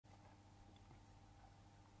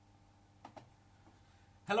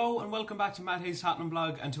Hello and welcome back to Matt Hayes' Tottenham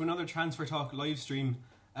blog and to another Transfer Talk live stream.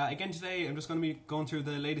 Again today I'm just going to be going through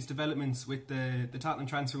the latest developments with the Tottenham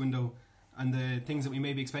transfer window and the things that we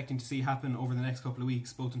may be expecting to see happen over the next couple of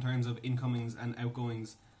weeks, both in terms of incomings and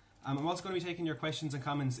outgoings. I'm also going to be taking your questions and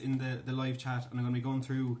comments in the live chat, and I'm going to be going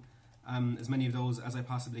through as many of those as I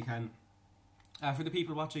possibly can. For the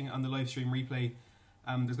people watching on the live stream replay,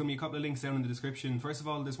 there's going to be a couple of links down in the description. First of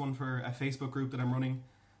all, there's one for a Facebook group that I'm running.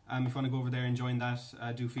 If you want to go over there and join that,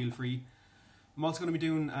 do feel free. I'm also going to be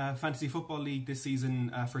doing a Fantasy Football League this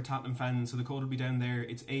season for Tottenham fans, so the code will be down there.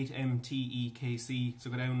 It's 8MTEKC, so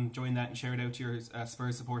go down, join that and share it out to your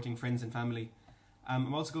Spurs supporting friends and family.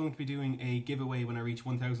 I'm also going to be doing a giveaway when I reach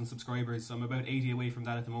 1,000 subscribers, so I'm about 80 away from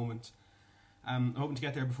that at the moment. I'm hoping to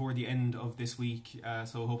get there before the end of this week,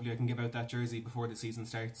 so hopefully I can give out that jersey before the season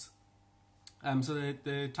starts. So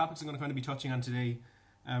the topics I'm going to kind of be touching on today,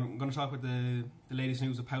 I'm going to talk about the latest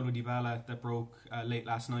news of Paulo Dybala that broke late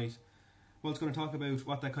last night. I'm also going to talk about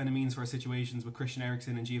what that kind of means for our situations with Christian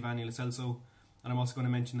Eriksen and Giovani Lo Celso, and I'm also going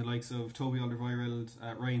to mention the likes of Toby Alderweireld,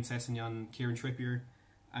 Ryan Sessegnon, Kieran Trippier,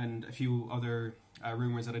 and a few other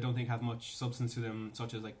rumours that I don't think have much substance to them,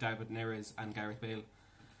 such as like David Neres and Gareth Bale.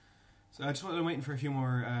 So I'm waiting for a few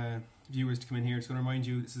more viewers to come in here. Just going to remind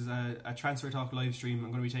you, this is a Transfer Talk live stream.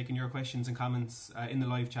 I'm going to be taking your questions and comments in the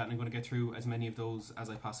live chat, and I'm going to get through as many of those as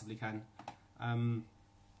I possibly can.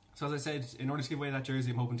 So as I said, in order to give away that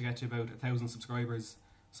jersey, I'm hoping to get to about 1,000 subscribers.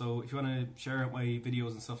 So if you want to share out my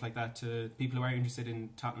videos and stuff like that to people who are interested in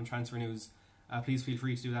Tottenham transfer news, please feel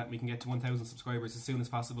free to do that. We can get to 1,000 subscribers as soon as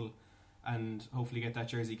possible and hopefully get that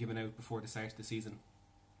jersey given out before the start of the season.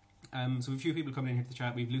 So a few people coming in here to the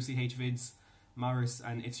chat. We have Lucy H Vids, Morris,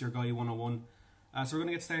 and It's Your Guy 101. So we're going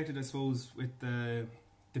to get started, I suppose, with the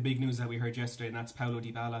big news that we heard yesterday, and that's Paulo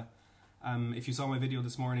Dybala. If you saw my video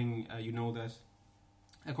this morning, you know that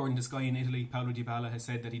according to Sky in Italy, Paulo Dybala has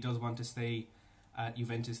said that he does want to stay at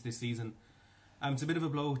Juventus this season. It's a bit of a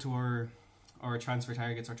blow to our transfer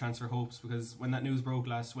targets, our transfer hopes, because when that news broke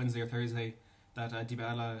last Wednesday or Thursday that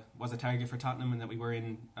Dybala was a target for Tottenham and that we were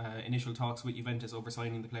in initial talks with Juventus over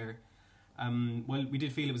signing the player, well, we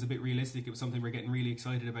did feel it was a bit realistic. It was something we're getting really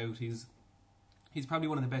excited about. He's probably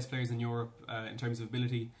one of the best players in Europe in terms of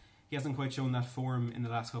ability. He hasn't quite shown that form in the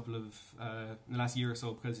last couple of in the last year or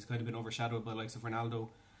so, because he's kind of been overshadowed by the likes of Ronaldo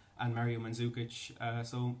and Mario Mandzukic.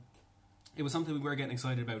 So it was something we were getting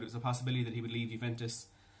excited about. It was a possibility that he would leave Juventus.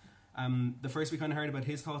 The first we kind of heard about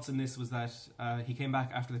his thoughts on this was that he came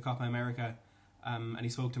back after the Copa America and he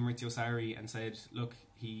spoke to Maurizio Sarri and said, look,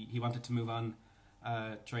 he wanted to move on,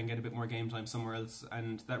 try and get a bit more game time somewhere else,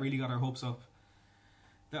 and that really got our hopes up.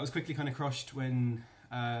 That was quickly kind of crushed when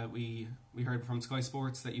we heard from Sky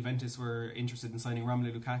Sports that Juventus were interested in signing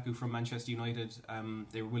Romelu Lukaku from Manchester United.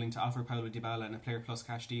 They were willing to offer Paulo Dybala and a player plus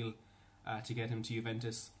cash deal to get him to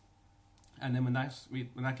Juventus. And then when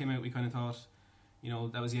that came out, we kind of thought, you know,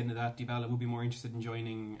 that was the end of that. Dybala would be more interested in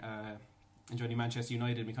joining Manchester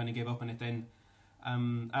United. We kind of gave up on it then.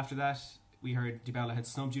 After that, we heard Dybala had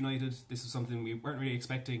snubbed United. This was something we weren't really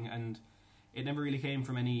expecting, and it never really came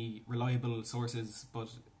from any reliable sources, but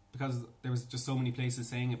because there was just so many places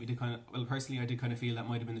saying it, we did kind of, well, personally I did kind of feel that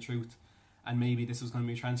might have been the truth, and maybe this was going to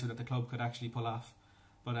be a transfer that the club could actually pull off.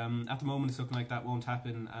 But at the moment it's looking like that won't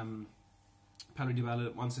happen. Paulo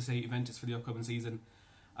Dybala wants to stay at Juventus for the upcoming season,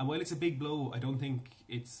 and while it's a big blow, I don't think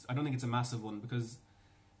it's a massive one, because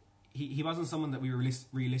he wasn't someone that we were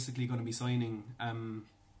realistically going to be signing.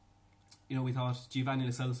 You know, we thought Giovani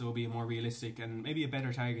Lo Celso would be a more realistic and maybe a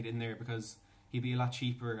better target in there, because he'd be a lot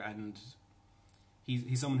cheaper, and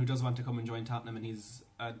he's someone who does want to come and join Tottenham, and he's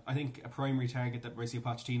I think a primary target that Mauricio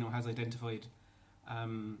Pochettino has identified.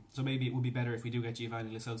 So maybe it would be better if we do get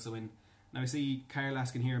Giovani Lo Celso in. Now I see Carl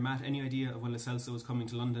asking here, Matt, any idea of when Lo Celso is coming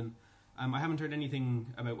to London? I haven't heard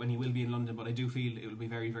anything about when he will be in London, but I do feel it will be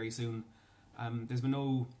very, very soon. There's been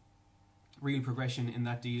no real progression in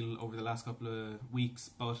that deal over the last couple of weeks,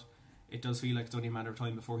 but it does feel like it's only a matter of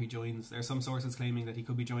time before he joins. There are some sources claiming that he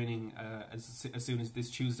could be joining as soon as this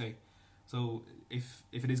Tuesday. So if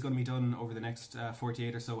it is going to be done over the next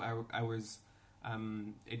 48 or so hours,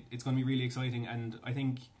 it's going to be really exciting, and I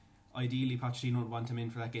think ideally Pochettino would want him in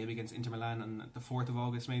for that game against Inter Milan on the 4th of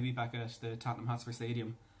August, maybe, back at the Tottenham Hotspur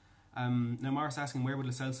Stadium. Now Morris asking where would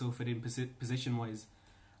Lo Celso fit in position wise,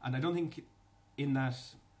 and I don't think in that,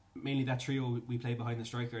 mainly that trio we play behind the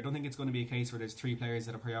striker, I don't think it's going to be a case where there's three players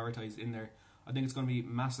that are prioritised in there. I think it's going to be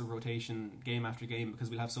massive rotation game after game, because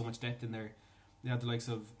we'll have so much depth in there. They have the likes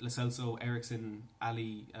of Lo Celso, Eriksen,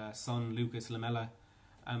 Ali, Son, Lucas, Lamela.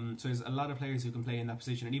 So there's a lot of players who can play in that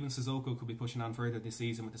position, and even Sissoko could be pushing on further this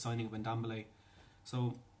season with the signing of Ndombele.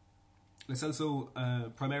 So Lo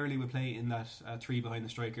Celso primarily would play in that three behind the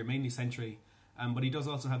striker, mainly centrally, but he does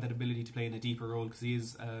also have that ability to play in a deeper role because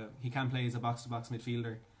he can play as a box-to-box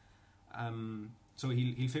midfielder. So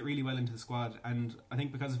he'll fit really well into the squad, and I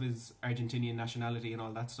think because of his Argentinian nationality and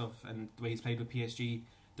all that stuff, and the way he's played with PSG,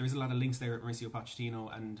 there is a lot of links there with Mauricio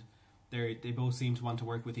Pochettino, and they both seem to want to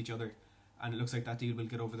work with each other, and it looks like that deal will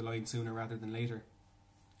get over the line sooner rather than later.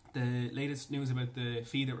 The latest news about the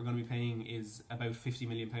fee that we're going to be paying is about £50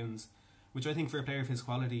 million, which I think for a player of his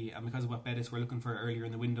quality, and because of what Betis were looking for earlier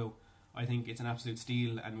in the window, I think it's an absolute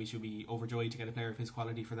steal, and we should be overjoyed to get a player of his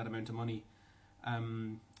quality for that amount of money.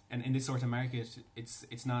 And in this sort of market,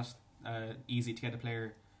 it's not easy to get a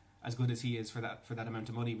player as good as he is for that amount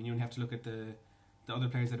of money. When you only have to look at the other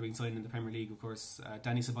players that are being signed in the Premier League, of course,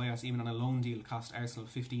 Dani Ceballos, even on a loan deal, cost Arsenal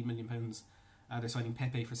 £15 million. They're signing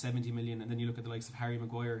Pepe for $70 million, and then you look at the likes of Harry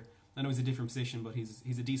Maguire. I know he's a different position, but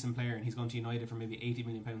he's a decent player, and he's going to United for maybe £80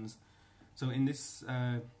 million. So in this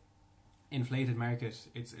inflated market,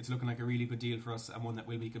 it's looking like a really good deal for us, and one that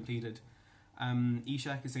will be completed.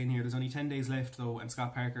 Ishak is saying here, there's only 10 days left though, and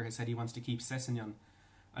Scott Parker has said he wants to keep Sessegnon.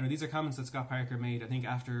 I know these are comments that Scott Parker made, I think,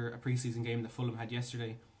 after a pre-season game that Fulham had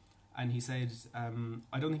yesterday, and he said,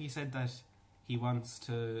 I don't think he said that he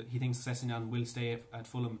thinks Sessegnon will stay at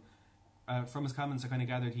Fulham. From his comments, I kind of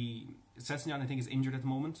gathered Sessegnon, I think, is injured at the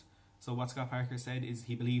moment. So what Scott Parker said is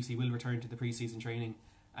he believes he will return to the pre-season training,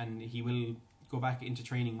 and he will go back into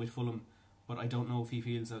training with Fulham. But I don't know if he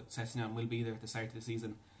feels that Sessegnon will be there at the start of the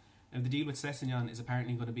season. Now, the deal with Sessegnon is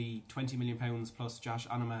apparently going to be £20 million plus Josh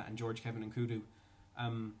Onuma and George Kevin Nkudu.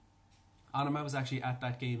 Onuma was actually at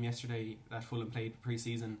that game yesterday that Fulham played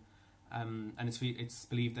pre-season, and it's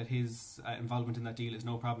believed that his involvement in that deal is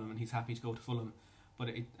no problem, and he's happy to go to Fulham. But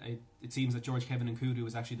it seems that George Kevin Nkudu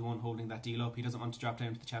is actually the one holding that deal up. He doesn't want to drop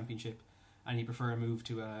down to the Championship, and he'd prefer a move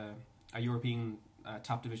to a European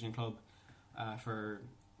top division club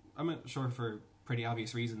I'm not sure, for pretty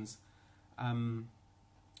obvious reasons.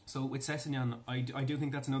 So with Sessegnon, I do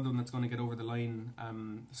think that's another one that's going to get over the line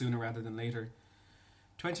sooner rather than later.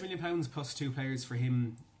 £20 million plus two players for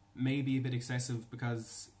him may be a bit excessive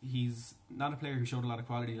because he's not a player who showed a lot of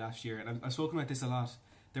quality last year, and I've spoken about this a lot.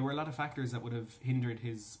 There were a lot of factors that would have hindered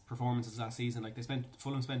his performances last season. Like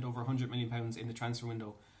Fulham spent over £100 million in the transfer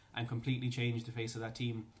window and completely changed the face of that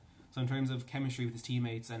team. So in terms of chemistry with his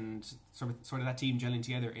teammates and sort of that team gelling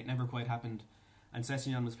together, it never quite happened. And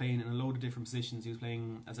Sessegnon was playing in a load of different positions. He was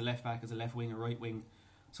playing as a left back, as a left wing or right wing.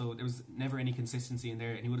 So there was never any consistency in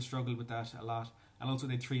there, and he would have struggled with that a lot. And also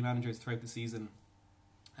they had three managers throughout the season.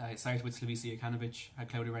 It started with Slavisa Jokanovic, had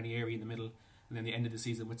Claudio Ranieri in the middle, and then the end of the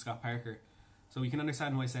season with Scott Parker. So you can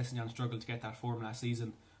understand why Sessegnon struggled to get that form last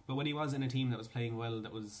season. But when he was in a team that was playing well,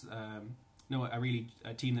 that was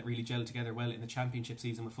a team that really gelled together well in the Championship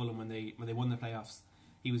season with Fulham when they won the playoffs,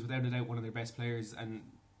 he was without a doubt one of their best players. And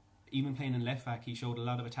even playing in left back, he showed a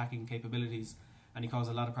lot of attacking capabilities, and he caused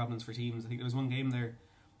a lot of problems for teams. I think there was one game there,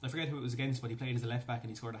 I forget who it was against, but he played as a left back and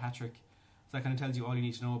he scored a hat-trick. So that kind of tells you all you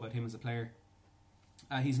need to know about him as a player.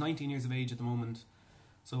 He's 19 years of age at the moment.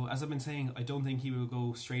 So as I've been saying, I don't think he will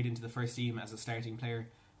go straight into the first team as a starting player.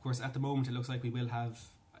 Of course, at the moment it looks like we will have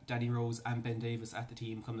Danny Rose and Ben Davies at the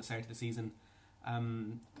team come the start of the season.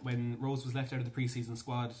 When Rose was left out of the pre-season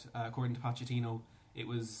squad, according to Pochettino, it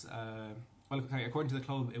was according to the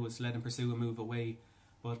club, it was to let him pursue a move away.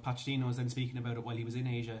 But Pochettino was then speaking about it while he was in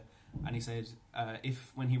Asia, and he said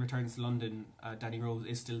if when he returns to London, Danny Rose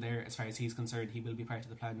is still there, as far as he's concerned, he will be part of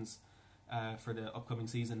the plans for the upcoming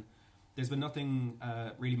season. There's been nothing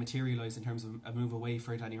really materialised in terms of a move away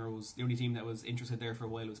for Danny Rose. The only team that was interested there for a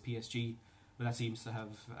while was PSG, but that seems to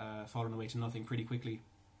have fallen away to nothing pretty quickly.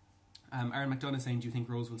 Aaron McDonough saying, do you think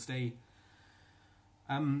Rose will stay?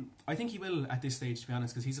 I think he will at this stage, to be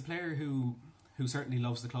honest, because he's a player who certainly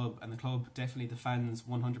loves the club, and the club, definitely the fans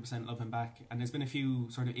 100% love him back. And there's been a few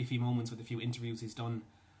sort of iffy moments with a few interviews he's done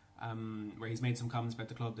where he's made some comments about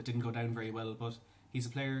the club that didn't go down very well, but he's a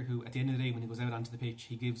player who, at the end of the day, when he goes out onto the pitch,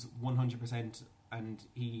 he gives 100%, and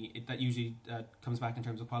that usually comes back in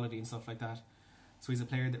terms of quality and stuff like that. So he's a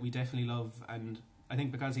player that we definitely love, and I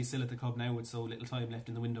think because he's still at the club now with so little time left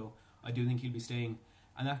in the window, I do think he'll be staying.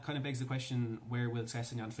 And that kind of begs the question, where will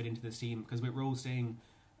Sessegnon fit into this team? Because with Rose staying,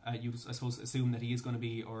 you I suppose assume that he is going to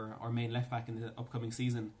be our main left back in the upcoming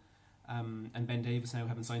season, and Ben Davies now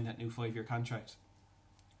having signed that new 5-year contract.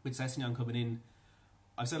 With Sessegnon coming in,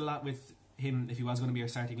 I've said a lot with him, if he was going to be our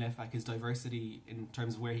starting left back, his diversity in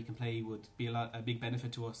terms of where he can play would be a big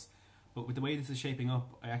benefit to us. But with the way this is shaping up,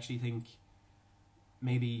 I actually think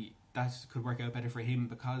maybe that could work out better for him,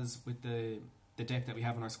 because with the depth that we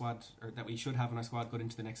have in our squad, or that we should have in our squad going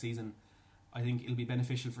into the next season, I think it'll be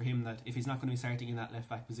beneficial for him that if he's not going to be starting in that left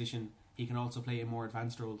back position, he can also play in more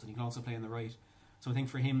advanced roles and he can also play on the right. So I think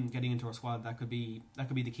for him getting into our squad, that could be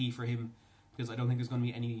the key for him, because I don't think there's going to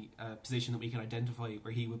be any position that we can identify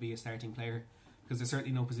where he would be a starting player, because there's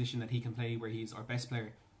certainly no position that he can play where he's our best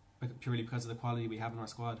player, purely because of the quality we have in our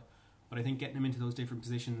squad. But I think getting him into those different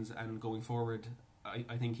positions and going forward,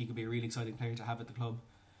 I think he could be a really exciting player to have at the club.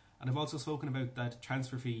 And I've also spoken about that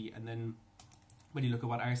transfer fee, and then when you look at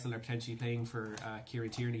what Arsenal are potentially paying for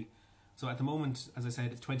Kieran Tierney. So at the moment, as I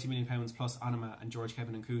said, it's £20 million plus Onana and George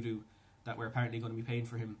Kevin Nkudu that we're apparently going to be paying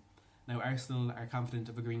for him. Now Arsenal are confident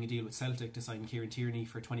of agreeing a deal with Celtic to sign Kieran Tierney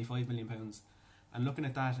for £25 million. And looking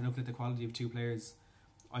at that and looking at the quality of two players,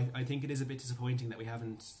 I think it is a bit disappointing that we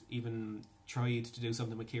haven't even tried to do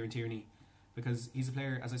something with Kieran Tierney, because he's a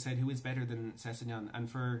player, as I said, who is better than Sessegnon. And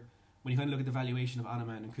for when you kind of look at the valuation of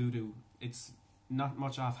Onana and Nkudu, it's not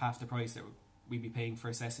much off half the price that we'd be paying for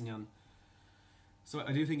Sessegnon. So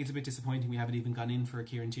I do think it's a bit disappointing we haven't even gone in for a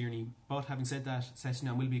Kieran Tierney. But having said that,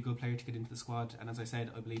 Sessegnon will be a good player to get into the squad, and as I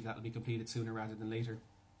said, I believe that will be completed sooner rather than later.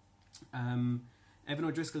 Evan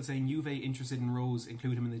O'Driscoll saying Juve interested in Rose,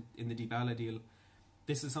 include him in the Dybala deal.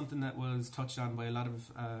 This is something that was touched on by a lot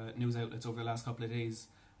of news outlets over the last couple of days.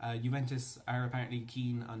 Juventus are apparently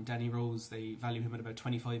keen on Danny Rose. They value him at about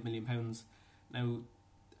 £25 million. Now,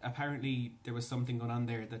 apparently there was something going on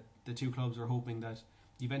there that the two clubs were hoping that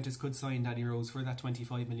Juventus could sign Danny Rose for that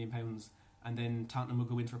 £25 million, and then Tottenham would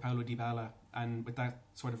go in for Paulo Dybala, and with that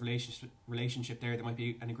sort of relationship there might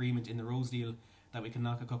be an agreement in the Rose deal that we can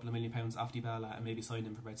knock a couple of £1 million off Dybala and maybe sign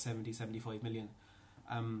him for about 70-75 million.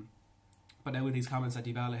 But now with these comments that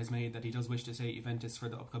Dybala has made that he does wish to stay at Juventus for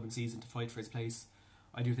the upcoming season to fight for his place,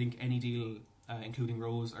 I do think any deal, including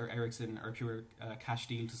Rose or Eriksen, or a pure cash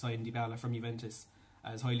deal to sign Dybala from Juventus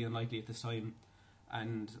is highly unlikely at this time.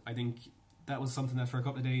 And I think that was something that for a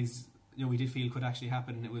couple of days, we did feel could actually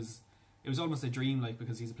happen. And it was almost a dream, like,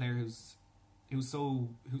 because he's a player who's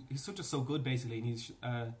just so good basically,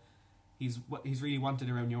 and he's really wanted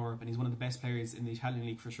around Europe, and he's one of the best players in the Italian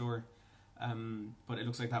league for sure. But it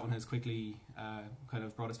looks like that one has quickly kind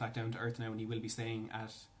of brought us back down to earth now, and he will be staying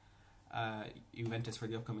at Juventus for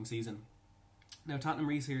the upcoming season. Now Tottenham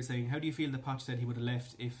Reese here saying, how do you feel that Poch said he would have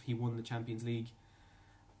left if he won the Champions League?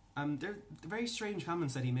 They're very strange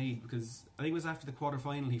comments that he made, because I think it was after the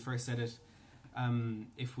quarter-final he first said it.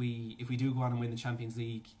 If we do go on and win the Champions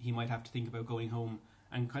League, he might have to think about going home.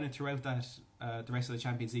 And kind of throughout that, the rest of the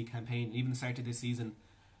Champions League campaign, even the start of this season,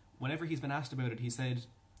 whenever he's been asked about it, he said,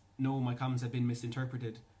 no, my comments have been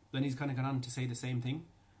misinterpreted. Then he's kind of gone on to say the same thing.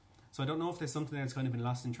 So I don't know if there's something that's kind of been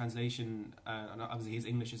lost in translation. And obviously his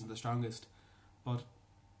English isn't the strongest, but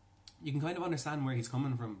you can kind of understand where he's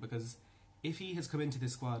coming from, because if he has come into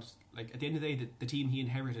this squad, like at the end of the day, the team he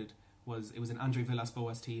inherited was an Andre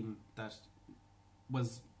Villas-Boas team that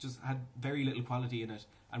had very little quality in it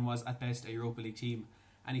and was at best a Europa League team.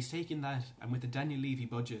 And he's taken that, and with the Daniel Levy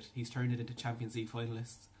budget, he's turned it into Champions League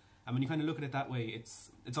finalists. And when you kind of look at it that way,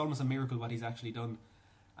 it's almost a miracle what he's actually done.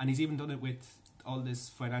 And he's even done it with all this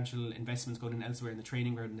financial investments going in elsewhere in the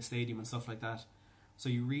training ground and the stadium and stuff like that. So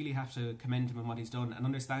you really have to commend him on what he's done and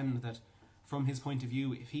understand that from his point of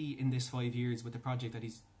view, if he, in this 5 years with the project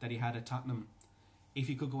that he had at Tottenham, if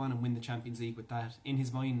he could go on and win the Champions League with that, in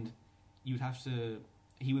his mind,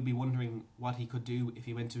 he would be wondering what he could do if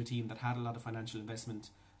he went to a team that had a lot of financial investment,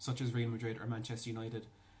 such as Real Madrid or Manchester United.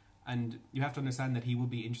 And you have to understand that he would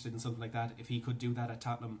be interested in something like that. If he could do that at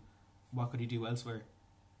Tottenham, what could he do elsewhere?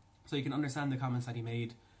 So you can understand the comments that he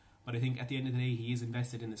made, but I think at the end of the day, he is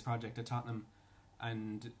invested in this project at Tottenham,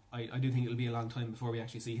 and I do think it'll be a long time before we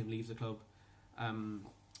actually see him leave the club.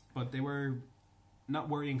 But they were not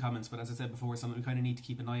worrying comments, but as I said before, something we kind of need to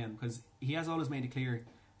keep an eye on, because he has always made it clear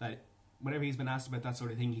that whenever he's been asked about that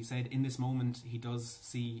sort of thing, he said in this moment he does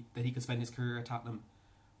see that he could spend his career at Tottenham,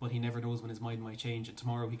 but he never knows when his mind might change, and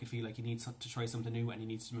tomorrow he could feel like he needs to try something new and he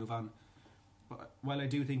needs to move on. But while I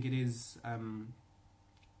do think it is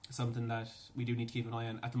something that we do need to keep an eye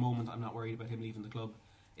on, at the moment I'm not worried about him leaving the club,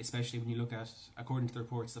 especially when you look at, according to the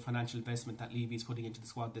reports, the financial investment that Levy's putting into the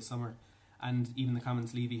squad this summer, and even the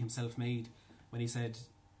comments Levy himself made when he said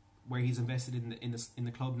where he's invested in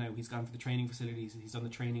the club now. He's gone for the training facilities, he's done the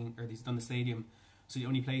training, or he's done the stadium, so the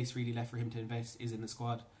only place really left for him to invest is in the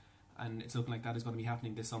squad, and it's looking like that is going to be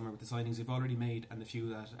happening this summer with the signings we've already made and the few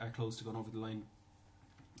that are close to going over the line.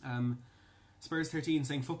 Spurs 13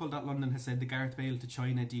 saying Football.London has said the Gareth Bale to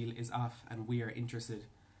China deal is off and we are interested.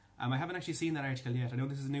 I haven't actually seen that article yet. I know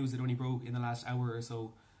this is news that only broke in the last hour or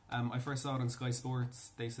so. I first saw it on Sky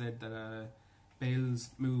Sports. They said that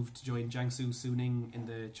Bale's move to join Jiangsu Suning in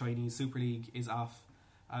the Chinese Super League is off.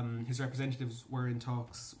 His representatives were in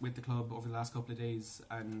talks with the club over the last couple of days,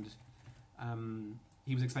 and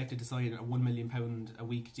he was expected to sign a £1 million a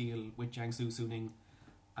week deal with Jiangsu Suning.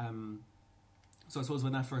 So I suppose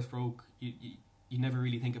when that first broke, you never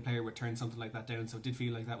really think a player would turn something like that down, so it did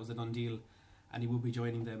feel like that was a done deal and he will be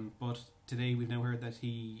joining them. But today we've now heard that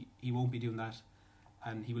he won't be doing that,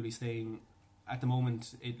 and he will be staying. At the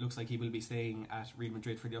moment, it looks like he will be staying at Real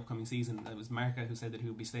Madrid for the upcoming season. That was Marca who said that he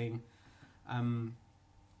would be staying. I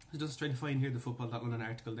was just trying to find here the Football.London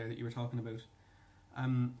article there that you were talking about.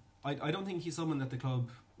 I don't think he's someone that the club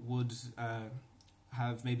would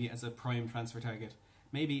have maybe as a prime transfer target.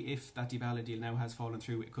 Maybe if that Dybala deal now has fallen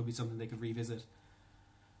through, it could be something they could revisit.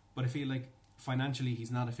 But I feel like financially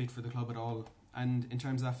he's not a fit for the club at all. And in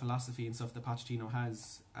terms of that philosophy and stuff that Pochettino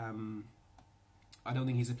has, I don't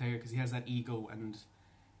think he's a player because he has that ego, and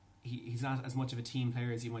he's not as much of a team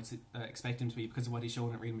player as you might expect him to be because of what he's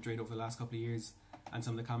shown at Real Madrid over the last couple of years and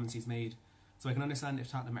some of the comments he's made. So I can understand if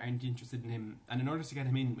Tottenham aren't interested in him, and in order to get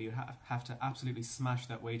him in, we would have to absolutely smash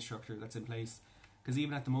that wage structure that's in place, because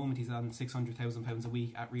even at the moment he's on £600,000 a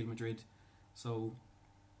week at Real Madrid. So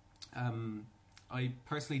I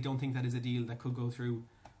personally don't think that is a deal that could go through,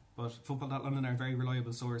 but Football.London are a very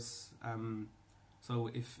reliable source,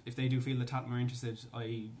 so if they do feel that Tottenham are interested,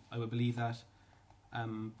 I would believe that,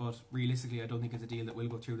 but realistically I don't think it's a deal that will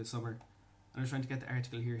go through this summer. I'm just trying to get the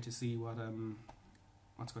article here to see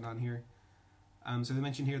what's going on here. So they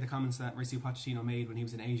mentioned here the comments that Mauricio Pochettino made when he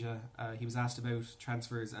was in Asia. He was asked about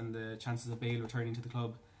transfers and the chances of Bale returning to the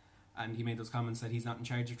club, and he made those comments that he's not in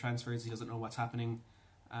charge of transfers, he doesn't know what's happening.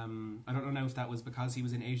 I don't know now if that was because he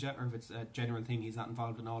was in Asia or if it's a general thing, he's not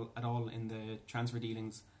involved at all in the transfer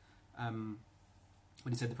dealings.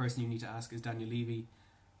 But he said the person you need to ask is Daniel Levy,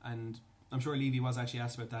 and I'm sure Levy was actually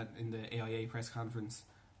asked about that in the AIA press conference,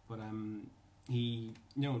 but he,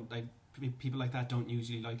 like people like that don't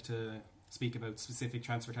usually like to speak about specific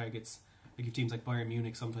transfer targets. Like if teams like Bayern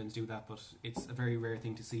Munich sometimes do that, but it's a very rare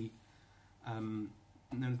thing to see.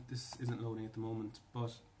 No, this isn't loading at the moment,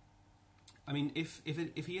 but I mean, if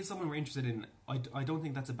he is someone we're interested in, I don't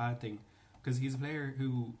think that's a bad thing, because he's a player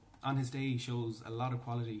who on his day shows a lot of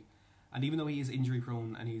quality, and even though he is injury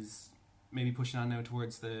prone and he's maybe pushing on now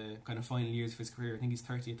towards the kind of final years of his career, I think he's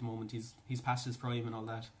 30 at the moment, he's past his prime and all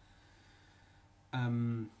that.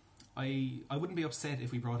 I wouldn't be upset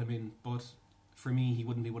if we brought him in, but for me he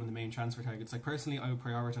wouldn't be one of the main transfer targets. Like personally I would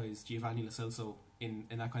prioritise Giovani Lo Celso in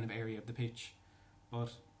that kind of area of the pitch,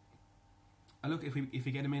 but look, if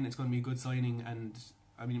we get him in, it's going to be a good signing, and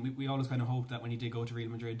I mean we always kind of hoped that when he did go to Real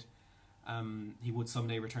Madrid, he would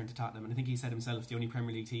someday return to Tottenham, and I think he said himself the only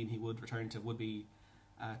Premier League team he would return to would be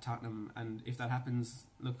Tottenham, and if that happens,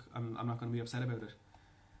 look, I'm not going to be upset about it.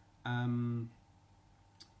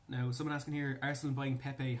 Now, someone asking here, Arsenal buying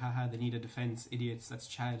Pepe, haha, they need a defence, idiots, that's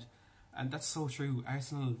Chad. And that's so true.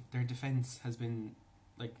 Arsenal, their defence has been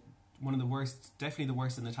like one of the worst, definitely the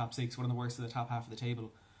worst in the top six, one of the worst in the top half of the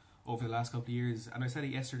table over the last couple of years. And I said it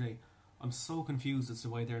yesterday, I'm so confused as to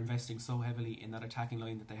why they're investing so heavily in that attacking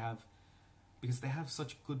line that they have, because they have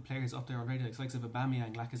such good players up there already, like likes of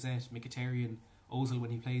Aubameyang, Lacazette, Mkhitaryan, Ozil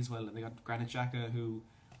when he plays well, and they got Granit Xhaka, who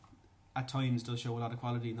at times does show a lot of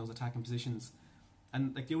quality in those attacking positions.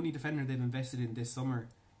 And like the only defender they've invested in this summer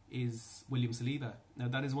is William Saliba. Now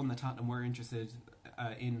that is one that Tottenham were interested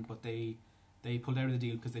in, but they pulled out of the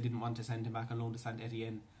deal because they didn't want to send him back on loan to Saint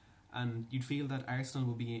Etienne. And you'd feel that Arsenal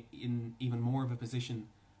will be in even more of a position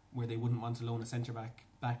where they wouldn't want to loan a centre back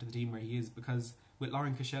to the team where he is, because with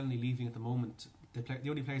Lauren Koscielny leaving at the moment, the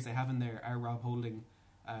only players they have in there are Rob Holding,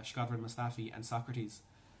 Shkodran Mustafi and Socrates.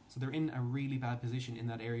 So they're in a really bad position in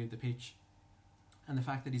that area of the pitch. And the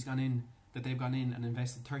fact that they've gone in and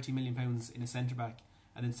invested £30 million in a centre back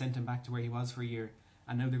and then sent him back to where he was for a year,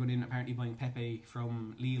 and now they're going in apparently buying Pepe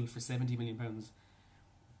from Lille for £70 million,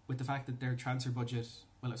 with the fact that their transfer budget,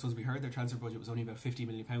 well I suppose we heard their transfer budget was only about £50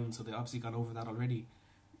 million, so they obviously gone over that already.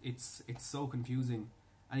 It's so confusing.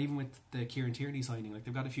 And even with the Kieran Tierney signing, like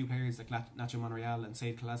they've got a few players like Nacho Monreal and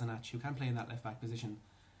Sead Kolasinac who can play in that left back position,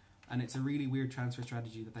 and it's a really weird transfer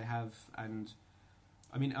strategy that they have. And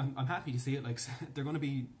I mean I'm happy to see it. Like they're going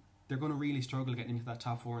to really struggle getting into that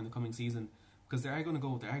top four in the coming season, because they are going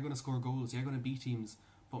to score goals, they are going to beat teams,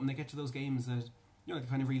 but when they get to those games that, the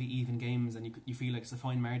kind of really even games and you feel like it's the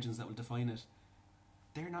fine margins that will define it,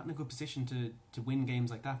 they're not in a good position to win games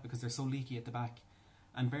like that because they're so leaky at the back.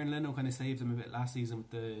 And Bernd Leno kind of saved them a bit last season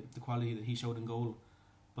with the quality that he showed in goal,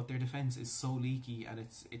 but their defence is so leaky, and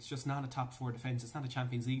it's just not a top four defence, it's not a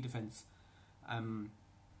Champions League defence. And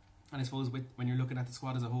I suppose when you're looking at the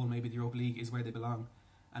squad as a whole, maybe the Europa League is where they belong,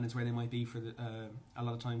 and it's where they might be for a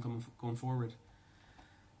lot of time going forward.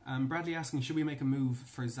 Bradley asking, should we make a move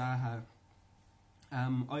for Zaha?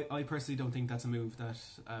 I personally don't think that's a move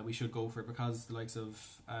that we should go for, because the likes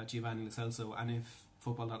of Giovani Lo Celso, and if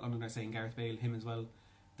Football.London are saying Gareth Bale, him as well,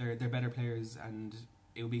 they're better players, and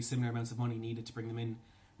it will be similar amounts of money needed to bring them in.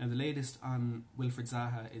 Now, the latest on Wilfried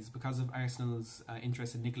Zaha is because of Arsenal's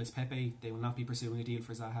interest in Nicolas Pepe, they will not be pursuing a deal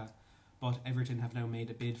for Zaha, but Everton have now made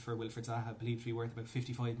a bid for Wilfried Zaha, believed to be worth about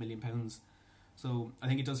 £55 million. So I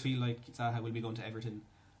think it does feel like Zaha will be going to Everton.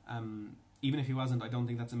 Even if he wasn't, I don't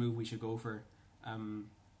think that's a move we should go for.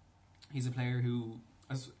 He's a player who,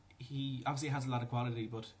 he obviously has a lot of quality,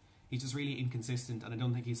 but he's just really inconsistent, and I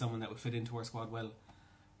don't think he's someone that would fit into our squad well.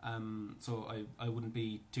 So I wouldn't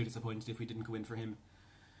be too disappointed if we didn't go in for him.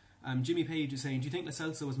 Jimmy Page is saying, do you think Lo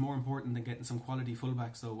Celso is more important than getting some quality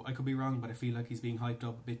fullbacks? So I could be wrong, but I feel like he's being hyped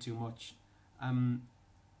up a bit too much.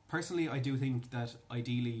 Personally, I do think that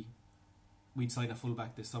ideally we'd sign a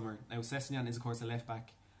fullback this summer. Now, Sessegnon is of course a left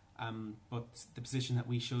back, but the position that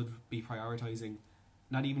we should be prioritising,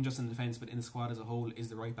 not even just in the defence but in the squad as a whole, is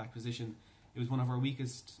the right back position. It was one of our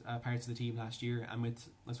weakest parts of the team last year, and with,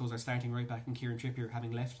 I suppose, our starting right back and Kieran Trippier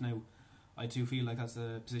having left now, I do feel like that's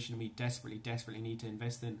a position we desperately need to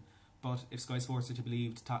invest in. But if Sky Sports are to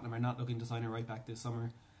believe, Tottenham are not looking to sign a right back this summer.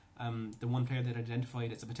 The one player that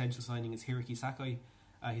identified as a potential signing is Eriksen.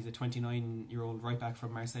 He's a 29-year-old right back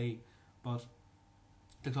from Marseille, but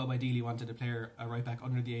the club ideally wanted a right back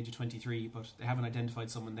under the age of 23, but they haven't identified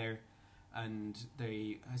someone there, and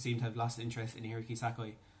they seem to have lost interest in Eriksen.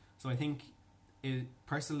 So I think,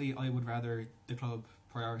 personally, I would rather the club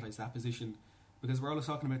prioritise that position, because we're always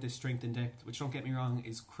talking about this strength in depth, which, don't get me wrong,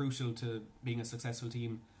 is crucial to being a successful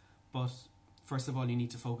team. But first of all, you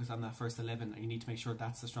need to focus on that first 11, and you need to make sure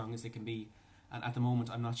that's the strongest it can be. And at the moment,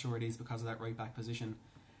 I'm not sure it is, because of that right back position.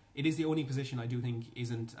 It is the only position I do think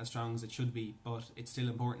isn't as strong as it should be, but it's still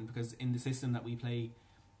important, because in the system that we play,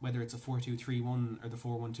 whether it's a 4-2-3-1 or the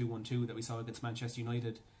 4-1-2-1-2 that we saw against Manchester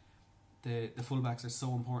United, the fullbacks are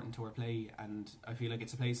so important to our play, and I feel like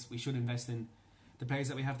it's a place we should invest in. The players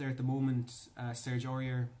that we have there at the moment, Serge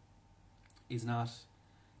Aurier is not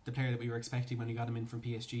the player that we were expecting when we got him in from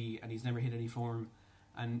PSG, and he's never hit any form,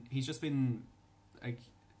 and he's just been, like,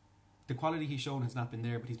 the quality he's shown has not been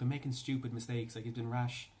there, but he's been making stupid mistakes. Like, he's been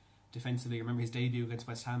rash defensively. I remember his debut against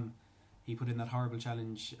West Ham, he put in that horrible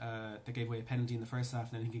challenge that gave away a penalty in the first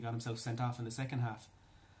half, and I think he got himself sent off in the second half.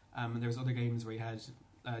 And there was other games where he had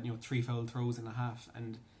 3 foul throws in a half,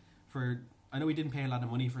 and I know we didn't pay a lot of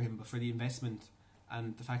money for him, but for the investment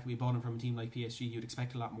and the fact that we bought him from a team like PSG, you'd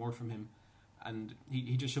expect a lot more from him, and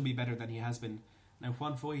he just should be better than he has been. Now,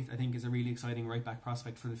 Juan Foyth, I think, is a really exciting right back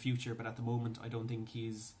prospect for the future, but at the moment I don't think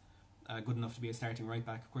he's good enough to be a starting right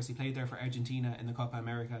back. Of course, he played there for Argentina in the Copa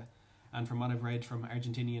America, and from what I've read from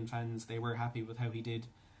Argentinian fans, they were happy with how he did.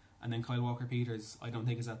 And then Kyle Walker-Peters, I don't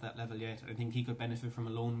think is at that level yet. I think he could benefit from a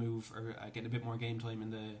loan move, or get a bit more game time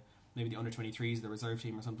in maybe the under-23s, the reserve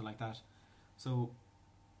team or something like that. So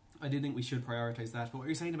I do think we should prioritise that. But what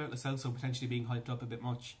you're saying about Lo Celso potentially being hyped up a bit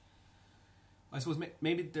much, I suppose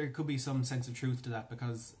maybe there could be some sense of truth to that,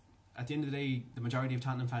 because at the end of the day, the majority of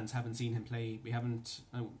Tottenham fans haven't seen him play.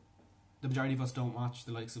 The majority of us don't watch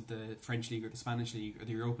the likes of the French League or the Spanish League or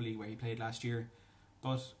the Europa League where he played last year.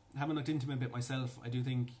 But having looked into him a bit myself, I do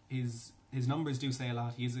think his numbers do say a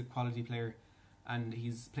lot. He is a quality player, and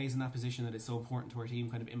he plays in that position that is so important to our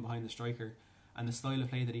team, kind of in behind the striker. And the style of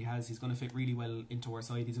play that he has, he's going to fit really well into our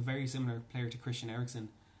side. He's a very similar player to Christian Eriksen,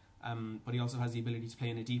 but he also has the ability to play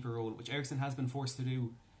in a deeper role, which Eriksen has been forced to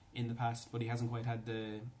do in the past, but he hasn't quite had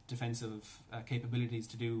the defensive capabilities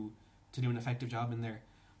to do an effective job in there.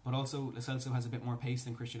 But also, Lo Celso has a bit more pace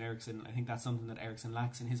than Christian Eriksen. I think that's something that Eriksen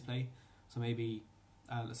lacks in his play. So maybe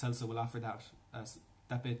Lo Celso will offer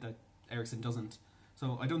that bit that Eriksen doesn't.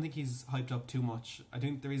 So I don't think he's hyped up too much. I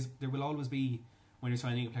think there will always be, when you're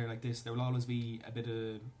signing a player like this, there will always be a bit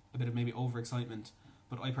of maybe overexcitement.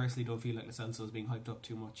 But I personally don't feel like Lo Celso is being hyped up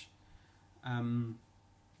too much.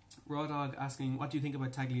 Raw Dog asking, what do you think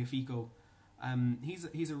about Tagliafico?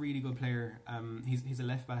 He's a really good player. He's a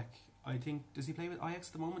left back. I think, does he play with Ajax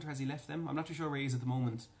at the moment, or has he left them? I'm not too sure where he is at the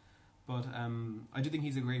moment, but I do think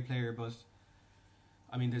he's a great player. But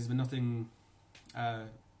I mean, there's been nothing to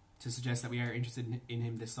suggest that we are interested in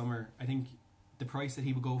him this summer. I think the price that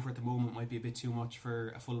he would go for at the moment might be a bit too much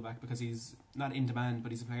for a fullback, because he's not in demand,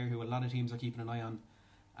 but he's a player who a lot of teams are keeping an eye on,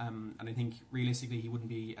 and I think realistically he wouldn't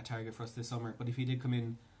be a target for us this summer. But if he did come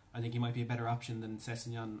in, I think he might be a better option than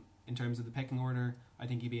Sessegnon. In terms of the pecking order, I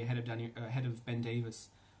think he'd be ahead of Ben Davis,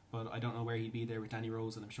 but I don't know where he'd be there with Danny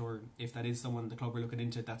Rose, and I'm sure if that is someone the club are looking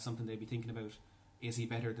into, that's something they'd be thinking about. Is he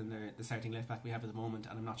better than the starting left back we have at the moment?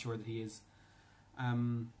 And I'm not sure that he is.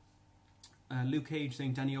 Luke Cage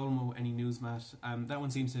saying, Danny Olmo, any news, Matt? That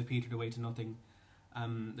one seems to have petered away to nothing.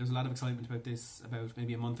 There was a lot of excitement about this about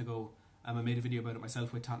maybe a month ago. I made a video about it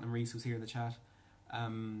myself with Tottenham Reese, who's here in the chat.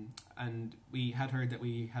 And we had heard that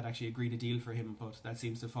we had actually agreed a deal for him, but that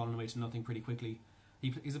seems to have fallen away to nothing pretty quickly.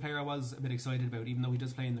 He's a player I was a bit excited about, even though he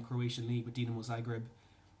does play in the Croatian league with Dinamo Zagreb.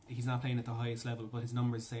 He's not playing at the highest level, but his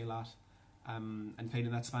numbers say a lot. And played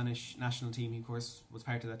in that Spanish national team. He, of course, was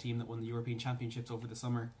part of that team that won the European Championships over the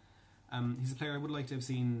summer. He's a player I would like to have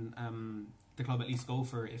seen the club at least go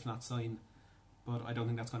for, if not sign. But I don't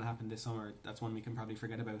think that's going to happen this summer. That's one we can probably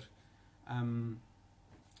forget about.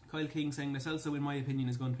 Kyle King saying, Lo Celso, in my opinion,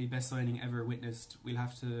 is going to be best signing ever witnessed. We'll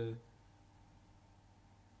have to...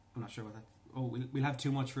 I'm not sure what that... Oh, we'll have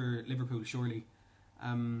too much for Liverpool, surely.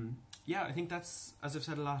 Yeah, I think that's, as I've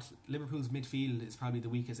said a lot, Liverpool's midfield is probably the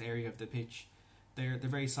weakest area of the pitch. They're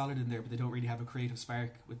very solid in there, but they don't really have a creative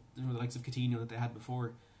spark with the likes of Coutinho that they had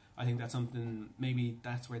before. I think that's something, maybe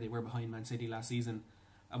that's where they were behind Man City last season.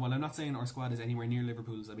 Well, I'm not saying our squad is anywhere near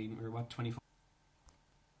Liverpool's. I mean, we're 24.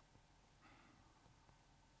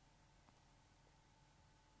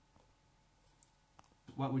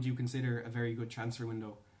 What would you consider a very good transfer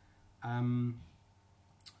window?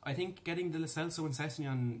 I think getting the Lo Celso and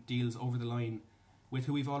Sessegnon deals over the line with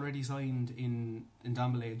who we've already signed in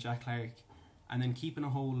Ndombele and Jack Clark, and then keeping a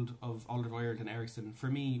hold of Alderweireld and Eriksen, for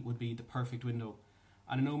me, would be the perfect window.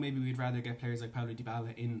 And I know maybe we'd rather get players like Paulo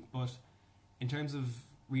Dybala in, but in terms of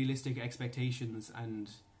realistic expectations and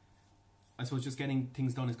I suppose just getting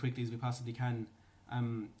things done as quickly as we possibly can,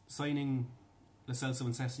 signing Lo Celso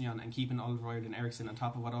and Sessegnon and keeping Alderweireld and Eriksen on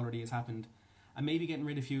top of what already has happened, and maybe getting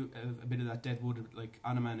rid of a bit of that dead wood like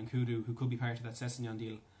Onaman and Kudu, who could be part of that Sessegnon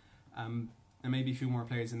deal, and maybe a few more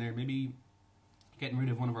players in there, maybe getting rid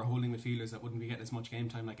of one of our holding midfielders that wouldn't be getting as much game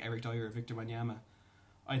time like Eric Dyer or Victor Wanyama.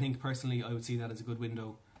 I think personally I would see that as a good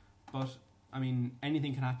window, but I mean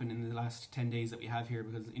anything can happen in the last 10 days that we have here,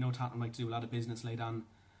 because Tottenham like to do a lot of business late on,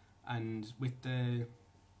 and with the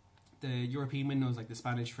European windows like the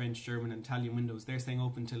Spanish, French, German and Italian windows, they're staying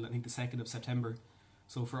open till I think the 2nd of September.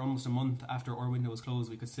 So for almost a month after our window was closed,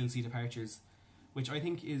 we could still see departures, which I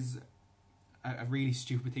think is a really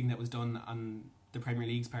stupid thing that was done on the Premier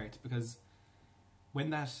League's part, because when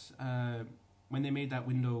they made that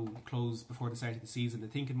window close before the start of the season, the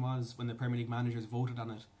thinking was, when the Premier League managers voted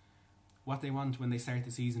on it, what they want when they start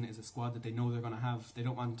the season is a squad that they know they're going to have. They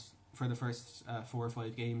don't want, for the first 4 or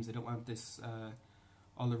 5 games, they don't want this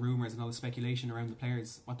all the rumours and all the speculation around the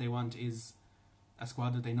players. What they want is a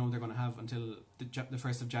squad that they know they're going to have until the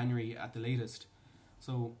 1st of January at the latest.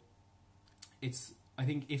 So I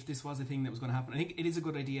think if this was a thing that was going to happen, I think it is a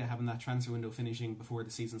good idea having that transfer window finishing before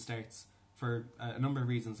the season starts for a number of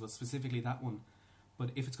reasons, but specifically that one.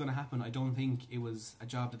 But if it's going to happen, I don't think it was a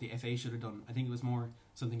job that the FA should have done. I think it was more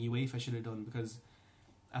something UEFA should have done, because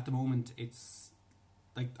at the moment it's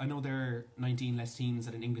like, I know there are 19 less teams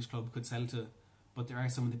that an English club could sell to, but there are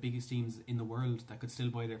some of the biggest teams in the world that could still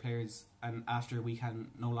buy their players, and after we can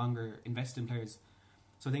no longer invest in players.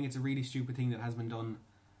 So I think it's a really stupid thing that has been done.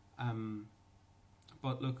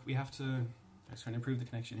 But look, we have to... I was trying to improve the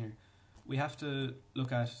connection here. We have to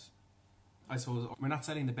look at... I suppose we're not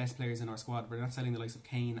selling the best players in our squad. We're not selling the likes of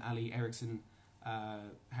Kane, Ali, Eriksen,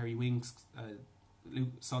 Harry Winks,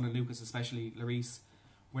 Son and Lucas, especially Lloris.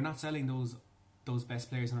 We're not selling those best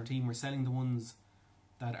players in our team. We're selling the ones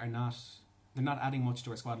that are not... They're not adding much to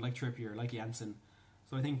our squad, like Trippier, like Janssen.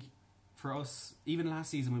 So I think for us, even last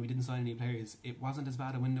season when we didn't sign any players, it wasn't as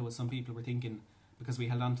bad a window as some people were thinking, because we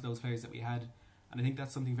held on to those players that we had. And I think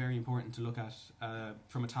that's something very important to look at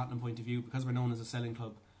from a Tottenham point of view, because we're known as a selling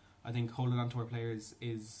club. I think holding on to our players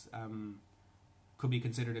is could be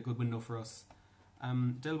considered a good window for us.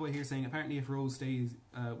 Delboy here saying, apparently if Rose stays,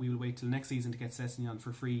 we will wait till next season to get Sessegnon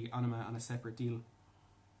for free, Onima on a separate deal.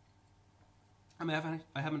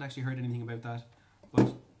 I haven't actually heard anything about that,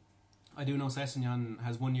 but I do know Sessegnon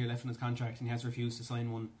has 1 year left in his contract and he has refused to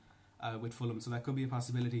sign one with Fulham, so that could be a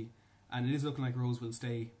possibility. And it is looking like Rose will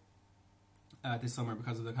stay this summer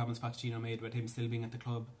because of the comments Pochettino made about him still being at the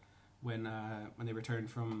club when they returned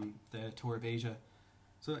from the tour of Asia.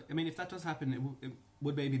 So I mean, if that does happen, it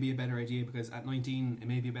would maybe be a better idea, because at 19 it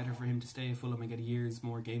may be better for him to stay at Fulham and get a year's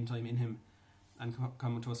more game time in him and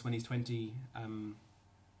come to us when he's 20.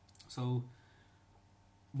 So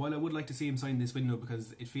while I would like to see him sign this window,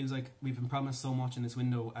 because it feels like we've been promised so much in this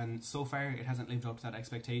window and so far it hasn't lived up to that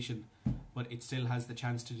expectation, but it still has the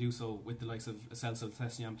chance to do so with the likes of Celso and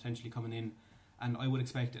Sessegnon potentially coming in, and I would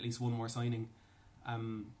expect at least one more signing.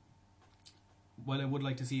 While I would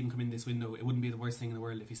like to see him come in this window, it wouldn't be the worst thing in the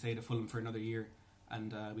world if he stayed at Fulham for another year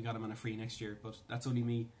and we got him on a free next year, but that's only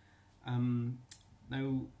me.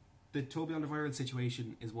 Now, the Toby Alderweireld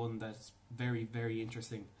situation is one that's very, very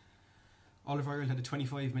interesting. Alderweireld had a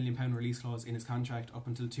 £25 million release clause in his contract up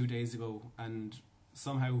until 2 days ago, and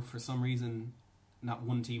somehow, for some reason, not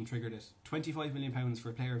one team triggered it. £25 million for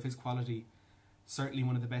a player of his quality, certainly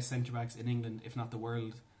one of the best centre-backs in England, if not the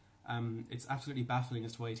world. It's absolutely baffling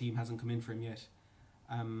as to why a team hasn't come in for him yet.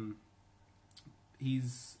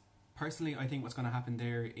 Personally, I think what's going to happen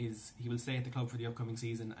there is he will stay at the club for the upcoming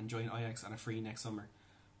season and join Ajax on a free next summer.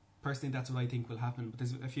 Personally, that's what I think will happen, but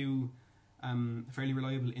there's a few fairly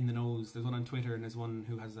reliable in the knows. There's one on Twitter and there's one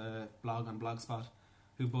who has a blog on Blogspot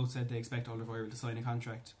who both said they expect Alderweireld to sign a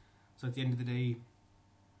contract. So at the end of the day,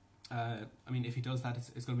 if he does that,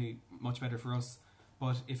 it's going to be much better for us.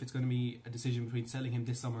 But if it's going to be a decision between selling him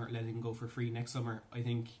this summer or letting him go for free next summer, I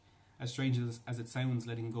think, as strange as it sounds,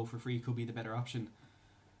 letting him go for free could be the better option.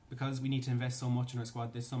 Because we need to invest so much in our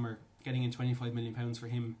squad this summer, getting in £25 million for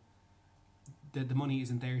him, the money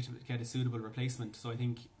isn't there to get a suitable replacement. So I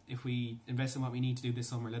think if we invest in what we need to do this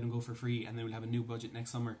summer, let him go for free, and then we'll have a new budget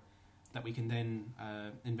next summer that we can then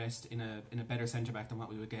invest in a better centre-back than what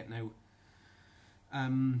we would get now.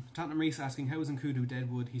 Tottenham Reese asking, how is Nkudu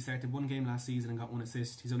Deadwood? He started one game last season and got 1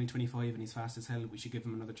 assist. He's only 25 and he's fast as hell. We should give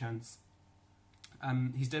him another chance.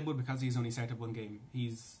 He's Deadwood because he's only started one game.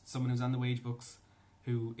 He's someone who's on the wage books,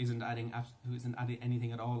 who isn't adding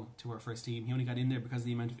anything at all to our first team. He only got in there because of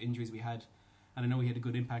the amount of injuries we had, and I know he had a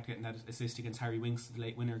good impact getting that assist against Harry Winks, the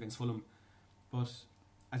late winner against Fulham. But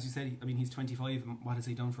as you said, he's 25, and what has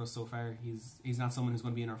he done for us so far? He's not someone who's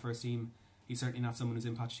going to be in our first team. He's certainly not someone who's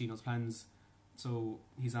in Pochettino's plans. So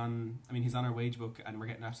he's on our wage book, and we're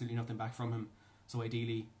getting absolutely nothing back from him. So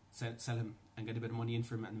ideally, sell him and get a bit of money in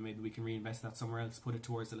for him, and then maybe we can reinvest that somewhere else, put it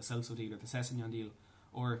towards the Lo Celso deal or the Sessegnon deal,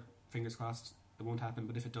 or, fingers crossed, it won't happen,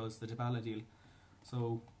 but if it does, the Dybala deal.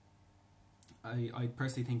 So I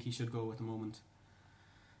personally think he should go at the moment.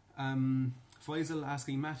 Faisal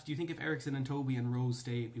asking, Matt, do you think if Eriksen and Toby and Rose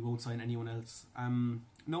stay, we won't sign anyone else?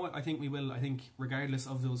 No, I think we will. I think regardless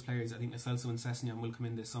of those players, I think Lo Celso and Sessegnon will come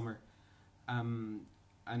in this summer. And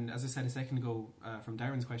as I said a second ago from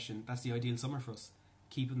Darren's question, that's the ideal summer for us.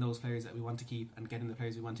 Keeping those players that we want to keep and getting the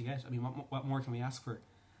players we want to get. I mean, what more can we ask for?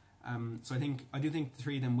 So I do think the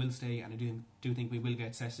three of them will stay, and I do think we will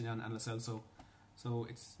get Sessegnon and Lo Celso. So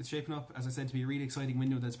it's shaping up, as I said, to be a really exciting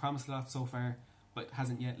window that's promised a lot so far, but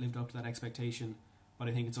hasn't yet lived up to that expectation. But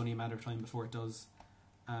I think it's only a matter of time before it does.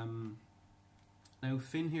 Now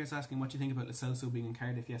Finn here is asking, what do you think about Lo Celso being in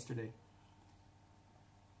Cardiff yesterday?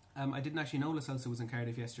 I didn't actually know Lo Celso was in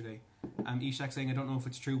Cardiff yesterday. Ishak saying, I don't know if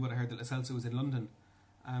it's true, but I heard that Lo Celso was in London.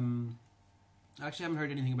 I actually haven't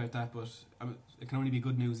heard anything about that, but it can only be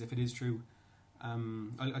good news if it is true.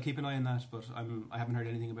 I'll keep an eye on that, but I haven't heard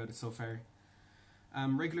anything about it so far.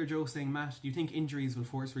 Regular Joe saying, Matt, do you think injuries will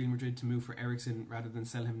force Real Madrid to move for Eriksen rather than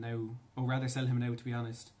sell him now? Or rather sell him now, to be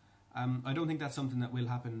honest. I don't think that's something that will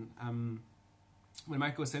happen. When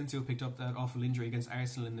Marco Asensio picked up that awful injury against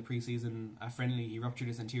Arsenal in the pre-season friendly, he ruptured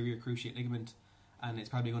his anterior cruciate ligament, and it's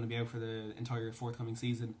probably going to be out for the entire forthcoming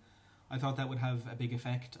season. I thought that would have a big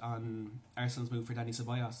effect on Arsenal's move for Dani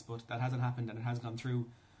Ceballos, but that hasn't happened and it has gone through.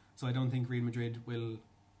 So I don't think Real Madrid will...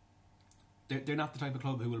 They're not the type of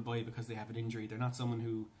club who will buy because they have an injury. They're not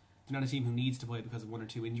a team who needs to buy because of 1 or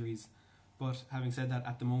 2 injuries. But having said that,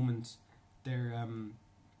 at the moment, their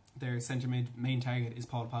centre mid main target is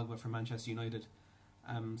Paul Pogba from Manchester United.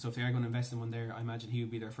 So if they are going to invest in one there, I imagine he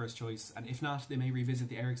would be their first choice. And if not, they may revisit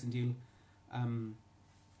the Eriksen deal.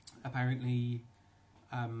 Apparently,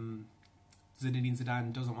 Zinedine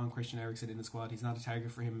Zidane doesn't want Christian Eriksen in the squad. He's not a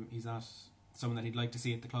target for him. He's not someone that he'd like to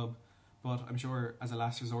see at the club. But I'm sure as a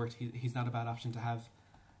last resort, he's not a bad option to have.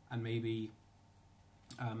 And maybe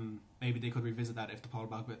they could revisit that if the Paul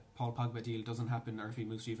Pogba deal doesn't happen, or if he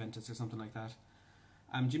moves to Juventus or something like that.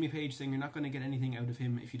 Jimmy Page saying, you're not going to get anything out of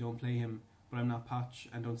him if you don't play him, but I'm not Poch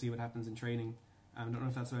and don't see what happens in training. I don't know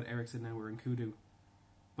if that's about Eriksen now or Nkudu.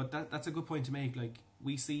 But that's a good point to make. Like,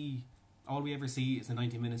 all we ever see is the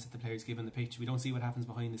 90 minutes that the players give on the pitch. We don't see what happens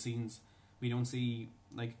behind the scenes. We don't see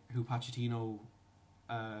like who Pochettino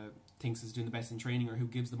thinks is doing the best in training or who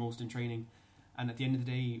gives the most in training. And at the end of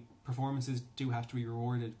the day, performances do have to be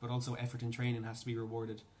rewarded, but also effort in training has to be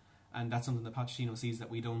rewarded. And that's something that Pochettino sees that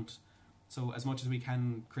we don't. So as much as we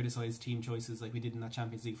can criticise team choices like we did in that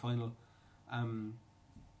Champions League final,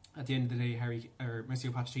 at the end of the day,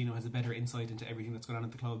 Mauricio Pochettino has a better insight into everything that's going on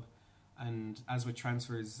at the club. And as with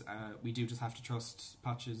transfers, we do just have to trust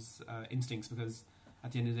Poch's instincts, because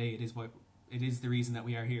at the end of the day, it is the reason that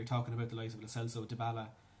we are here talking about the likes of Lo Celso, Dybala.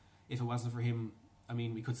 If it wasn't for him, I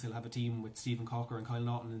mean, we could still have a team with Stephen Cocker and Kyle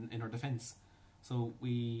Naughton in our defence. So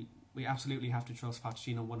we absolutely have to trust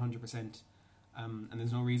Pochettino 100%. and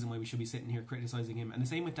there's no reason why we should be sitting here criticising him. And the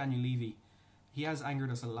same with Daniel Levy. He has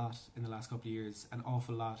angered us a lot in the last couple of years, an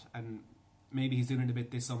awful lot, and maybe he's doing it a bit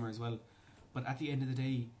this summer as well. But at the end of the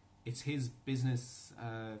day, it's his business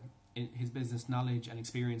knowledge and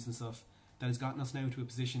experience and stuff that has gotten us now to a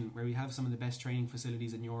position where we have some of the best training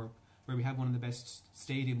facilities in Europe, where we have one of the best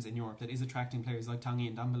stadiums in Europe that is attracting players like Tanguy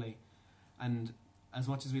and Dembele. And as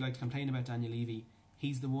much as we like to complain about Daniel Levy,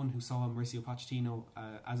 he's the one who saw Mauricio Pochettino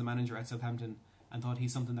as a manager at Southampton and thought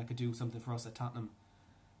he's something that could do something for us at Tottenham.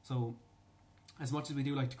 So as much as we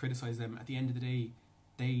do like to criticise them, at the end of the day,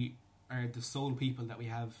 they are the sole people that we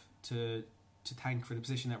have to thank for the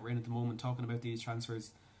position that we're in at the moment, talking about these transfers,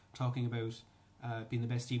 talking about being the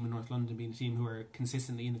best team in North London, being a team who are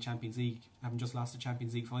consistently in the Champions League, having just lost the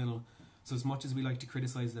Champions League final. So as much as we like to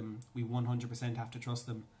criticise them, we 100% have to trust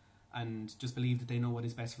them and just believe that they know what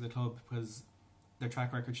is best for the club, because their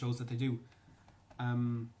track record shows that they do.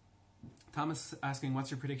 Thomas asking, what's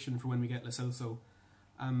your prediction for when we get Lo Celso?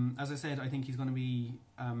 As I said, I think he's going to be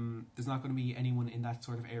there's not going to be anyone in that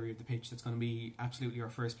sort of area of the pitch that's going to be absolutely our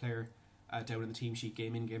first player down in the team sheet,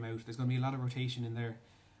 game in, game out. There's going to be a lot of rotation in there,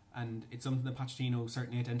 and it's something that Pochettino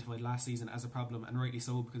certainly identified last season as a problem, and rightly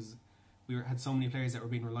so, because we had so many players that were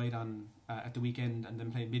being relied on at the weekend and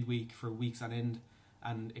then playing midweek for weeks on end,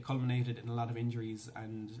 and it culminated in a lot of injuries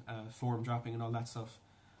and form dropping and all that stuff.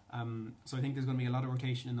 So I think there's going to be a lot of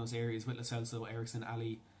rotation in those areas with Lo Celso, Eriksen,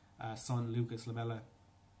 Ali, Son, Lucas, Lamela.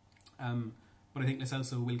 But I think Lo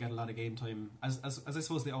Celso will get a lot of game time, as I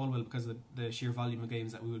suppose they all will, because of the sheer volume of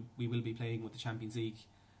games that we will be playing with the Champions League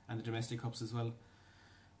and the domestic cups as well.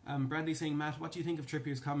 Bradley saying, Matt, what do you think of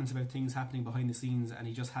Trippier's comments about things happening behind the scenes and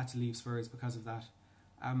he just had to leave Spurs because of that?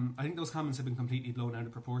 I think those comments have been completely blown out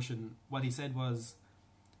of proportion. What he said was,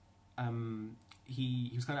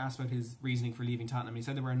 he was kind of asked about his reasoning for leaving Tottenham. He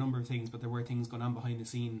said there were a number of things, but there were things going on behind the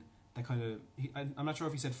scene that kind of, I'm not sure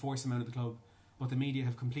if he said force him out of the club, but the media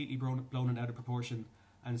have completely blown it out of proportion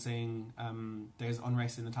and saying there's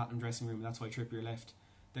unrest in the Tottenham dressing room and that's why Trippier left.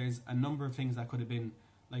 There's a number of things that could have been,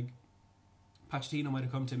 like, Pochettino might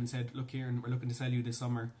have come to him and said, look here, and we're looking to sell you this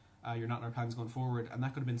summer, you're not in our plans going forward, and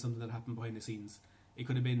that could have been something that happened behind the scenes. It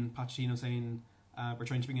could have been Pochettino saying, we're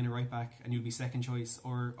trying to bring in a right back and you'll be second choice,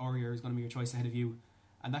 or Aurier is going to be your choice ahead of you,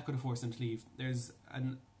 and that could have forced him to leave. There's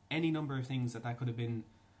any number of things that could have been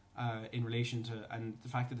in relation to, and the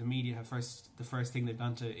fact that the media have the first thing they've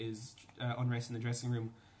gone to is unrest in the dressing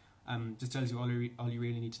room, just tells you all you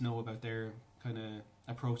really need to know about their kind of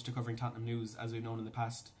approach to covering Tottenham news, as we've known in the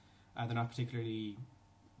past. They're not particularly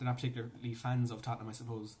fans of Tottenham, I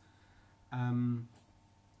suppose.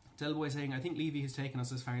 Delboy saying, I think Levy has taken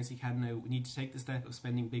us as far as he can now. We need to take the step of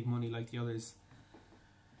spending big money like the others.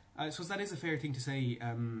 I suppose that is a fair thing to say.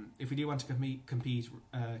 If we do want to compete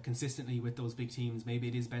consistently with those big teams, maybe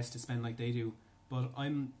it is best to spend like they do. But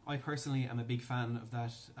I personally am a big fan of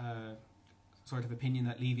that sort of opinion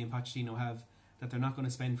that Levy and Pochettino have, that they're not going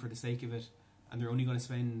to spend for the sake of it, and they're only going to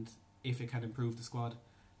spend if it can improve the squad.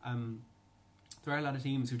 There are a lot of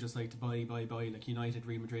teams who just like to buy, like United,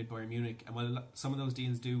 Real Madrid, Bayern Munich, and while some of those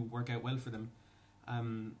deals do work out well for them,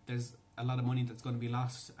 there's a lot of money that's going to be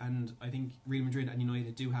lost, and I think Real Madrid and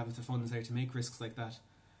United do have the funds there to make risks like that,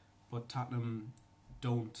 but Tottenham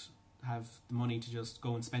don't have the money to just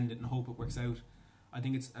go and spend it and hope it works out. I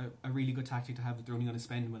think it's a really good tactic to have that they're only going to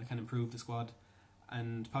spend when it can improve the squad,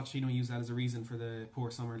 and Pochettino used that as a reason for the poor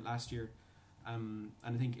summer last year, and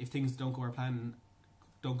I think if things don't go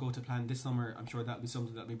to plan this summer, I'm sure that'll be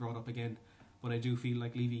something that'll be brought up again. But I do feel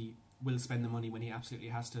like Levy will spend the money when he absolutely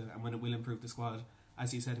has to, and when it will improve the squad.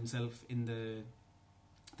 As he said himself in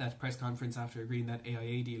that press conference after agreeing that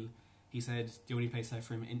AIA deal, he said the only place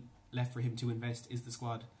left for him to invest is the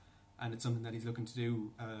squad, and it's something that he's looking to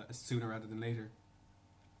do sooner rather than later.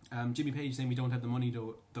 Jimmy Page saying we don't have the money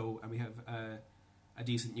though, and we have a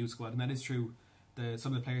decent youth squad, and that is true.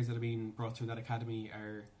 Some of the players that are being brought through that academy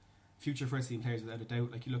are future first team players without a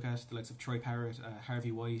doubt. Like, you look at the likes of Troy Parrott,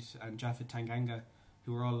 Harvey White and Japheth Tanganga,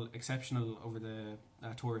 who were all exceptional over the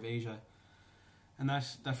tour of Asia. And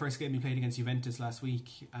that first game we played against Juventus last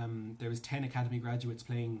week, there was 10 academy graduates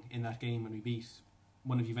playing in that game when we beat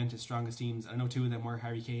one of Juventus' strongest teams. I know two of them were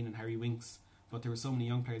Harry Kane and Harry Winks, but there were so many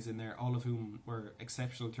young players in there, all of whom were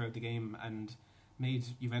exceptional throughout the game and made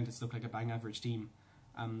Juventus look like a bang average team.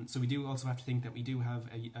 So we do also have to think that we do have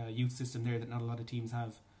a youth system there that not a lot of teams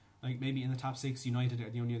have. Like, maybe in the top six, United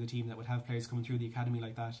are the only other team that would have players coming through the academy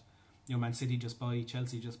like that. You know, Man City just buy,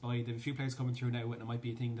 Chelsea just buy. They have a few players coming through now, and it might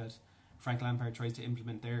be a thing that Frank Lampard tries to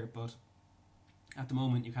implement there. But at the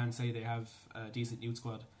moment, you can't say they have a decent youth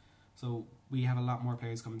squad. So we have a lot more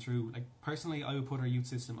players coming through. Like, personally, I would put our youth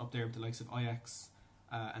system up there with the likes of Ajax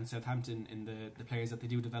and Southampton in the players that they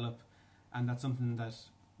do develop, and that's something that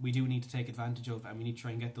we do need to take advantage of, and we need to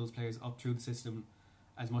try and get those players up through the system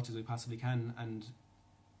as much as we possibly can. And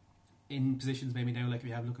in positions maybe now like we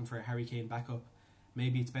have looking for a Harry Kane backup,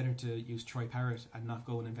 maybe it's better to use Troy Parrott and not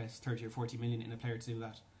go and invest 30 or 40 million in a player to do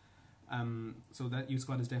that. So that youth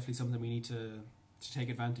squad is definitely something we need to take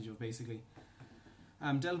advantage of, basically.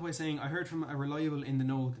 Delboy saying, I heard from a reliable in the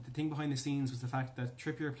know that the thing behind the scenes was the fact that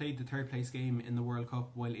Trippier played the third place game in the World Cup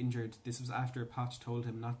while injured. This was after Poch told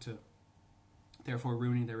him not to, therefore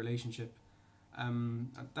ruining their relationship.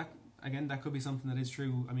 That could be something that is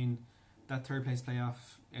true. I mean, that third place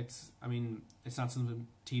playoff, it's not something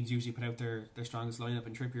teams usually put out their strongest lineup,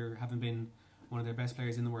 and Trippier, having been one of their best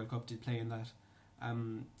players in the World Cup, did play in that.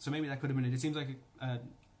 So maybe that could have been it. It seems like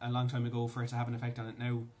a long time ago for it to have an effect on it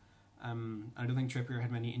now. I don't think Trippier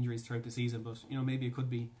had many injuries throughout the season, but maybe it could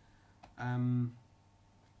be.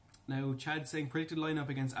 Now Chad saying predicted lineup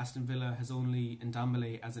against Aston Villa has only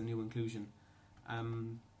Ndombele as a new inclusion.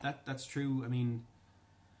 That's true. I mean,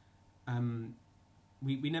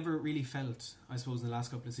 we never really felt, I suppose, in the last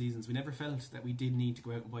couple of seasons, we never felt that we did need to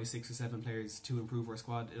go out and buy 6 or 7 players to improve our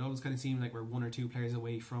squad. It always kind of seemed like we're 1 or 2 players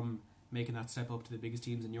away from making that step up to the biggest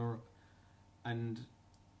teams in Europe. And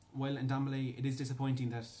while Ndombele, it is disappointing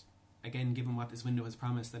that, again, given what this window has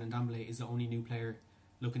promised, that Ndombele is the only new player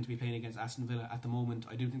looking to be playing against Aston Villa at the moment.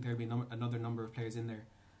 I do think there'll be another number of players in there,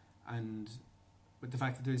 and with the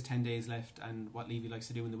fact that there's 10 days left and what Levy likes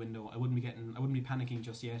to do in the window, I wouldn't be panicking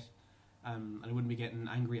just yet, and I wouldn't be getting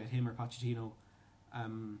angry at him or Pochettino.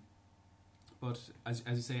 But as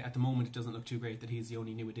you say, at the moment it doesn't look too great that he's the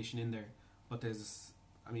only new addition in there. But there's,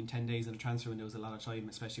 10 days in a transfer window is a lot of time,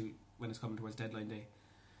 especially when it's coming towards deadline day.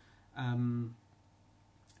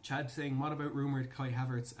 Chad saying, what about rumoured Kai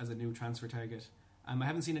Havertz as a new transfer target? I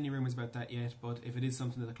haven't seen any rumours about that yet, but if it is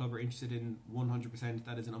something that the club are interested in 100%,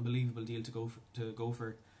 that is an unbelievable deal to go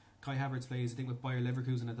for. Kai Havertz plays, I think, with Bayer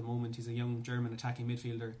Leverkusen at the moment. He's a young German attacking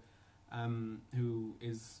midfielder who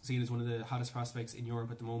is seen as one of the hottest prospects in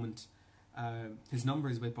Europe at the moment. His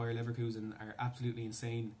numbers with Bayer Leverkusen are absolutely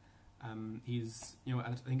insane. He's,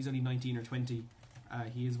 I think he's only 19 or 20.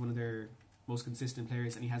 He is one of their most consistent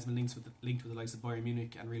players, and he has been linked with the likes of Bayern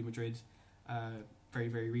Munich and Real Madrid very,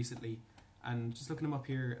 very recently. And just looking him up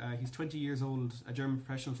here, he's 20 years old, a German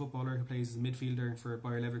professional footballer who plays as a midfielder for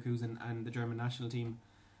Bayer Leverkusen and the German national team.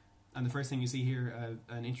 And the first thing you see here,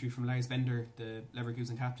 an interview from Lars Bender, the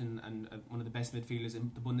Leverkusen captain and one of the best midfielders in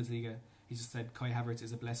the Bundesliga. He just said Kai Havertz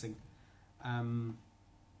is a blessing. Now,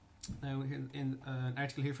 in an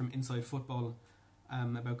article here from Inside Football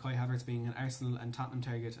about Kai Havertz being an Arsenal and Tottenham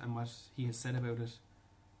target and what he has said about it.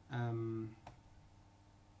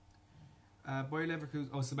 Bayer Leverkusen,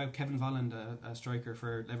 it's about Kevin Volland, a striker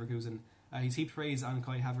for Leverkusen. He's heaped praise on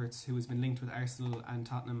Kai Havertz, who has been linked with Arsenal and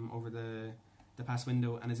Tottenham over the past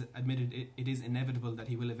window, and has admitted it is inevitable that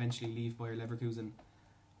he will eventually leave Bayer Leverkusen.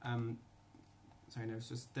 The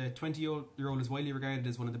 20-year-old is widely regarded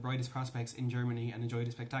as one of the brightest prospects in Germany and enjoyed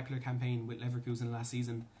a spectacular campaign with Leverkusen last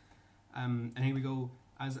season. And here we go,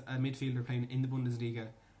 as a midfielder playing in the Bundesliga,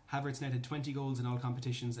 Havertz netted 20 goals in all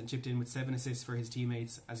competitions and chipped in with 7 assists for his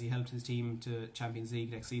teammates as he helped his team to Champions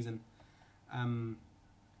League next season.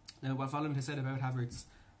 Now, what Volland has said about Havertz,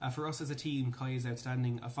 for us as a team, Kai is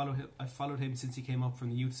outstanding. I've followed him since he came up from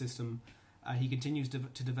the youth system. He continues to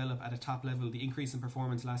develop at a top level. The increase in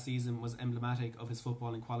performance last season was emblematic of his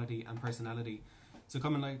footballing quality and personality. So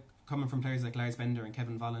coming from players like Lars Bender and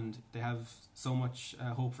Kevin Volland, they have so much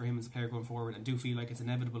hope for him as a player going forward, and do feel like it's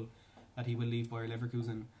inevitable that he will leave Bayer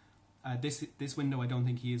Leverkusen. This window, I don't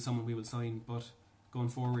think he is someone we will sign, but going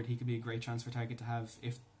forward, he could be a great transfer target to have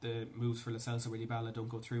if the moves for Lo Celso or Dybala don't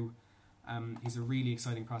go through. He's a really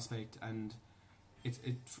exciting prospect, and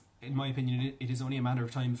in my opinion, it is only a matter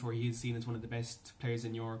of time before he is seen as one of the best players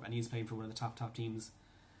in Europe, and he is playing for one of the top teams.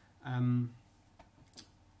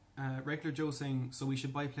 Regular Joe saying, so we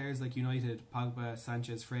should buy players like United, Pogba,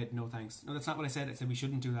 Sanchez, Fred, no thanks. No, that's not what I said. I said we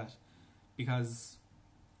shouldn't do that, because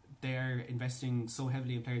they're investing so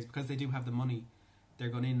heavily in players, because they do have the money. They're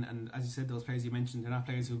going in, and as you said, those players you mentioned, they're not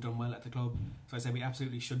players who've done well at the club. So I said we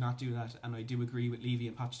absolutely should not do that, and I do agree with Levy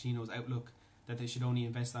and Pochettino's outlook that they should only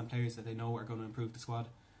invest on players that they know are going to improve the squad.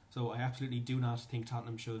 So I absolutely do not think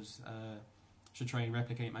Tottenham should try and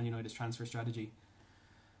replicate Man United's transfer strategy.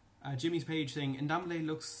 Jimmy's Page saying,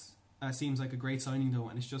 Ndombele seems like a great signing though,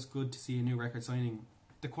 and it's just good to see a new record signing.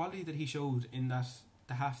 The quality that he showed in the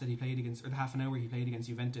half that he played against, or the half an hour he played against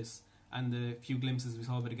Juventus, and the few glimpses we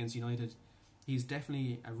saw of it against United, he's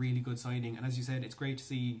definitely a really good signing. And as you said, it's great to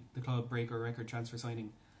see the club break a record transfer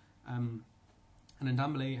signing. And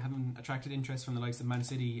Ndombele, having attracted interest from the likes of Man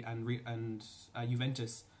City and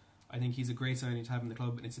Juventus, I think he's a great signing to have in the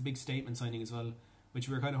club, and it's a big statement signing as well, which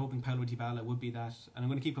we were kind of hoping Paulo Dybala would be that. And I'm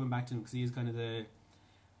going to keep coming back to him because he is kind of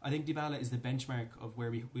I think Dybala is the benchmark of where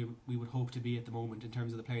we would hope to be at the moment in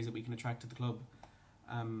terms of the players that we can attract to the club.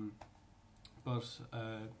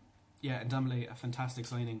 Yeah, Ndombele, a fantastic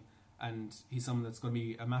signing, and he's someone that's going to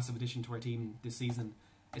be a massive addition to our team this season,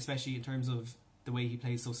 especially in terms of the way he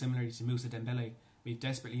plays so similarly to Moussa Dembele. We've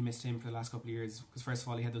desperately missed him for the last couple of years because first of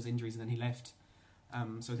all he had those injuries and then he left.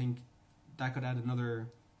 So I think that could add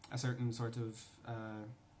a certain sort of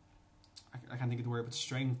I can't think of the word, but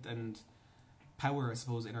strength and power, I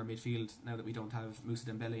suppose, in our midfield now that we don't have Moussa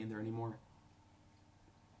Dembele in there anymore.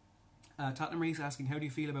 Tottenham Reese asking, how do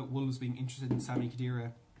you feel about Wolves being interested in Sami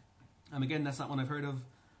Khedira? Again, that's not one I've heard of,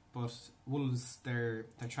 but Wolves, their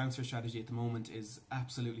transfer strategy at the moment is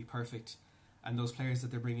absolutely perfect, and those players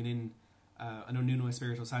that they're bringing in, I know Nuno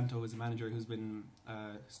Espirito Santo is a manager who's been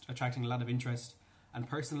attracting a lot of interest, and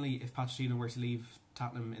personally, if Pochettino were to leave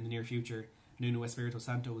Tottenham in the near future, Nuno Espirito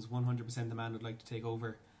Santo is 100% the man who'd like to take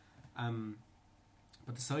over.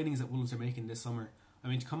 But the signings that Wolves are making this summer, I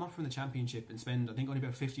mean, to come up from the Championship and spend, I think, only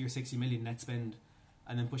about 50 or 60 million net spend,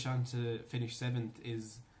 and then push on to finish 7th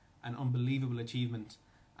is an unbelievable achievement.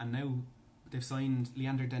 And now they've signed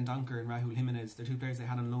Leander Dendoncker and Raúl Jiménez. They're two players they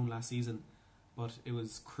had on loan last season, but it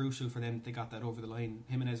was crucial for them that they got that over the line.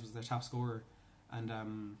 Jiménez was their top scorer,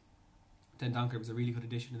 and Dendoncker was a really good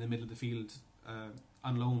addition in the middle of the field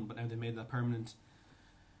on loan, but now they made that permanent.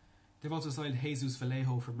 They've also signed Jesus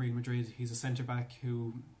Vallejo from Real Madrid. He's a centre-back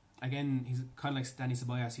who, again, he's kind of like Dani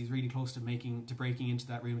Ceballos. He's really close to breaking into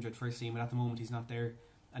that Real Madrid first team, but at the moment he's not there,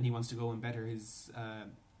 and he wants to go and better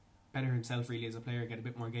himself really as a player, get a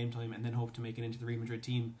bit more game time, and then hope to make it into the Real Madrid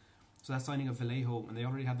team. So that signing of Vallejo, and they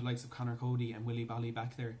already have the likes of Connor Cody and Willy Bolly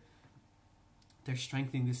back there. They're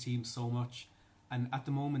strengthening this team so much, and at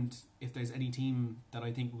the moment, if there's any team that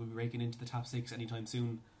I think will be breaking into the top 6 anytime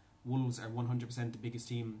soon, Wolves are 100% the biggest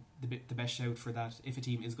team, the best shout for that if a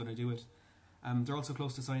team is going to do it. They're also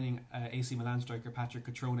close to signing AC Milan striker Patrick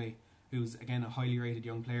Cutrone, who's again a highly rated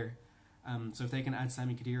young player. So if they can add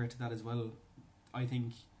Sami Khedira to that as well, I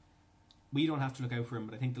think we don't have to look out for him.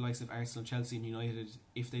 But I think the likes of Arsenal, Chelsea, and United,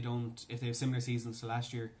 if they have similar seasons to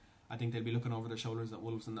last year, I think they'll be looking over their shoulders at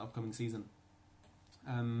Wolves in the upcoming season.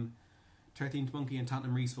 13th Monkey and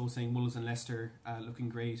Tottenham Reese both saying Wolves and Leicester looking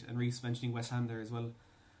great, and Reese mentioning West Ham there as well.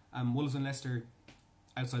 Wolves and Leicester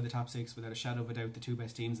outside the top 6 without a shadow of a doubt, the two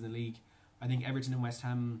best teams in the league. I think Everton and West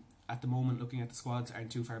Ham at the moment, looking at the squads,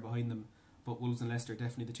 aren't too far behind them, but Wolves and Leicester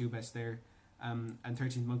definitely the two best there. And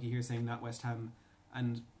 13th Monkey here saying not West Ham,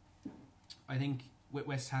 and I think with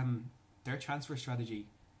West Ham, their transfer strategy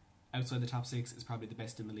outside the top 6 is probably the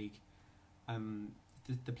best in the league.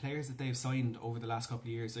 The players that they've signed over the last couple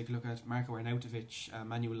of years, like look at Marco Arnautovic,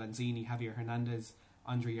 Manuel Lanzini, Javier Hernandez,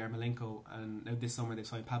 Andriy Yarmolenko, and now this summer they've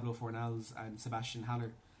signed Pablo Fornals and Sebastian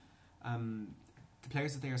Haller. The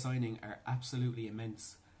players that they are signing are absolutely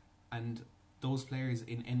immense, and those players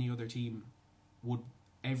in any other team would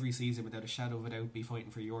every season without a shadow of a doubt be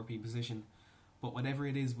fighting for a European position. But whatever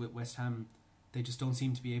it is with West Ham, they just don't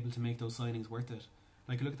seem to be able to make those signings worth it.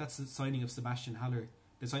 Like look at that signing of Sebastian Haller.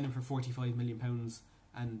 They signed him for £45 million,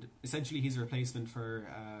 and essentially he's a replacement for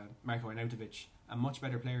Marco Arnautovic, a much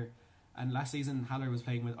better player. And last season Haller was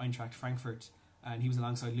playing with Eintracht Frankfurt, and he was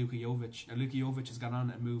alongside Luka Jovic. Now Luka Jovic has gone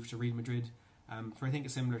on and moved to Real Madrid for I think a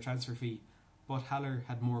similar transfer fee, but Haller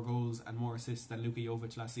had more goals and more assists than Luka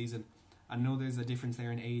Jovic last season. I know there's a difference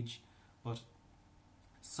there in age, but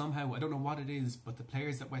somehow, I don't know what it is, but the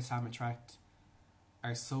players that West Ham attract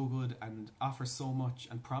are so good and offer so much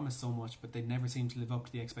and promise so much, but they never seem to live up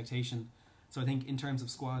to the expectation. So I think in terms of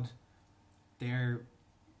squad, they're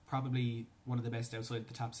probably one of the best outside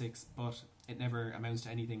the top 6, but it never amounts to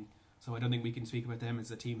anything. So I don't think we can speak about them as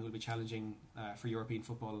a team who will be challenging for European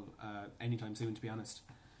football anytime soon, to be honest.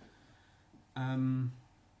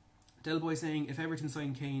 Delboy saying, if Everton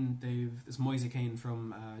sign Kane, this Moise Kean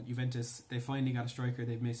from Juventus, they finally got a striker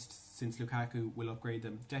they've missed since Lukaku, will upgrade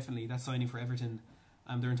them. Definitely, that signing for Everton.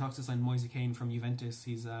 They're in talks to sign Moise Kean from Juventus.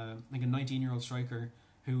 He's like a 19-year-old striker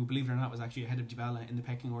who, believe it or not, was actually ahead of Dybala in the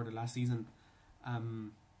pecking order last season.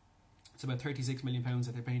 It's about £36 million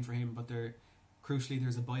that they're paying for him, but crucially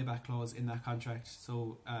there's a buyback clause in that contract.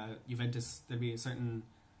 So Juventus, there'll be a certain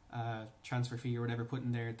transfer fee or whatever put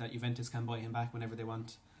in there that Juventus can buy him back whenever they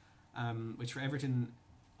want. Which for Everton,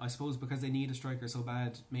 I suppose because they need a striker so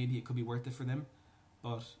bad, maybe it could be worth it for them,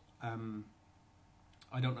 but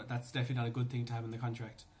I don't know, that's definitely not a good thing to have in the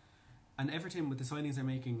contract. And Everton, with the signings they're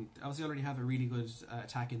making, obviously already have a really good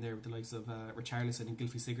attack in there with the likes of Richarlison and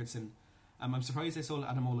Gylfi Sigurdsson, I'm surprised they sold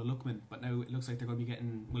Ademola Lookman, but now it looks like they're going to be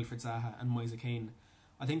getting Wilfried Zaha and Moise Kean.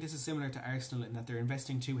 I think this is similar to Arsenal in that they're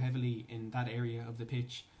investing too heavily in that area of the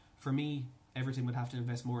pitch. For me, Everton would have to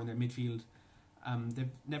invest more in their midfield. They've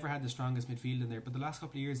never had the strongest midfield in there, but the last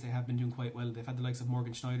couple of years they have been doing quite well. They've had the likes of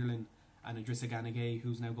Morgan Schneiderlin and Idrissa Gana Gueye,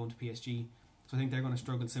 who's now going to PSG. So I think they're going to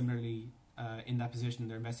struggle similarly in that position.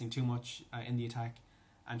 They're investing too much in the attack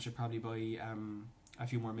and should probably buy a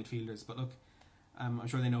few more midfielders. But look, I'm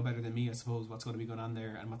sure they know better than me, I suppose, what's going to be going on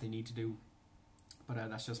there and what they need to do. But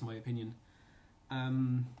that's just my opinion.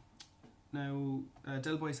 Now,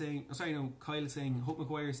 Delboy saying, Kyle saying, hope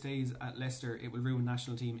Maguire stays at Leicester. It will ruin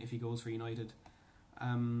national team if he goes for United.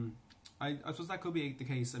 I suppose that could be the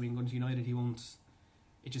case. I mean, going to United, he won't.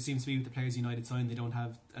 It just seems to be with the players United sign, they don't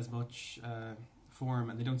have as much form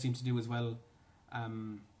and they don't seem to do as well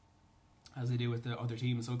as they do with the other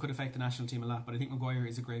teams. So it could affect the national team a lot. But I think Maguire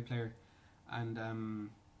is a great player, and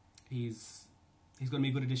he's going to be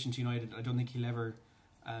a good addition to United. I don't think he'll ever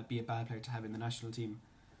be a bad player to have in the national team.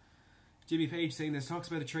 Jimmy Page saying there's talks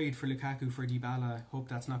about a trade for Lukaku for Dybala. Hope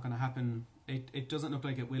that's not going to happen. It doesn't look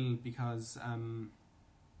like it will, because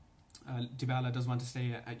Dybala does want to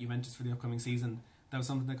stay at Juventus for the upcoming season. That was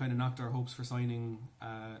something that kind of knocked our hopes for signing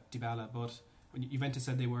Dybala. But when Juventus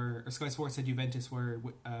said Sky Sports said Juventus were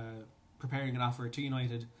preparing an offer to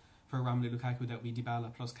United for Romelu Lukaku that would be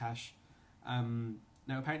Dybala plus cash.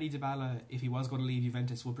 Now apparently Dybala, if he was going to leave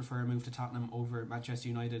Juventus, would prefer a move to Tottenham over Manchester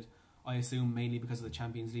United. I assume mainly because of the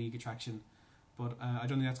Champions League attraction. But I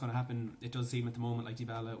don't think that's going to happen. It does seem at the moment like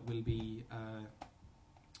Dybala will be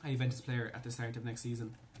a Juventus player at the start of next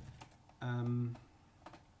season.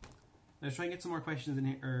 Let's try and get some more questions in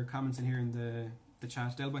here, or comments in here in the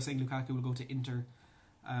chat. Delboy saying Lukaku will go to Inter.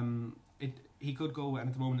 He could go, and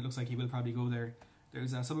at the moment it looks like he will probably go there.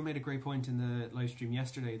 There's someone made a great point in the live stream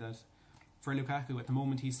yesterday that for Lukaku at the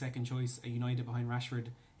moment he's second choice at United behind Rashford.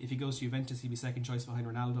 If he goes to Juventus, he'd be second choice behind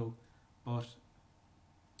Ronaldo. But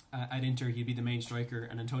at Inter, he'd be the main striker,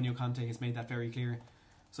 and Antonio Conte has made that very clear.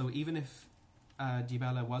 So even if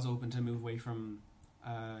Dybala was open to move away from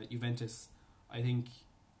Juventus, I think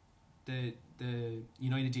the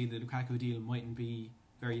United deal, the Lukaku deal, mightn't be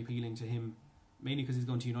very appealing to him, mainly because he's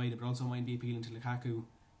going to United, but also mightn't be appealing to Lukaku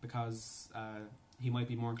because he might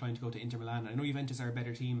be more inclined to go to Inter Milan. I know Juventus are a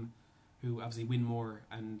better team who obviously win more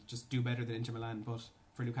and just do better than Inter Milan, but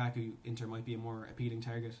for Lukaku, Inter might be a more appealing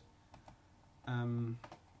target.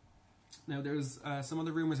 Now there's some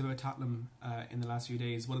other rumours about Tottenham in the last few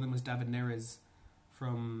days. One of them was David Neres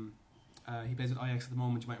from he plays with Ajax at the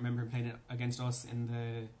moment. You might remember him playing it against us in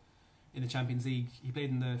the Champions League. He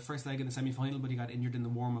played in the first leg in the semi-final, but he got injured in the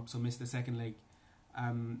warm-up, so missed the second leg.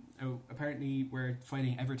 Apparently we're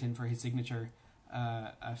fighting Everton for his signature.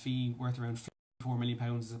 A fee worth around £4 million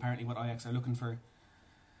is apparently what Ajax are looking for.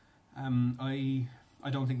 I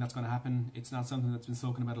don't think that's going to happen. It's not something that's been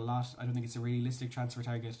spoken about a lot. I don't think it's a realistic transfer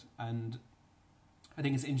target, and I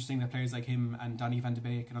think it's interesting that players like him and Donny van de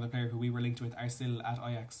Beek, another player who we were linked with, are still at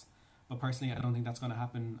Ajax. But personally, I don't think that's going to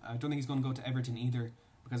happen. I don't think he's going to go to Everton either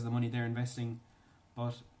because of the money they're investing.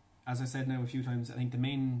 But as I said now a few times, I think the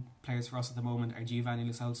main players for us at the moment are Giovani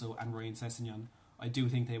Lo Celso and Celso And Sessegnon. I do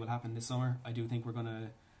think they will happen this summer. I do think we're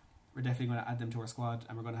definitely going to add them to our squad,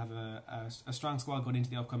 and we're going to have a strong squad going into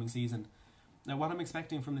the upcoming season. Now, what I'm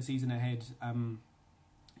expecting from the season ahead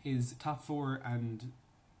is top four and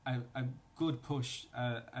a good push,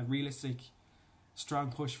 a realistic,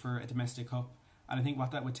 strong push for a domestic cup. And I think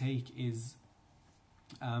what that would take is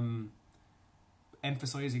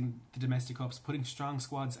emphasising the domestic cups, putting strong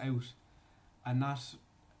squads out, and not...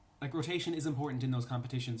 Like, rotation is important in those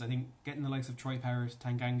competitions. I think getting the likes of Troy Parrott,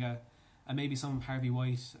 Tanganga, and maybe some of Harvey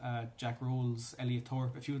White, Jack Rolls, Elliot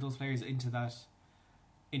Thorpe, a few of those players into that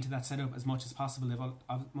setup as much as possible.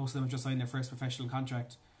 Most of them have just signed their first professional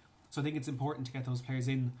contract, so I think it's important to get those players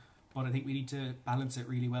in, but I think we need to balance it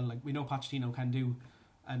really well. Like we know Pochettino can do,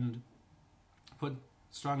 and put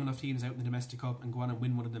strong enough teams out in the domestic cup and go on and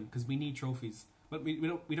win one of them, because we need trophies. But we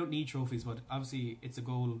don't need trophies, but obviously it's a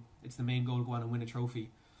goal. It's the main goal, go on and win a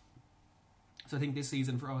trophy. So I think this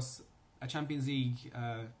season for us, a Champions League,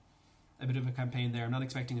 a bit of a campaign there. I'm not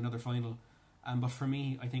expecting another final. But for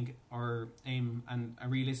me, I think our aim and a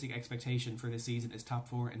realistic expectation for this season is top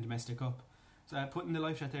four in domestic cup. So put in the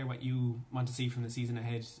live chat there what you want to see from the season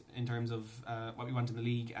ahead in terms of what we want in the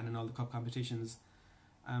league and in all the cup competitions.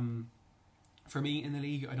 For me, in the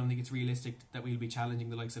league, I don't think it's realistic that we'll be challenging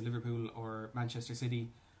the likes of Liverpool or Manchester City,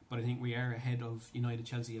 but I think we are ahead of United,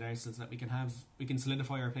 Chelsea and Arsenal, so that we can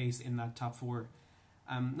solidify our place in that top four.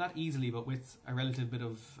 Not easily, but with a relative bit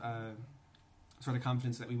of sort of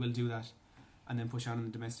confidence that we will do that, and then push on in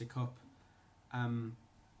the domestic cup.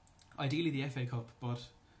 ideally the FA Cup, but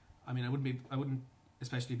I mean, I wouldn't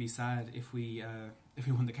especially be sad if we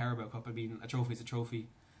won the Carabao Cup. I mean, a trophy is a trophy.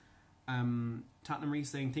 Tottenham Reece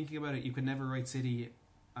saying, thinking about it, you could never write City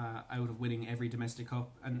out of winning every domestic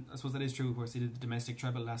cup, and I suppose that is true. Of course, they did the domestic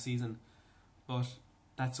treble last season, but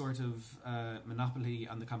that sort of monopoly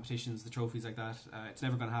on the competitions, the trophies like that, it's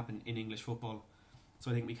never going to happen in English football. So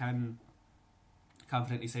I think we can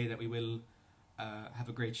confidently say that we will have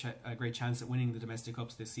a great chance at winning the domestic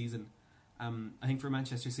cups this season. I think for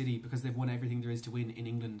Manchester City, because they've won everything there is to win in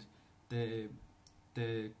England, the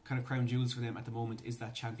kind of crown jewels for them at the moment is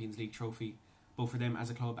that Champions League trophy, both for them as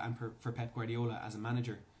a club and for Pep Guardiola as a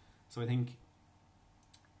manager. So I think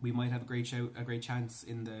we might have a great chance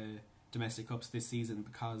in the domestic cups this season,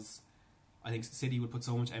 because I think City would put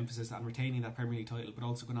so much emphasis on retaining that Premier League title, but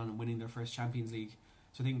also going on and winning their first Champions League.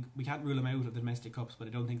 So I think we can't rule them out of the domestic cups, but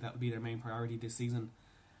I don't think that will be their main priority this season.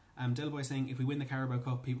 Delboy saying, if we win the Carabao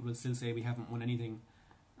Cup, people will still say we haven't won anything.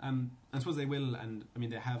 I suppose they will, and I mean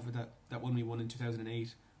they have with that one we won in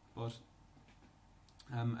 2008. But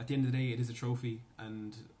at the end of the day, it is a trophy,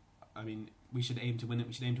 and I mean we should aim to win it.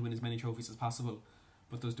 We should aim to win as many trophies as possible.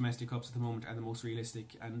 But those domestic cups at the moment are the most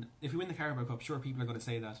realistic. And if we win the Carabao Cup, sure, people are going to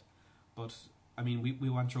say that. But I mean, we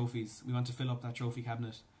want trophies. We want to fill up that trophy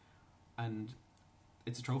cabinet, and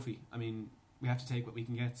it's a trophy. I mean, we have to take what we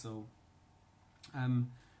can get. So,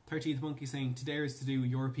 13th Monkey saying, to dare is to do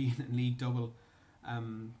European and League double.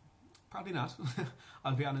 Probably not.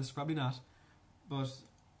 I'll be honest, probably not. But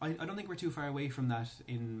I don't think we're too far away from that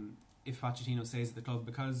if Pochettino stays at the club,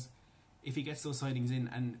 because if he gets those signings in,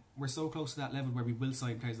 and we're so close to that level where we will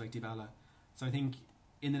sign players like Dybala. So I think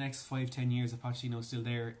in the next 5-10 years, if Pochettino is still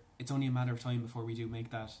there, it's only a matter of time before we do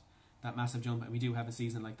make that massive jump, and we do have a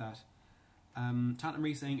season like that. Tottenham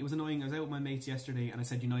Reece saying, it was annoying, I was out with my mates yesterday and I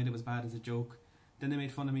said United was bad as a joke. Then they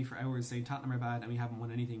made fun of me for hours saying Tottenham are bad and we haven't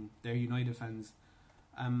won anything. They're United fans.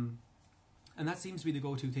 And that seems to be the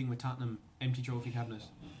go-to thing with Tottenham, empty trophy cabinet.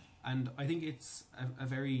 And I think it's a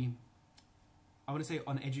very, I want to say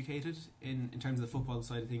uneducated in terms of the football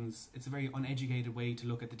side of things. It's a very uneducated way to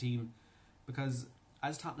look at the team, because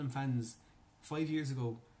as Tottenham fans, 5 years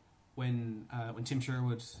ago, when Tim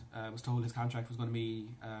Sherwood was told his contract was going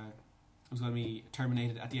to be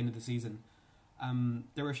terminated at the end of the season,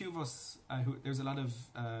 there were a few of us who, there's a lot of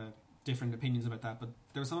different opinions about that, but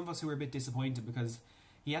there were some of us who were a bit disappointed because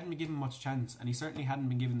he hadn't been given much chance, and he certainly hadn't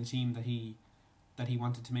been given the team that he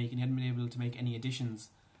wanted to make, and he hadn't been able to make any additions.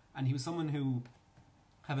 And he was someone who,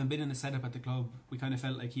 having been in the setup at the club, we kind of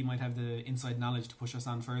felt like he might have the inside knowledge to push us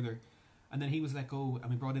on further. And then he was let go,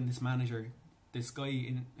 and we brought in this manager, this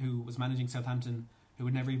guy who was managing Southampton, who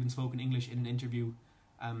had never even spoken English in an interview.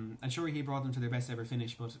 And sure, he brought them to their best ever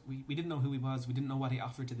finish, but we didn't know who he was, we didn't know what he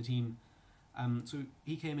offered to the team. So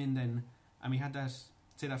he came in then, and we had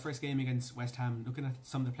that first game against West Ham, looking at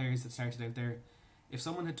some of the players that started out there. If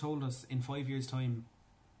someone had told us in 5 years' time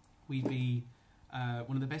we'd be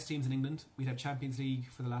one of the best teams in England, we'd have Champions League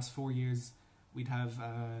for the last 4 years, we'd have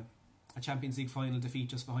a Champions League final defeat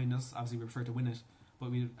just behind us, obviously we prefer to win it,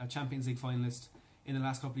 but we'd have a Champions League finalist. In the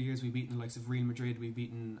last couple of years, we've beaten the likes of Real Madrid, we've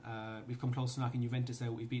come close to knocking Juventus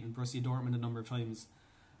out, we've beaten Borussia Dortmund a number of times.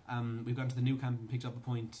 We've gone to the Nou Camp and picked up a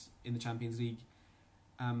point in the Champions League.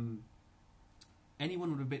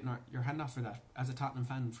 Anyone would have bitten your hand off for that as a Tottenham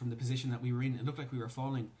fan from the position that we were in. It looked like we were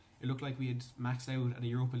falling. It looked like we had maxed out at a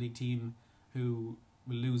Europa League team who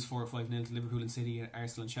will lose 4 or 5-0 to Liverpool and City,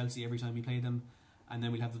 Arsenal and Chelsea every time we play them, and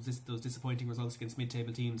then we'll have those disappointing results against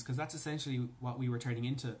mid-table teams, because that's essentially what we were turning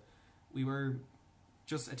into. We were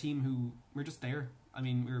just a team who were just there. I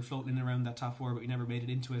mean, we were floating in around that top 4, but we never made it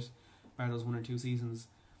into it, bar those 1 or 2 seasons.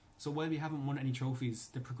 So while we haven't won any trophies,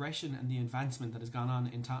 the progression and the advancement that has gone on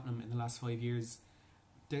in Tottenham in the last 5 years,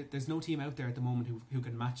 there's no team out there at the moment who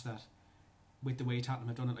can match that with the way Tottenham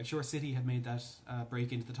have done it. Like, sure, City have made that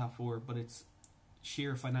break into the top 4, but it's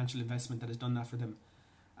sheer financial investment that has done that for them.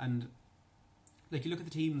 And like, you look at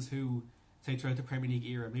the teams who, say, throughout the Premier League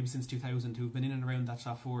era, maybe since 2000, who've been in and around that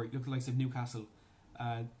top 4. You look at the likes of Newcastle.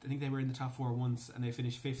 I think they were in the top 4 once, and they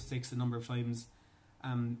finished 5th, 6th a number of times.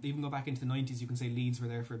 They even go back into the 90s, you can say Leeds were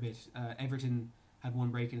there for a bit. Everton had one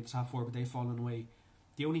break into the top 4, but they've fallen away.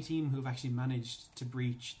 The only team who have actually managed to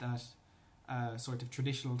breach that sort of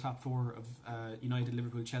traditional top 4 of United,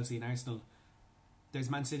 Liverpool, Chelsea and Arsenal, there's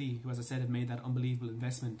Man City, who, as I said, have made that unbelievable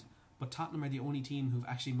investment. But Tottenham are the only team who've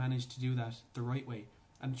actually managed to do that the right way.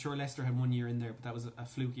 And sure, Leicester had 1 year in there, but that was a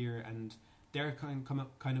fluke year, and they're kind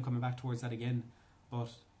of coming back towards that again.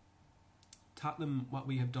 But Tottenham, what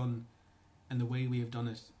we have done and the way we have done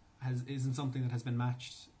it isn't something that has been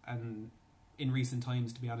matched and in recent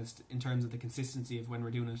times, to be honest, in terms of the consistency of when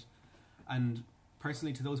we're doing it. And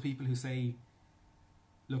personally, to those people who say,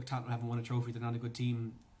 look, Tottenham haven't won a trophy, they're not a good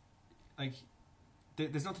team, like,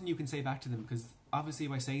 there's nothing you can say back to them, because obviously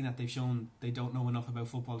by saying that they've shown they don't know enough about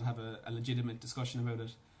football to have a legitimate discussion about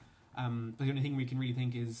it. But the only thing we can really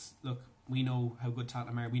think is, look, we know how good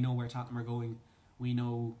Tottenham are, we know where Tottenham are going, we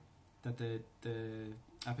know that the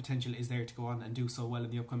potential is there to go on and do so well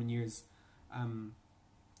in the upcoming years. I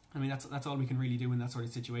mean, that's all we can really do in that sort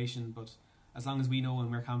of situation, but as long as we know and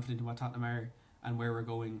we're confident in what Tottenham are and where we're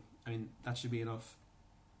going, I mean, that should be enough.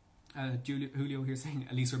 Julio here saying,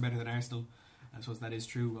 at least we're better than Arsenal. I suppose that is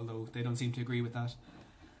true, although they don't seem to agree with that.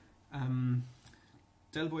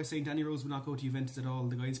 Del Boy saying Danny Rose would not go to Juventus at all.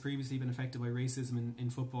 The guy's previously been affected by racism in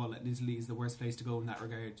football, and Italy is the worst place to go in that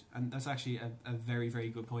regard. And that's actually a very, very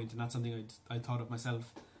good point, and that's something I'd thought of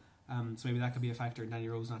myself. So maybe that could be a factor in Danny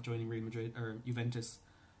Rose not joining Real Madrid or Juventus.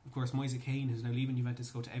 Of course, Moise Kean, who's now leaving Juventus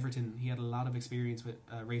to go to Everton, he had a lot of experience with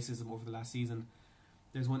racism over the last season.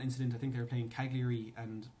 There's one incident, I think they were playing Cagliari,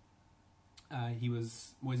 and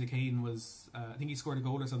Moise Kean was, I think he scored a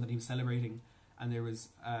goal or something, he was celebrating, and there was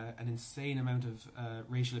an insane amount of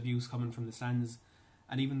racial abuse coming from the stands.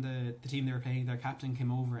 And even the team they were playing, their captain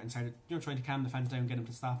came over and started, trying to calm the fans down, get him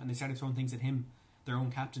to stop, and they started throwing things at him, their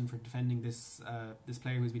own captain, for defending this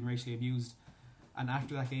player who's been racially abused. And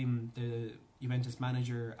after that game, the Juventus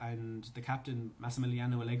manager and the captain,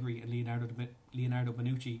 Massimiliano Allegri, and Leonardo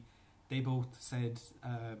Bonucci, they both said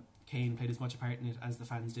Kane played as much a part in it as the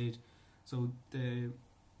fans did. So the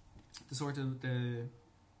sort of the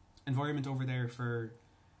environment over there for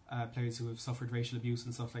players who have suffered racial abuse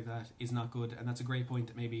and stuff like that is not good, and that's a great point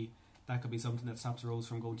that maybe that could be something that stops Rose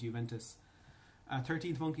from going to Juventus.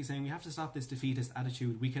 13th Monkey saying, we have to stop this defeatist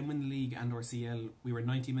attitude. We can win the league and or CL. We were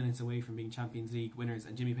 90 minutes away from being Champions League winners,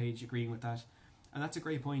 and Jimmy Page agreeing with that. And that's a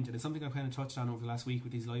great point, and it's something I've kind of touched on over the last week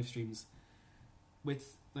with these live streams.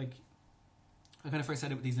 With, like, I kind of first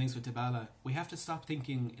said it with these links with Dybala, we have to stop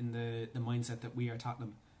thinking in the mindset that we are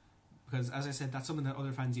Tottenham. Because, as I said, that's something that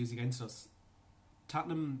other fans use against us.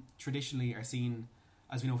 Tottenham traditionally are seen,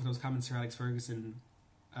 as we know for those comments Sir Alex Ferguson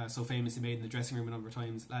so famously made in the dressing room a number of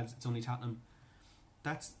times, lads, it's only Tottenham.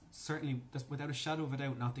 That's without a shadow of a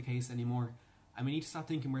doubt not the case anymore. And we need to stop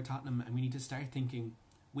thinking we're Tottenham, and we need to start thinking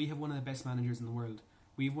we have one of the best managers in the world.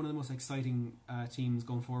 We have one of the most exciting teams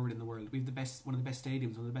going forward in the world. We have one of the best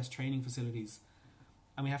stadiums, one of the best training facilities.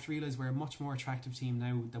 And we have to realise we're a much more attractive team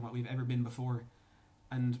now than what we've ever been before.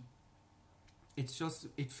 And it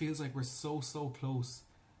feels like we're so close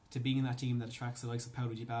to being that team that attracts the likes of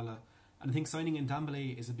Paulo Dybala. And I think signing in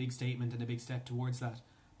Dembele is a big statement and a big step towards that.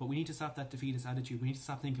 But we need to stop that defeatist attitude. We need to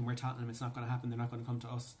stop thinking we're Tottenham, it's not going to happen, they're not going to come to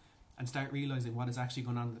us. And start realising what is actually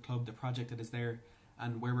going on in the club, the project that is there,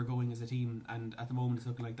 and where we're going as a team. And at the moment it's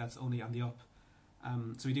looking like that's only on the up.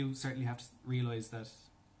 So we do certainly have to realise that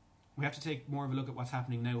we have to take more of a look at what's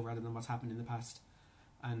happening now rather than what's happened in the past.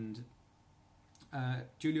 And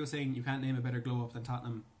Julio saying you can't name a better glow up than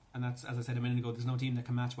Tottenham, and that's, as I said a minute ago, there's no team that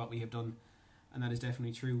can match what we have done, and that is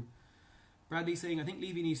definitely true. Bradley saying, I think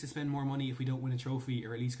Levy needs to spend more money if we don't win a trophy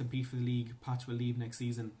or at least compete for the league. Poch will leave next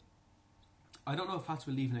season. I don't know if Poch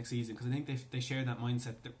will leave next season, because I think they share that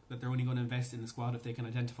mindset that they're only going to invest in the squad if they can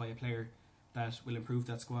identify a player that will improve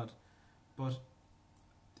that squad. But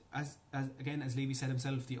as Levy said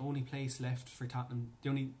himself, the only place left for Tottenham, the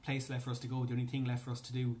only place left for us to go, the only thing left for us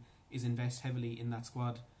to do is invest heavily in that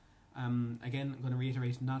squad. Again, I'm going to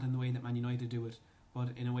reiterate, not in the way that Man United do it, but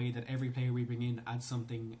in a way that every player we bring in adds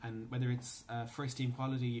something, and whether it's first team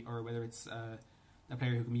quality or whether it's a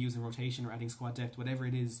player who can be used in rotation or adding squad depth, whatever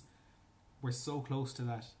it is, we're so close to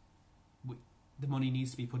that. The money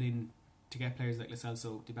needs to be put in to get players like Lo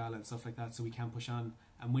Celso, Dybala and stuff like that, so we can push on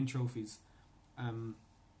and win trophies. And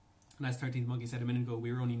as 13th Monkey said a minute ago,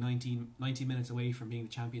 we were only 90 minutes away from being the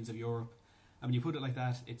champions of Europe. And when you put it like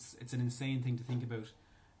that, it's an insane thing to think about.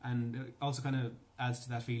 And it also kind of adds to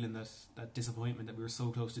that feeling, that disappointment that we were so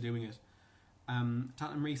close to doing it.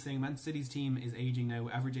 Tottenham Reese saying, Man City's team is ageing now,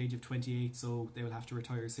 average age of 28, so they will have to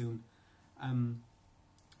retire soon.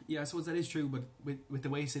 Yeah, I suppose that is true, but with the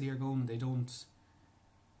way City are going, they don't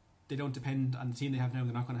depend on the team they have now.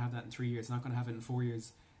 They're not going to have that in 3 years, they're not going to have it in 4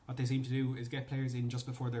 years. What they seem to do is get players in just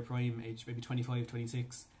before their prime age, maybe 25,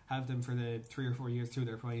 26, have them for the 3 or 4 years through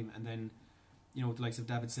their prime, and then, the likes of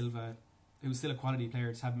David Silva, who's still a quality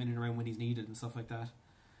player, to have him in and around when he's needed and stuff like that.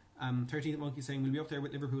 13th Monkey saying, we'll be up there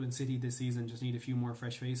with Liverpool and City this season, just need a few more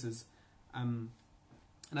fresh faces. And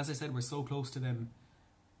as I said, we're so close to them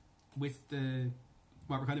with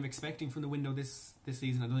what we're kind of expecting from the window this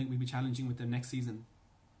season. I don't think we'll be challenging with them next season,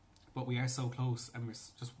 but we are so close, and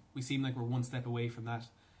we seem like we're one step away from that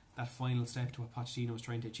final step to what Pochettino was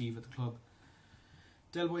trying to achieve at the club.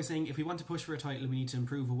 Delboy saying, if we want to push for a title, we need to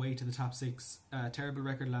improve away to the top six. Terrible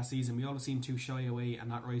record last season. We always seem too shy away and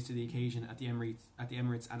not rise to the occasion at the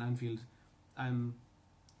Emirates and Anfield.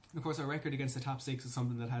 Of course, our record against the top six is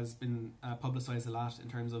something that has been publicised a lot in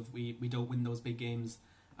terms of we don't win those big games,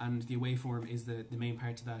 and the away form is the main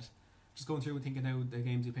part to that. Just going through and thinking now the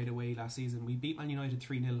games we played away last season, we beat Man United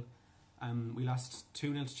 3-0. We lost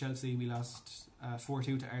 2-0 to Chelsea. We lost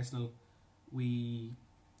 4-2 to Arsenal. We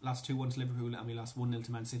lost 2-1 to Liverpool, and we lost 1-0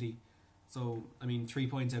 to Man City. So, I mean, 3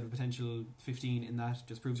 points out of potential 15 in that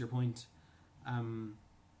just proves your point.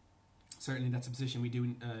 Certainly that's a position we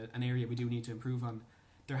do, an area we do need to improve on.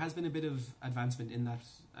 There has been a bit of advancement in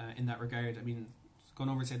that regard. I mean, going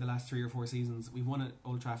over, say, the last 3 or 4 seasons, we've won at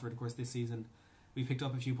Old Trafford, of course, this season. We've picked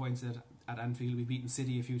up a few points at Anfield. We've beaten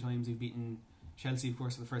City a few times. We've beaten Chelsea, of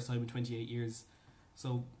course, for the first time in 28 years.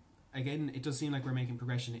 So, again, it does seem like we're making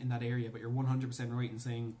progression in that area, but you're 100% right in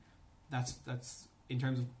saying that's in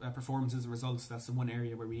terms of performances and results, that's the one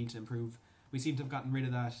area where we need to improve. We seem to have gotten rid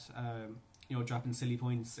of that, dropping silly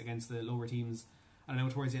points against the lower teams. And I know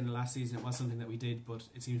towards the end of last season it was something that we did, but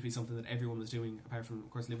it seems to be something that everyone was doing, apart from, of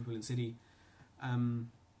course, Liverpool and City.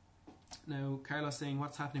 Now, Carlos saying,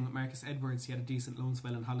 what's happening with Marcus Edwards? He had a decent loan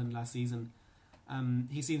spell in Holland last season.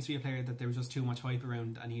 He seems to be a player that there was just too much hype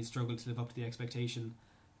around, and he struggled to live up to the expectation.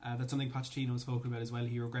 That's something Pochettino has spoken about as well.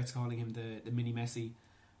 He regrets calling him the mini Messi.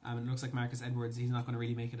 And it looks like Marcus Edwards, he's not going to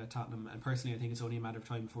really make it at Tottenham, and personally I think it's only a matter of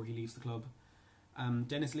time before he leaves the club.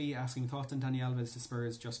 Dennis Lee asking thoughts on Dani Alves to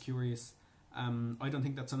Spurs, just curious. I don't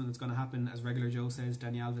think that's something that's going to happen. As Regular Joe says,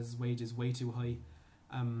 Dani Alves' wage is way too high.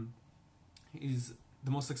 He's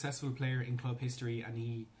the most successful player in club history, and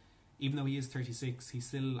he, even though he is 36, he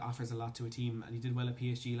still offers a lot to a team, and he did well at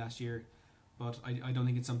PSG last year, but I don't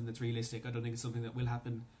think it's something that's realistic. I don't think it's something that will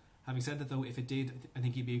happen. Having said that though, if it did, I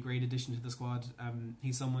think he'd be a great addition to the squad.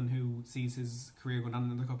 He's someone who sees his career going on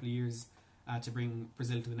another couple of years to bring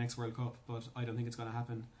Brazil to the next World Cup, but I don't think it's going to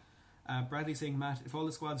happen. Bradley saying, Matt, if all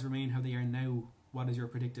the squads remain how they are now, what is your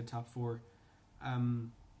predicted top 4? I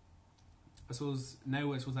suppose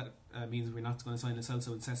that means we're not going to sign a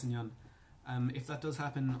Celso and Sessegnon. If that does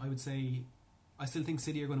happen, I would say I still think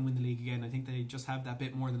City are going to win the league again. I think they just have that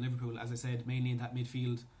bit more than Liverpool, as I said, mainly in that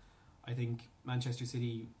midfield. I think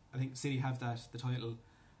City have the title.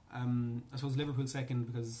 I suppose Liverpool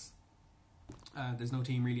second, because there's no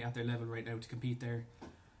team really at their level right now to compete there.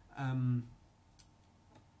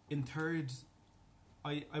 In third,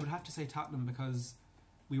 I would have to say Tottenham, because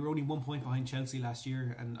we were only 1 point behind Chelsea last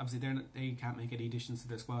year, and obviously they can't make any additions to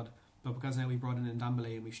their squad. But because now we brought in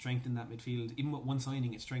Ndombele and we've strengthened that midfield, even with one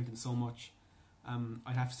signing, it's strengthened so much.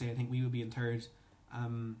 I'd have to say I think we would be in third.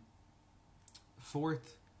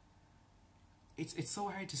 Fourth, it's so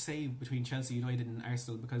hard to say between Chelsea, United, and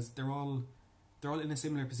Arsenal, because they're all in a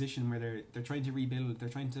similar position where they're trying to rebuild. They're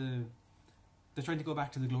trying to go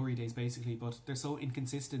back to the glory days, basically, but they're so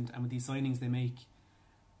inconsistent, and with these signings they make,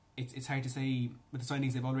 it's hard to say, with the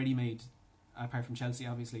signings they've already made, apart from Chelsea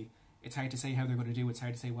obviously, it's hard to say how they're going to do. It's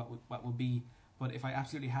hard to say what will be. But if I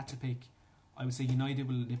absolutely had to pick, I would say United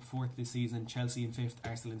will nip 4th this season, Chelsea in 5th,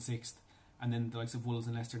 Arsenal in 6th, and then the likes of Wolves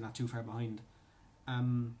and Leicester not too far behind.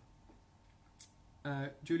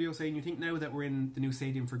 Julio saying, you think now that we're in the new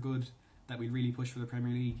stadium for good that we'll really push for the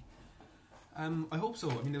Premier League? I hope so.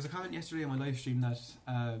 I mean, there was a comment yesterday on my live stream that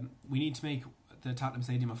we need to make the Tottenham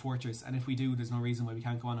Stadium a fortress, and if we do, there's no reason why we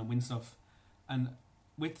can't go on and win stuff. And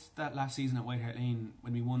with that last season at White Hart Lane,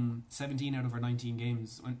 when we won 17 out of our 19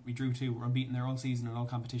 games, when we drew 2, we're unbeaten there all season in all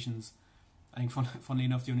competitions. I think funnily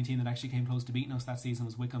enough, the only team that actually came close to beating us that season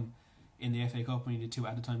was Wickham in the FA Cup when he did 2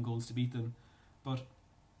 at-a-time goals to beat them. But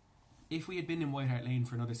if we had been in White Hart Lane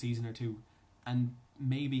for another season or 2 and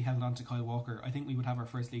maybe held on to Kyle Walker, I think we would have our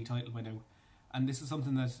first league title by now. And this is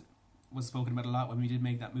something that was spoken about a lot when we did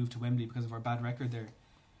make that move to Wembley because of our bad record there.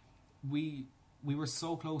 We were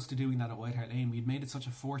so close to doing that at White Hart Lane. We had made it such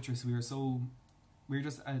a fortress. We were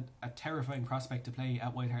just a terrifying prospect to play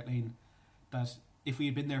at White Hart Lane, that if we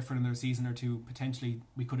had been there for another season or 2, potentially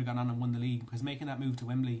we could have gone on and won the league, because making that move to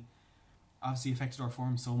Wembley obviously affected our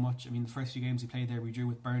form so much. I mean, the first few games we played there, we drew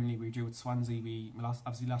with Burnley, we drew with Swansea, we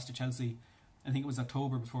obviously lost to Chelsea. I think it was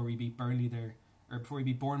October before we beat Burnley there, or before we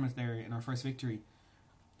beat Bournemouth there in our first victory.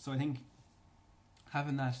 So I think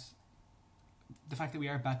having that, the fact that we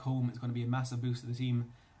are back home is going to be a massive boost to the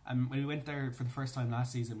team. When we went there for the first time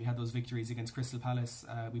last season, we had those victories against Crystal Palace,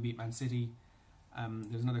 we beat Man City,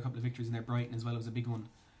 there's another couple of victories in there, Brighton as well was a big one.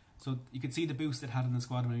 So you could see the boost it had in the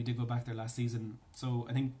squad when we did go back there last season. So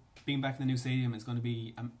I think being back in the new stadium is going to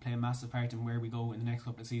be play a massive part in where we go in the next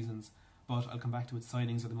couple of seasons. But I'll come back to it,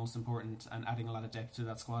 signings are the most important, and adding a lot of depth to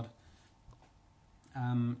that squad.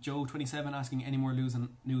 Joe 27 asking any more news on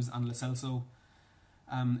Lo Celso.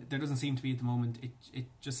 There doesn't seem to be at the moment. It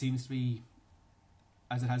just seems to be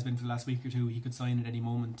as it has been for the last week or two. He could sign at any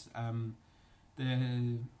moment.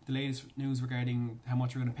 The latest news regarding how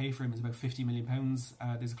much we're going to pay for him is about £50 million.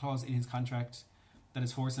 There's a clause in his contract that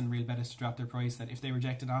is forcing Real Betis to drop their price, that if they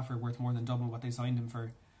reject an offer worth more than double what they signed him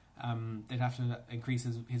for, they'd have to increase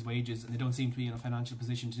his wages, and they don't seem to be in a financial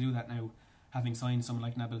position to do that now, having signed someone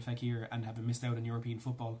like Nabil Fekir and having missed out on European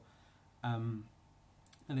football. And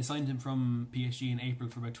they signed him from PSG in April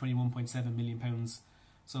for about £21.7 million.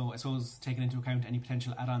 So I suppose, taking into account any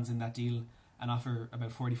potential add-ons in that deal, an offer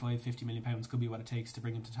about £45-50 million could be what it takes to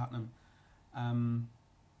bring him to Tottenham. I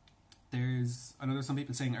know there's some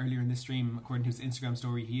people saying earlier in this stream, according to his Instagram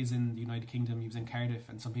story, he is in the United Kingdom, he was in Cardiff,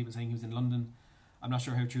 and some people saying he was in London. I'm not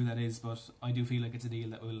sure how true that is, but I do feel like it's a deal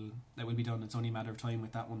that will be done. It's only a matter of time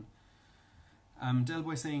with that one.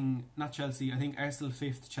 Delboy saying, not Chelsea, I think Arsenal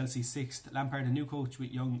 5th, Chelsea 6th. Lampard a new coach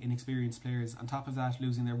with young, inexperienced players. On top of that,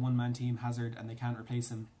 losing their one-man team, Hazard, and they can't replace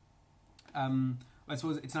him. I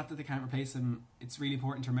suppose it's not that they can't replace him. It's really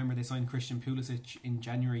important to remember they signed Christian Pulisic in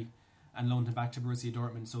January and loaned him back to Borussia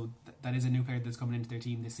Dortmund. So that is a new player that's coming into their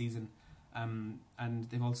team this season. And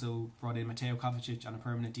they've also brought in Mateo Kovacic on a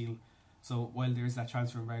permanent deal. So while there is that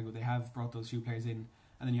transfer embargo, they have brought those few players in.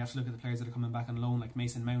 And then you have to look at the players that are coming back on loan, like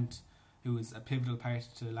Mason Mount, who was a pivotal part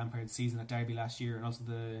to Lampard's season at Derby last year, and also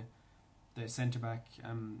the centre-back,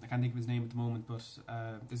 I can't think of his name at the moment, but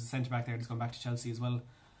there's a centre-back there that's gone back to Chelsea as well.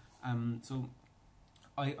 So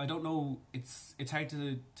I don't know, it's hard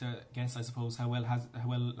to guess, I suppose, how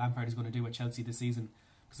well Lampard is going to do at Chelsea this season,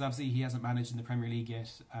 because obviously he hasn't managed in the Premier League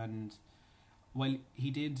yet, and while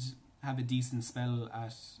he did have a decent spell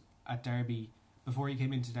at Derby, before he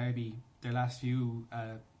came into Derby, their last few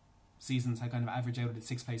seasons had kind of averaged out at a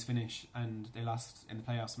 6th place finish, and they lost in the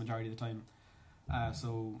playoffs the majority of the time.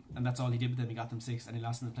 And that's all he did with them. He got them 6th and he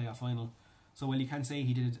lost in the playoff final. So while you can say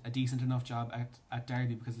he did a decent enough job at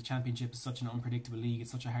Derby, because the Championship is such an unpredictable league,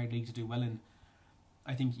 it's such a hard league to do well in,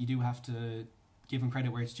 I think you do have to give him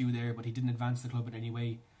credit where it's due there, but he didn't advance the club in any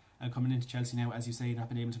way. Coming into Chelsea now, as you say, not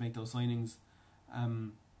been able to make those signings,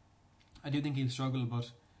 I do think he'll struggle, but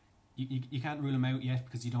you can't rule him out yet,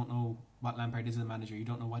 because you don't know what Lampard is as a manager. You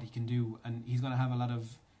don't know what he can do, and he's going to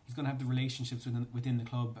have the relationships within the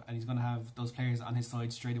club, and he's going to have those players on his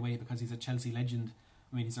side straight away, because he's a Chelsea legend.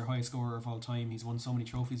 I mean, he's their highest scorer of all time. He's won so many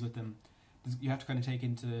trophies with them. You have to kind of take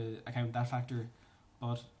into account that factor.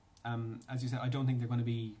 But as you said, I don't think they're going to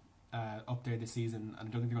be up there this season, and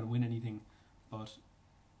I don't think they're going to win anything. But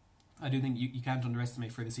I do think you can't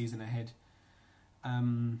underestimate for the season ahead.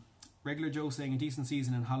 Regular Joe saying, a decent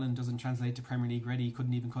season in Holland doesn't translate to Premier League ready. He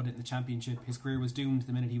couldn't even cut it in the Championship. His career was doomed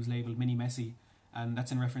the minute he was labelled Mini Messi, and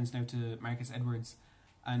that's in reference now to Marcus Edwards.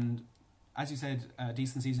 And as you said, a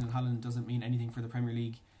decent season in Holland doesn't mean anything for the Premier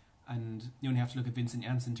League, and you only have to look at Vincent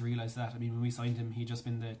Janssen to realise that. I mean, when we signed him, he'd just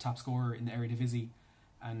been the top scorer in the Eredivisie,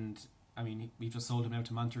 and I mean, we've just sold him out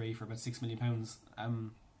to Monterrey for about £6 million.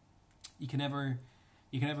 You can never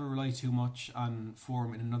rely too much on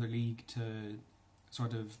form in another league to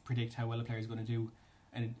sort of predict how well a player is going to do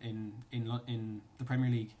in the Premier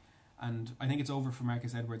League. And I think it's over for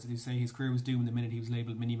Marcus Edwards. As you say, his career was doomed the minute he was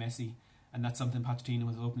labelled Mini Messi, and that's something Pochettino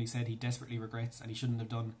has openly said he desperately regrets and he shouldn't have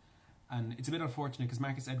done. And it's a bit unfortunate, because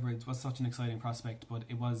Marcus Edwards was such an exciting prospect, but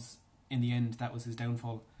it was, in the end, that was his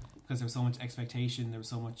downfall, because there was so much expectation, there was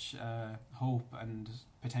so much hope and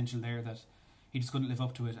potential there that he just couldn't live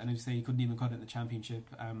up to it. And as you say, he couldn't even cut it in the Championship.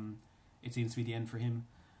 It seems to be the end for him.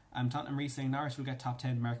 Tottenham Reece saying, Norwich will get top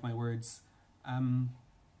 10, mark my words. Do you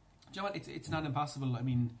know what? It's not impossible. I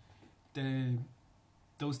mean,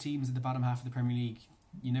 those teams at the bottom half of the Premier League,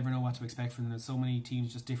 you never know what to expect from them. There's so many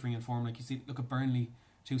teams just differing in form. Like, you see, look at Burnley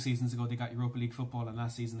 2 seasons ago, they got Europa League football, and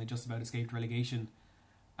last season they just about escaped relegation.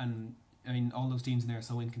 And I mean, all those teams in there are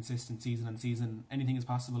so inconsistent season on season. Anything is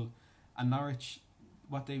possible. And Norwich,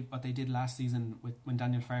 what they did last season when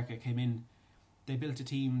Daniel Farke came in, they built a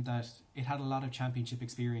team that it had a lot of Championship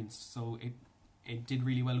experience, so it did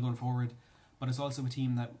really well going forward. But it's also a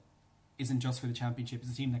team that isn't just for the Championship.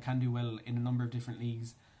 It's a team that can do well in a number of different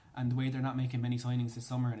leagues. And the way they're not making many signings this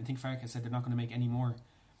summer, and I think Farke said they're not going to make any more,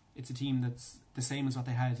 it's a team that's the same as what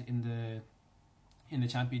they had in the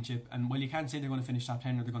Championship. And while you can't say they're going to finish top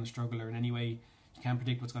 10 or they're going to struggle, or in any way you can't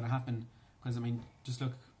predict what's going to happen, because I mean, just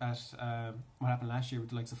look at what happened last year with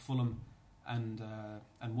the likes of Fulham and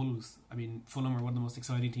Wolves. I mean, Fulham are one of the most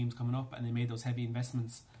exciting teams coming up, and they made those heavy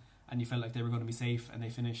investments, and you felt like they were going to be safe, and they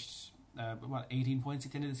finished 18 points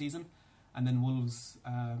at the end of the season, and then Wolves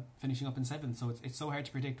finishing up in 7th. So it's so hard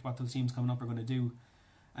to predict what those teams coming up are going to do.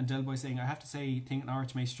 And Delboy saying, I have to say, think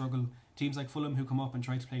Norwich may struggle. Teams like Fulham who come up and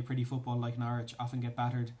try to play pretty football like Norwich often get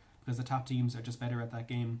battered because the top teams are just better at that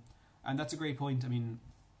game. And that's a great point. I mean,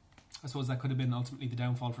 I suppose that could have been ultimately the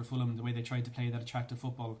downfall for Fulham, the way they tried to play that attractive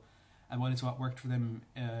football. And while it's what worked for them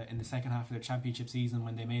in the second half of their championship season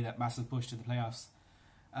when they made that massive push to the playoffs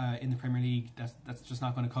in the Premier League, that's just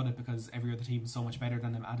not going to cut it because every other team is so much better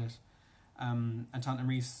than them at it. And Tottenham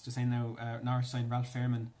Reese just saying now, Norwich signed Ralph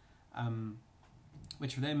Fairman,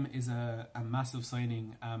 which for them is a massive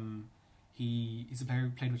signing. He's a player who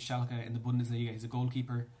played with Schalke in the Bundesliga. He's a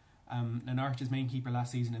goalkeeper. Now Norwich's main keeper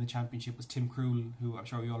last season in the Championship was Tim Krul, who I'm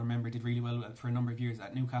sure we all remember did really well for a number of years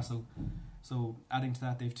at Newcastle. So adding to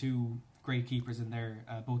that, they've two great keepers in there,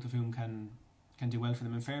 both of whom can do well for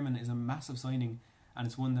them. And Fairman is a massive signing, and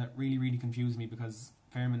it's one that really, really confused me because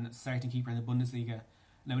Fairman is starting keeper in the Bundesliga.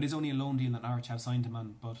 Now it is only a loan deal that Norwich have signed him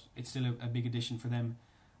on, but it's still a big addition for them.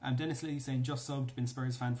 Dennis Lee saying, just subbed, been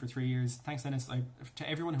Spurs fan for 3 years. Thanks, Dennis. To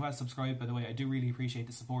everyone who has subscribed, by the way, I do really appreciate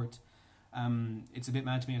the support. It's a bit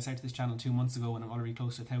mad to me. I started this channel 2 months ago and I'm already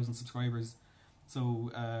close to 1,000 subscribers.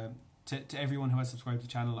 So to everyone who has subscribed to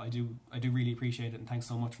the channel, I do really appreciate it, and thanks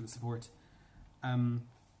so much for the support.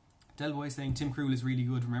 Delboy saying, Tim Krul is really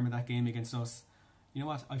good. Remember that game against us? You know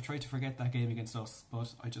what? I've tried to forget that game against us,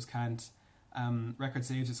 but I just can't. Record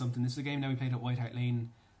saves or something. This is a game now we played at White Hart Lane.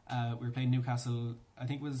 We were playing Newcastle. I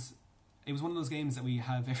think it was one of those games that we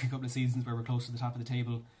have every couple of seasons where we're close to the top of the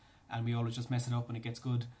table and we always just mess it up when it gets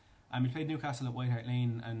good. And we played Newcastle at White Hart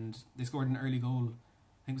Lane and they scored an early goal.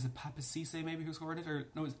 I think it was Papa Cisse maybe who scored it, or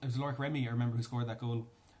no, it was Lork Remy, I remember, who scored that goal.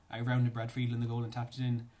 I rounded Brad Friedel in the goal and tapped it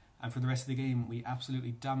in. And for the rest of the game, we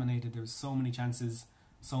absolutely dominated. There was so many chances,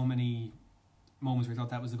 so many moments where we thought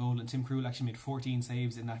that was a goal. And Tim Krul actually made 14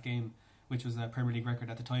 saves in that game, which was a Premier League record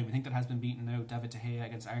at the time. I think that has been beaten now. David De Gea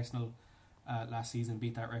against Arsenal last season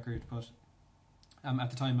beat that record, but at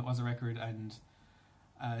the time it was a record, and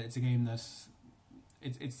it's a game that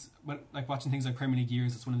it's like watching things like Premier League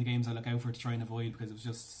years. It's one of the games I look out for to try and avoid because it was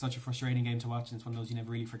just such a frustrating game to watch, and it's one of those you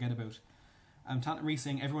never really forget about. Tottenham Reese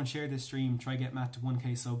saying, everyone share this stream, try get Matt to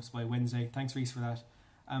 1k subs by Wednesday. Thanks Reese for that.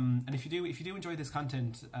 And if you do enjoy this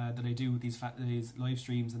content that I do, these live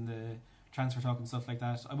streams and the transfer talk and stuff like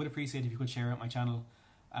that, I would appreciate if you could share out my channel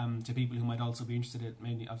to people who might also be interested in it,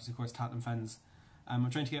 mainly obviously of course Tottenham fans. I'm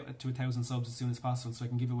trying to get to 1,000 subs as soon as possible so I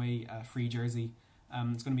can give away a free jersey.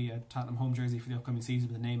 It's going to be a Tottenham home jersey for the upcoming season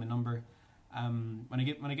with a name and number. When I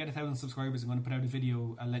get 1,000 subscribers, I'm going to put out a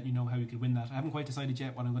video letting you know how you could win that. I haven't quite decided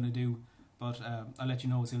yet what I'm going to do, but I'll let you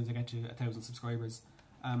know as soon as I get to 1,000 subscribers.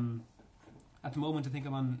 At the moment I think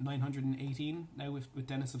I'm on 918 now with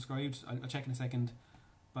Dennis subscribed. I'll check in a second,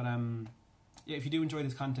 but yeah, if you do enjoy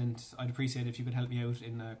this content, I'd appreciate it if you could help me out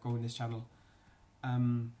in growing this channel.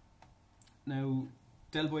 Now,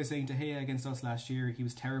 Delboy saying De Gea against us last year, he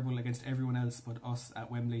was terrible against everyone else but us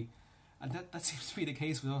at Wembley. And that seems to be the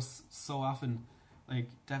case with us so often. Like,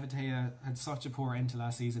 David De Gea had such a poor end to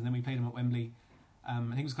last season, then we played him at Wembley. I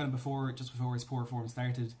think it was kind of just before his poor form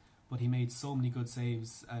started, but he made so many good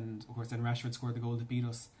saves, and of course then Rashford scored the goal to beat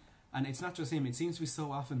us. And it's not just him, it seems to be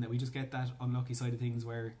so often that we just get that unlucky side of things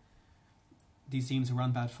where these teams who are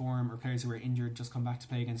on bad form or players who are injured just come back to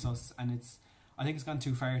play against us, and I think it's gone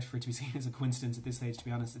too far for it to be seen as a coincidence at this stage, to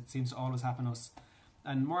be honest. It seems to always happen to us,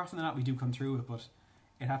 and more often than not we do come through it, but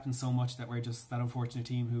it happens so much that we're just that unfortunate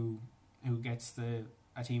team who gets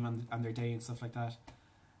a team on their day and stuff like that.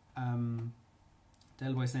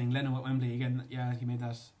 Delboy saying Leno at Wembley again, yeah, he made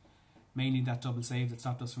that, mainly that double save that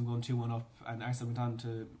stopped us from going 2-1 up, and Arsenal went on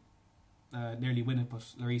to nearly win it, but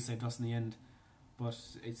Lloris saved us in the end. But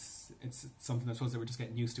it's something I suppose that we're just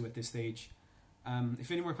getting used to at this stage. If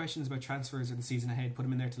any more questions about transfers or the season ahead, put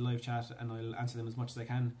them in there to live chat and I'll answer them as much as I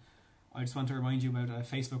can. I just want to remind you about a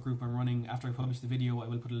Facebook group I'm running. After I publish the video, I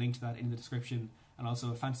will put a link to that in the description, and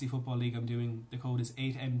also a fantasy football league I'm doing. The code is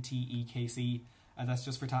 8MTEKC, and that's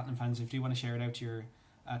just for Tottenham fans. If you do want to share it out to your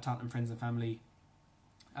Tottenham friends and family,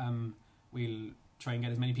 we'll try and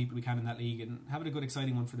get as many people we can in that league and have it a good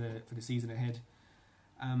exciting one for the season ahead.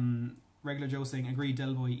 Regular Joe saying, agree,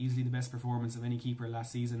 Delboy easily the best performance of any keeper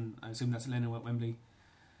last season. I assume that's Leno at Wembley.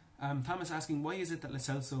 Thomas asking, why is it that Lo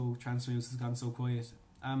Celso transfer news has gone so quiet?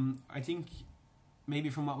 I think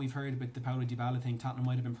maybe from what we've heard about the Paulo Dybala thing, Tottenham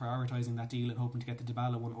might have been prioritising that deal and hoping to get the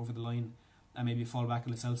Dybala one over the line and maybe fall back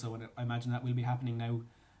on Lo Celso, and I imagine that will be happening now.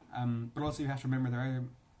 But also you have to remember there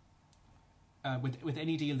are with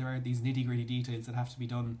any deal there are these nitty gritty details that have to be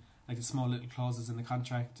done, like the small little clauses in the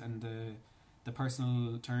contract and the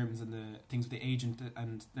personal terms and the things with the agent,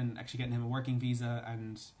 and then actually getting him a working visa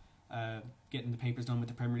and getting the papers done with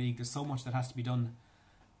the Premier League. There's so much that has to be done,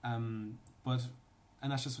 but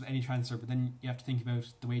and that's just with any transfer. But then you have to think about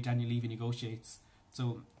the way Daniel Levy negotiates.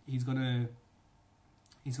 So he's gonna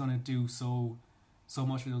do so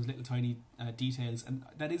much with those little tiny details, and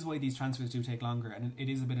that is why these transfers do take longer, and it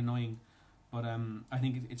is a bit annoying. But I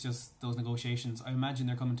think it's just those negotiations. I imagine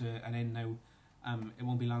they're coming to an end now. It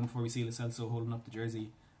won't be long before we see Lo Celso holding up the jersey.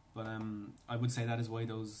 But I would say that is why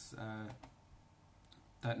those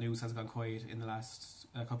that news has gone quiet in the last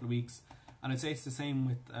couple of weeks. And I'd say it's the same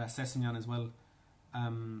with Sessegnon as well.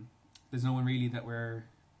 There's no one really that we're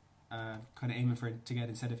kind of aiming for to get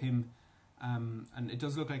instead of him. And it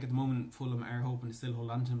does look like at the moment Fulham are hoping to still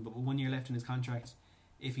hold on to him. But with 1 year left in his contract,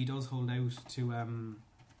 if he does hold out to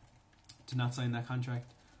not sign that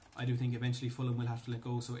contract, I do think eventually Fulham will have to let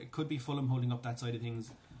go. So it could be Fulham holding up that side of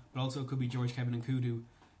things, but also it could be George, Kevin and Kudu.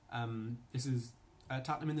 This is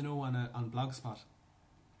Tottenham in the know on Blogspot.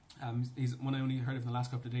 He's one I only heard of in the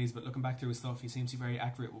last couple of days, but looking back through his stuff, he seems to be very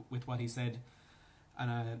accurate with what he said.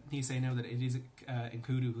 And he's saying now that it is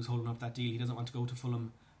Nkudu who's holding up that deal. He doesn't want to go to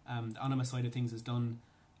Fulham. The Onima side of things is done,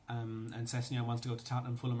 and Sessegnon wants to go to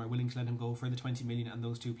Tottenham. Fulham are willing to let him go for the 20 million and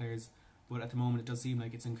those two players, but at the moment it does seem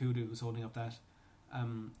like it's Nkudu who's holding up that.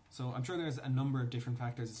 So I'm sure there's a number of different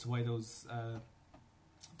factors as to why those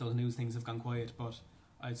news things have gone quiet, but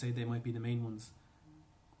I'd say they might be the main ones.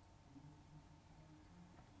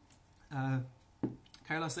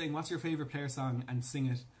 Carlos saying, what's your favourite player song, and sing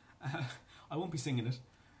it? I won't be singing it,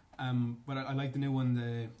 but I like the new one,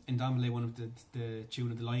 the Ndombele one with the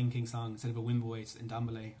tune of the Lion King song. Instead of a Wimbo, it's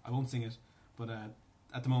Ndombele. I won't sing it, but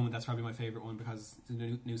at the moment that's probably my favourite one because it's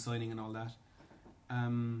a new signing and all that.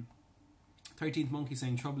 13th Monkey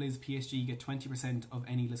saying, trouble is PSG get 20% of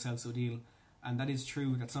any Lo Celso deal, and that is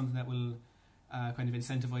true. That's something that will kind of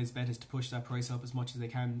incentivise bettors to push that price up as much as they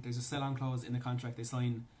can. There's a sell-on clause in the contract they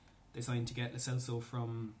sign to get Lo Celso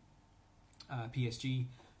from PSG,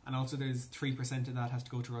 and also there's 3% of that has to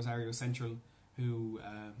go to Rosario Central, who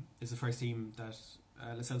is the first team that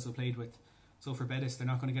Lo Celso played with. So for Betis, they're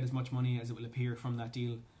not going to get as much money as it will appear from that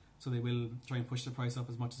deal, so they will try and push the price up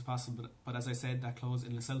as much as possible. But as I said, that clause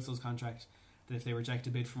in Lo Celso's contract, that if they reject a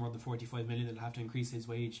bid for more than 45 million, they'll have to increase his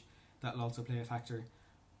wage. That'll also play a factor.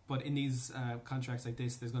 But in these contracts like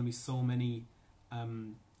this, there's going to be so many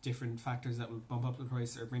different factors that will bump up the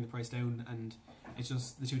price or bring the price down, and it's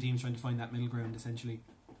just the two teams trying to find that middle ground essentially.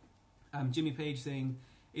 Jimmy Page saying,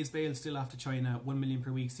 is Bale still off to China? 1 million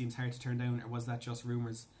per week seems hard to turn down, or was that just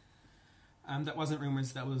rumours? That wasn't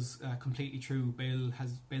rumours, that was completely true.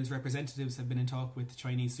 Bale's representatives have been in talk with the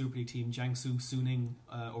Chinese Super League team Jiangsu Suning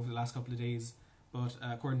over the last couple of days, but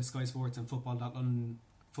according to Sky Sports and Football.London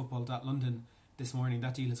this morning,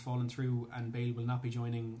 that deal has fallen through and Bale will not be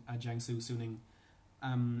joining Jiangsu Suning.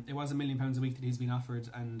 It was £1 million a week that he's been offered,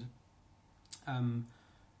 and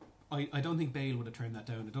I don't think Bale would have turned that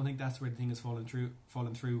down. I don't think that's where the thing has fallen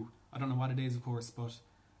through. I don't know what it is, of course, but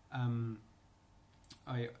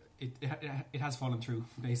it has fallen through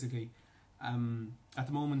basically. At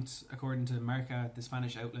the moment, according to Marca, the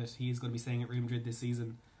Spanish outlet, he is going to be staying at Real Madrid this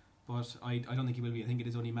season, but I don't think he will be. I think it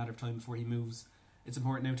is only a matter of time before he moves. It's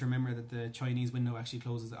important now to remember that the Chinese window actually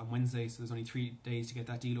closes on Wednesday, so there's only 3 days to get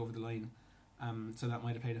that deal over the line. So that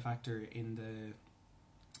might have played a factor in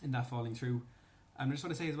that falling through. I just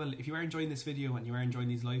want to say as well, if you are enjoying this video and you are enjoying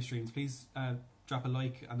these live streams, please drop a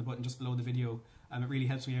like on the button just below the video. It really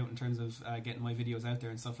helps me out in terms of getting my videos out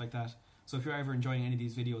there and stuff like that. So if you're ever enjoying any of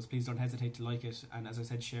these videos, please don't hesitate to like it, and as I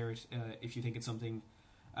said, share it if you think it's something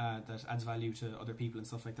that adds value to other people and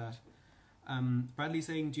stuff like that. Bradley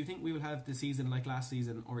saying, do you think we will have the season like last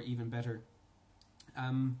season or even better?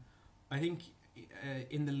 I think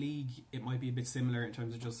in the league it might be a bit similar in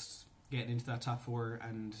terms of just getting into that top 4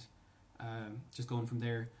 and just going from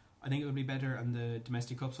there. I think it would be better on the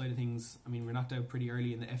domestic cup side of things. I mean, we're knocked out pretty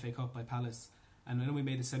early in the FA Cup by Palace, and I know we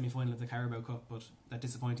made the semi-final of the Carabao Cup, but that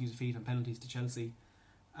disappointing defeat on penalties to Chelsea.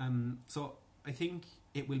 So I think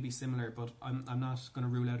it will be similar, but I'm not going to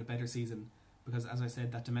rule out a better season, because as I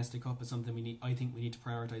said, that domestic cup is something I think we need to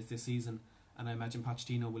prioritise this season, and I imagine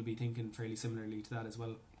Pochettino will be thinking fairly similarly to that as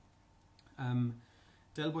well.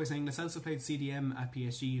 Delboy saying, Lo Celso played CDM at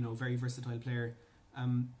PSG, very versatile player.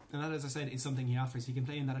 And that, as I said, is something he offers. He can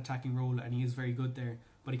play in that attacking role, and he is very good there,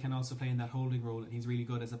 but he can also play in that holding role, and he's really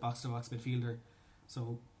good as a box-to-box midfielder.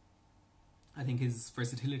 So I think his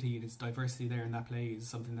versatility and his diversity there in that play is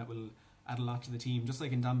something that will add a lot to the team, just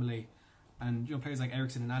like in Ndombele. And players like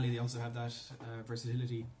Eriksen and Ali, they also have that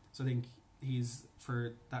versatility. So I think he's,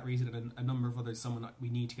 for that reason and a number of others, someone that we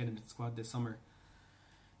need to get into the squad this summer.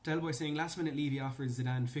 Delboy saying, last minute Levy offers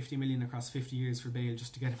Zidane 50 million across 50 years for Bale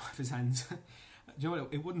just to get him off his hands. Do you know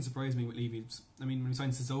what, it wouldn't surprise me with Levy. I mean, when we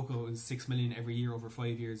signed Sissoko, it was 6 million every year over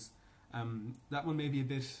 5 years. That one may be a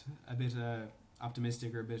bit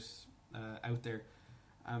optimistic or a bit out there.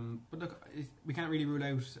 But look, we can't really rule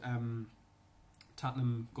out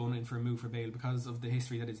Tottenham going in for a move for Bale because of the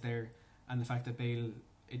history that is there and the fact that Bale,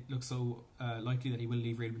 it looks so likely that he will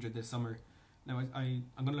leave Real Madrid this summer. Now, I'm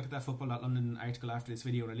going to look at that Football.London article after this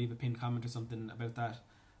video and I'll leave a pinned comment or something about that.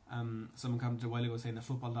 Someone commented a while ago saying that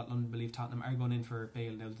Football.London believe Tottenham are going in for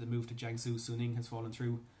Bale now that the move to Jiangsu Suning has fallen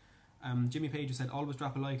through. Jimmy Page has said, always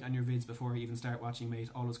drop a like on your vids before you even start watching, mate.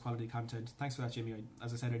 Always quality content. Thanks for that, Jimmy.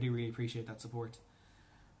 As I said, I do really appreciate that support.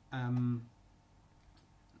 Now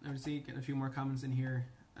to see, getting a few more comments in here.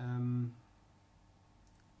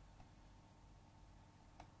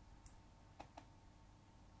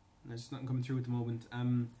 There's nothing coming through at the moment.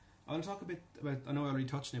 I want to talk a bit about, I know I already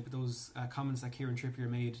touched on it, but those comments that Kieran Trippier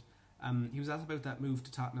made. He was asked about that move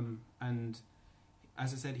to Tottenham, and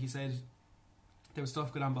as I said, he said there was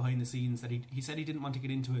stuff going on behind the scenes that he said he didn't want to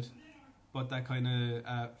get into it, but that kind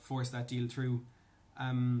of forced that deal through.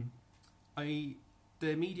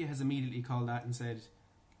 The media has immediately called that and said,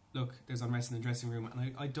 look, there's unrest in the dressing room,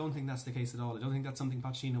 and I don't think that's the case at all. I don't think that's something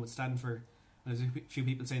Pochettino would stand for. And there's a few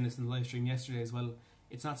people saying this in the live stream yesterday as well.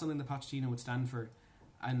 It's not something that Pochettino would stand for.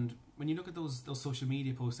 And when you look at those social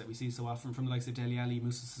media posts that we see so often from the likes of Dele Alli,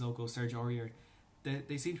 Moussa Sissoko, Sergio Aurier,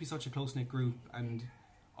 they seem to be such a close-knit group, and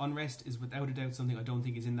unrest is without a doubt something I don't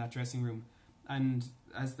think is in that dressing room. And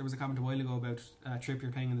as there was a comment a while ago about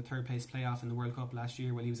Trippier playing in the third place playoff in the World Cup last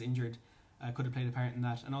year while he was injured, could have played a part in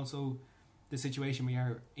that. And also the situation we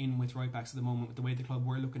are in with right backs at the moment, with the way the club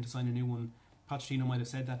were looking to sign a new one, Pochettino might have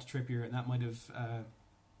said that to Trippier, and that might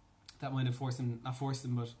have forced him, not forced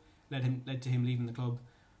him, but led to him leaving the club.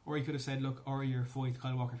 Or he could have said, look, Aurier, Foyth,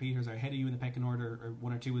 Kyle Walker-Peters are ahead of you in the pecking order, or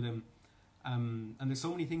one or two of them. And there's so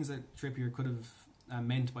many things that Trippier could have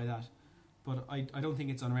meant by that, but I don't think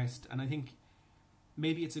it's unrest. And I think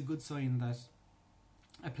maybe it's a good sign that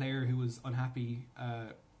a player who was unhappy,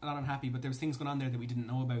 not unhappy, but there was things going on there that we didn't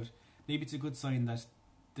know about. Maybe it's a good sign that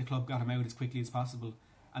the club got him out as quickly as possible,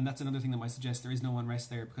 and that's another thing that might suggest there is no unrest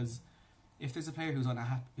there. Because if there's a player who's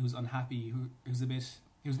unhappy,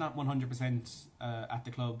 who's not 100% at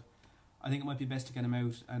the club, I think it might be best to get him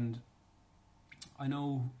out. And I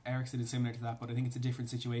know Eriksen is similar to that, but I think it's a different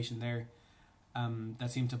situation there. That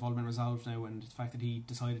seems to have all been resolved now, and the fact that he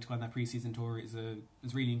decided to go on that pre-season tour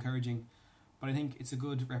is really encouraging. But I think it's a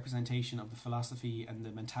good representation of the philosophy and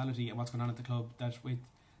the mentality and what's going on at the club, that with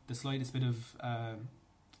the slightest bit of, I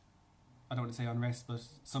don't want to say unrest, but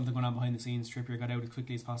something going on behind the scenes, Trippier got out as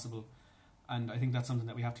quickly as possible. And I think that's something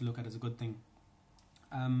that we have to look at as a good thing.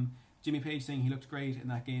 Jimmy Page saying he looked great in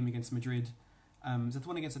that game against Madrid. Is that the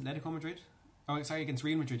one against Atletico Madrid? Oh, sorry, against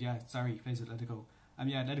Real Madrid, yeah. Sorry, he plays with Atletico.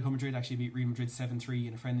 Yeah, Atletico Madrid actually beat Real Madrid 7-3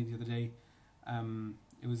 in a friendly the other day.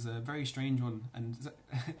 It was a very strange one, and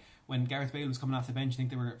when Gareth Bale was coming off the bench, I think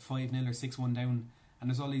they were 5-0 or 6-1 down, and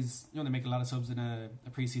there's all these, they make a lot of subs in a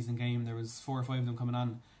pre-season game. There was 4 or 5 of them coming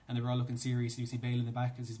on, and they were all looking serious. You see Bale in the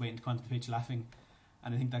back as he's waiting to come onto the pitch laughing,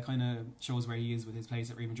 and I think that kind of shows where he is with his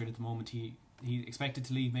place at Real Madrid at the moment. He expected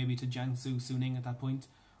to leave maybe to Jiangsu Suning at that point,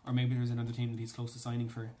 or maybe there's another team that he's close to signing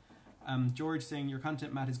for. George saying, your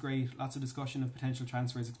content, Matt, is great. Lots of discussion of potential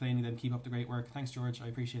transfers, explaining them. Keep up the great work. Thanks, George. I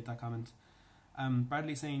appreciate that comment.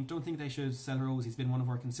 Bradley saying, don't think they should sell Rose. He's been one of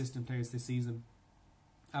our consistent players this season.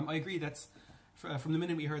 I agree. That's from the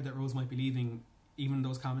minute we heard that Rose might be leaving, even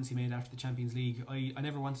those comments he made after the Champions League, I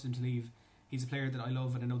never wanted him to leave. He's a player that I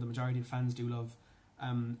love, and I know the majority of fans do love.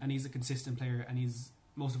 And he's a consistent player, and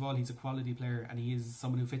most of all, he's a quality player, and he is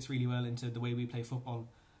someone who fits really well into the way we play football.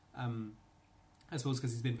 I suppose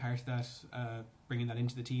because he's been part of that, bringing that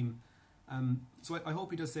into the team. So I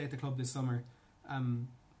hope he does stay at the club this summer.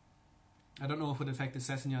 I don't know if it would affect the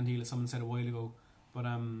Sessegnon deal, as someone said a while ago, but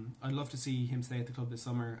I'd love to see him stay at the club this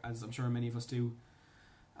summer, as I'm sure many of us do.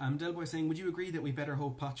 Delboy saying, would you agree that we better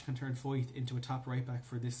hope Poch can turn Foyth into a top right back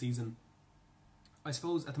for this season? I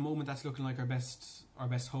suppose at the moment that's looking like our best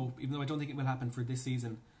hope, even though I don't think it will happen for this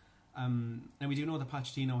season. And we do know that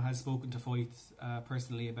Pochettino has spoken to Foyth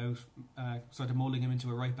personally about sort of moulding him into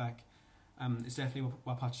a right back. It's definitely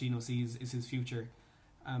what Pochettino sees is his future.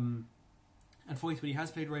 And Foyth, when he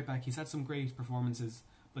has played right back, he's had some great performances,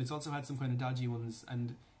 but he's also had some kind of dodgy ones.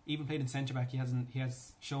 And even played in centre back, he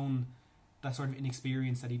has shown that sort of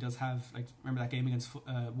inexperience that he does have. Like, remember that game against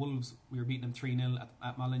Wolves? We were beating them 3-0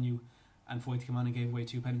 at Molineux, and Foyth came on and gave away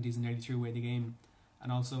 2 penalties and nearly threw away the game.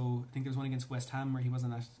 And also, I think there was one against West Ham where he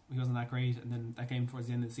wasn't that great, and then that game towards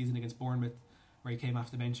the end of the season against Bournemouth, where he came off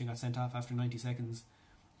the bench and got sent off after 90 seconds.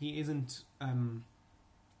 He isn't,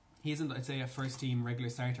 I'd say, a first team regular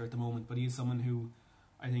starter at the moment, but he is someone who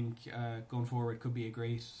I think going forward could be a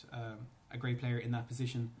great player in that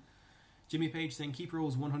position. Jimmy Page saying keep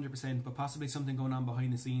Rose 100%, but possibly something going on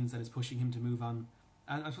behind the scenes that is pushing him to move on.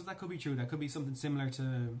 And I suppose that could be true. That could be something similar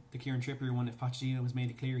to the Kieran Trippier one if Pochettino has made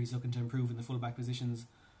it clear he's looking to improve in the full-back positions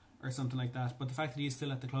or something like that. But the fact that he is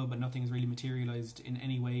still at the club and nothing has really materialised in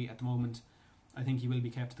any way at the moment, I think he will be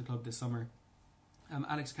kept at the club this summer.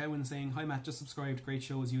 Alex Cowan saying, hi Matt, just subscribed, great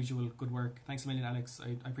show as usual, good work. Thanks a million, Alex,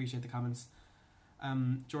 I appreciate the comments.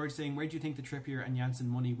 George saying, where do you think the Trippier and Janssen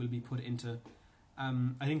money will be put into?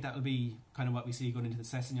 I think that will be kind of what we see going into the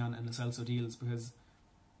Sessegnon and Lo Celso deals, because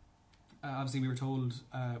obviously we were told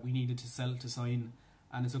we needed to sell to sign,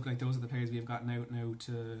 and it's looking like those are the players we have gotten out now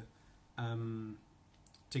to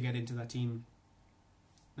get into that team.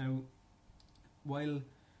 Now, while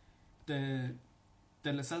the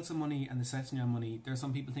Lo Celso money and the Sessegnon money, there are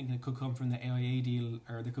some people thinking it could come from the AIA deal,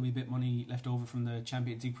 or there could be a bit of money left over from the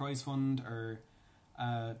Champions League prize fund, or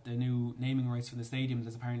the new naming rights for the stadium.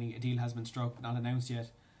 There's apparently a deal has been struck but not announced yet.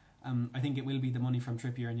 I think it will be the money from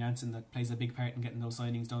Trippier and Janssen that plays a big part in getting those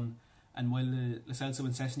signings done. And while the Lo Celso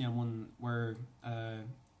and Sessegnon one were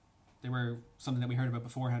they were something that we heard about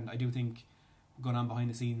beforehand, I do think going on behind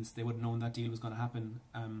the scenes they would have known that deal was going to happen.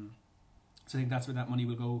 So I think that's where that money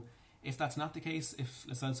will go. If that's not the case, if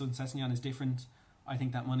Lo Celso and Sessegnon is different, I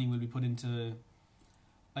think that money will be put into,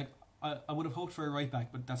 like, I would have hoped for a right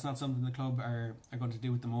back, but that's not something the club are going to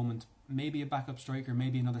do at the moment. Maybe a backup striker,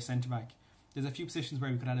 maybe another centre back. There's a few positions where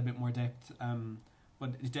we could add a bit more depth, but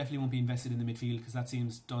it definitely won't be invested in the midfield because that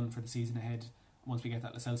seems done for the season ahead once we get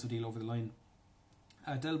that Lo Celso deal over the line.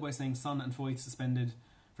 Delboy saying Son and Foyth suspended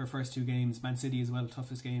for first 2 games. Man City as well,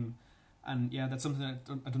 toughest game. And yeah, that's something that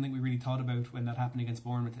I don't think we really thought about when that happened against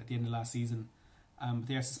Bournemouth at the end of last season. But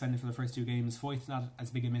they are suspended for the first 2 games. Foyth not as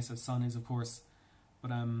big a miss as Son is, of course, but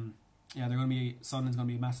yeah, Son is going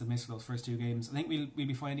to be a massive miss for those first 2 games. I think we'll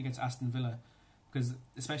be fine against Aston Villa, because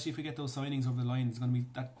especially if we get those signings over the line, it's going to be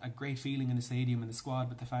a great feeling in the stadium and the squad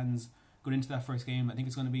with the fans going into that first game. I think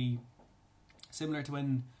it's going to be similar to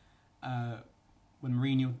when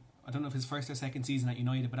Mourinho, I don't know if his first or second season at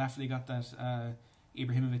United, but after they got that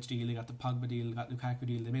Ibrahimovic deal, they got the Pogba deal, they got Lukaku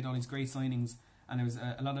deal, they made all these great signings, and there was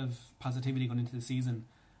a lot of positivity going into the season,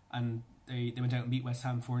 and they went out and beat West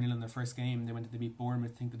Ham 4-0 in their first game. They beat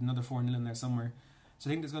Bournemouth, I think there's another 4-0 in there somewhere. So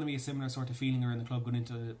I think there's going to be a similar sort of feeling around the club going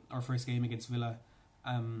into our first game against Villa,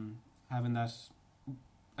 having that,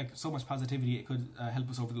 like, so much positivity. It could help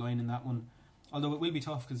us over the line in that one, although it will be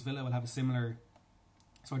tough because Villa will have a similar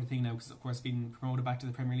sort of thing now, because of course being promoted back to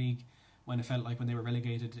the Premier League, when it felt like when they were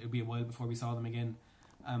relegated it would be a while before we saw them again,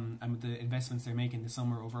 and with the investments they're making this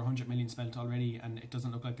summer, over 100 million spent already, and it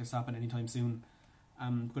doesn't look like they're stopping anytime soon.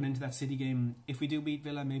 Going into that City game, if we do beat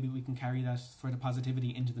Villa, maybe we can carry that for the positivity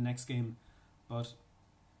into the next game, but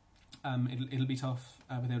it'll be tough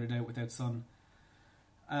without a doubt without Son.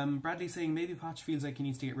 Bradley saying maybe Poch feels like he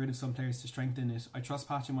needs to get rid of some players to strengthen it. I trust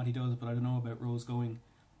Poch in what he does, but I don't know about Rose going.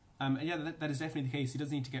 And yeah, that is definitely the case. He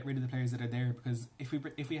does need to get rid of the players that are there, because if we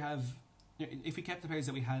kept the players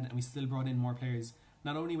that we had and we still brought in more players,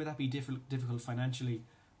 not only would that be difficult financially,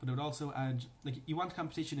 but it would also add, like, you want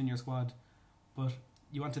competition in your squad, but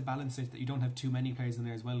you want to balance it that you don't have too many players in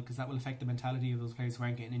there as well, because that will affect the mentality of those players who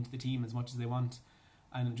aren't getting into the team as much as they want,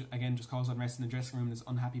 and again just cause unrest in the dressing room. There's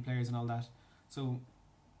unhappy players and all that. So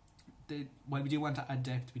while we do want to add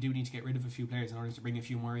depth, we do need to get rid of a few players in order to bring a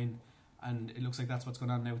few more in, and it looks like that's what's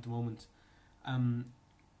going on now at the moment.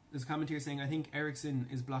 There's a comment here saying I think Eriksen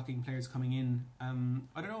is blocking players coming in.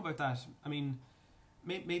 I don't know about that. I mean,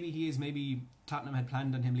 maybe he is. Maybe Tottenham had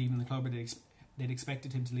planned on him leaving the club, or they'd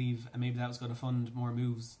expected him to leave, and maybe that was going to fund more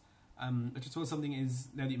moves. But I suppose something is,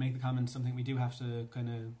 now that you make the comment, something we do have to kind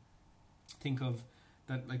of think of,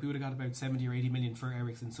 that like we would have got about 70 or 80 million for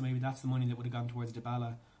Eriksen, so maybe that's the money that would have gone towards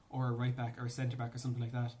Dybala or a right back or a centre back or something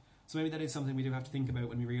like that. So maybe that is something we do have to think about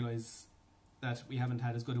when we realise that we haven't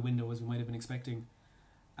had as good a window as we might have been expecting.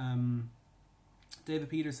 David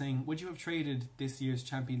Peters saying, would you have traded this year's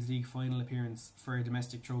Champions League final appearance for a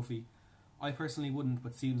domestic trophy? I personally wouldn't,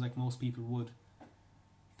 but seems like most people would.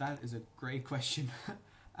 That is a great question.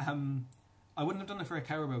 I wouldn't have done it for a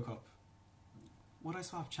Carabao Cup. Would I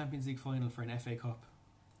swap Champions League final for an FA Cup?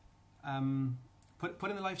 Put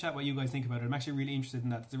in the live chat what you guys think about it. I'm actually really interested in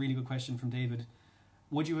that. It's a really good question from David.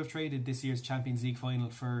 Would you have traded this year's Champions League final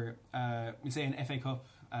for, say, an FA Cup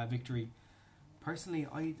victory? Personally,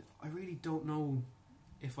 I really don't know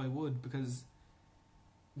if I would, because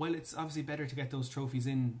while it's obviously better to get those trophies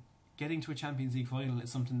in, getting to a Champions League final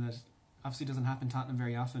is something that obviously doesn't happen to Tottenham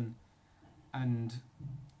very often, and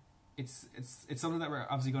it's something that we're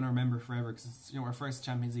obviously going to remember forever, because it's, our first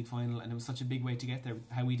Champions League final, and it was such a big way to get there.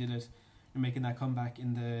 How we did it, we're making that comeback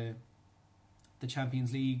in the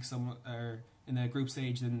Champions League, or in the group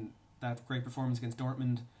stage, then that great performance against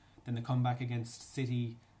Dortmund, then the comeback against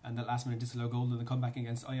City, and that last minute disallowed goal, and the comeback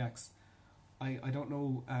against Ajax. I don't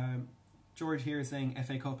know. George here is saying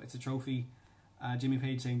FA Cup, it's a trophy. Jimmy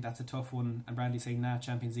Page saying that's a tough one, and Bradley saying nah,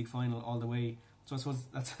 Champions League final all the way. So I suppose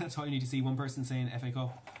that's all you need to see. One person saying FA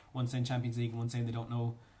Cup, one saying Champions League, and one saying they don't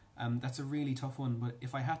know. That's a really tough one. But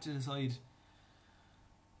if I had to decide,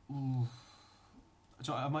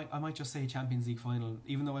 so I might just say Champions League final.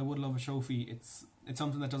 Even though I would love a trophy, it's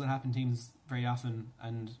something that doesn't happen to teams very often.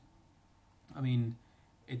 And I mean,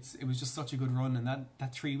 it was just such a good run, and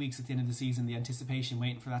that 3 weeks at the end of the season, the anticipation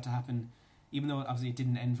waiting for that to happen, even though obviously it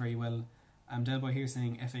didn't end very well. Delboy here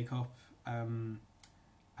saying FA Cup,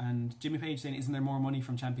 and Jimmy Page saying, isn't there more money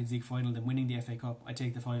from Champions League final than winning the FA Cup? I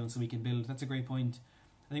take the final so we can build. That's a great point.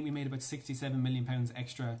 I think we made about £67 million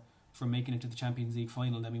extra from making it to the Champions League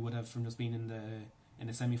final than we would have from just being in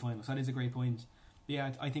the semi-final. So that is a great point. But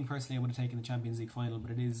yeah, I think personally I would have taken the Champions League final,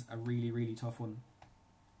 but it is a really, really tough one.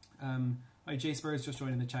 Right, Jay Spurs just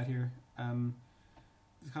joined in the chat here. There's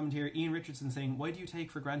a comment here, Ian Richardson saying, why do you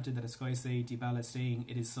take for granted that a Sky say Dybala is staying?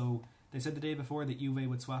 It is so. They said the day before that Juve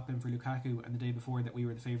would swap him for Lukaku, and the day before that we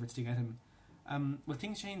were the favourites to get him. Well,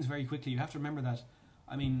 things change very quickly. You have to remember that.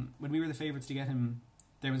 I mean, when we were the favourites to get him,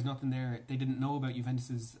 there was nothing there. They didn't know about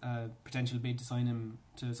Juventus's potential bid to sign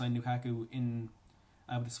Lukaku in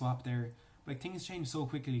with the swap there. But things change so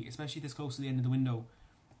quickly, especially this close to the end of the window.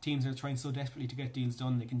 Teams are trying so desperately to get deals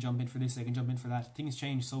done. They can jump in for this, they can jump in for that. Things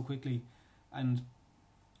change so quickly. And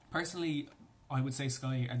personally, I would say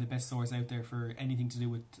Sky are the best source out there for anything to do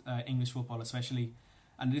with English football especially.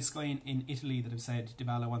 And it is Sky in Italy that have said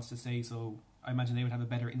Dybala wants to stay, so I imagine they would have a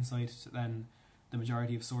better insight than the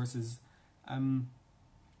majority of sources.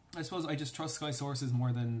 I suppose I just trust Sky sources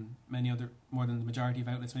more than the majority of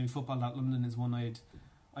outlets. Maybe Football.London is one I'd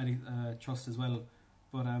trust as well.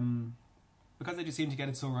 But because they just seem to get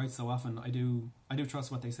it so right so often, I do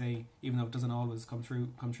trust what they say, even though it doesn't always come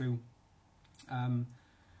true.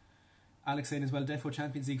 Alex saying as well, Defo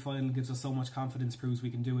Champions League final gives us so much confidence, proves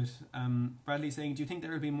we can do it. Bradley saying, do you think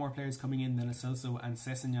there will be more players coming in than a Celso and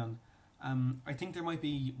Sessegnon? I think there might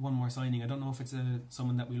be one more signing. I don't know if it's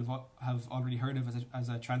someone that we'll have already heard of as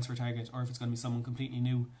a transfer target, or if it's going to be someone completely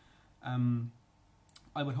new.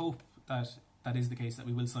 I would hope that is the case, that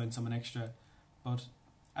we will sign someone extra. But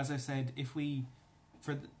as I said, if we,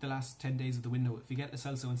 for the last 10 days of the window, if we get the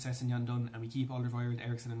Celso and Sessegnon done and we keep Alderweireld,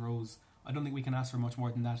 Eriksen and Rose, I don't think we can ask for much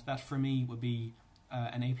more than that. That for me would be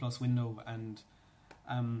an A+ window, and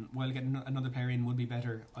while getting another player in would be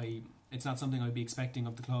better, it's not something I'd be expecting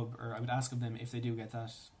of the club, or I would ask of them if they do get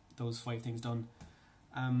those 5 things done.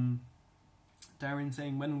 Darren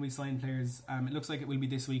saying, when will we sign players? It looks like it will be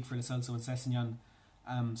this week for Lo Celso and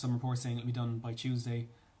Sessegnon. Some reports saying it'll be done by Tuesday.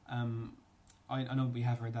 I know we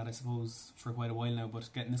have heard that, I suppose, for quite a while now, but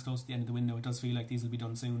getting this close to the end of the window, it does feel like these will be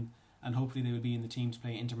done soon, and hopefully they will be in the team to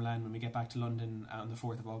play Inter Milan when we get back to London on the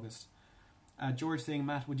 4th of August. George saying,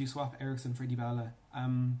 Matt, would you swap Eriksen for Dybala?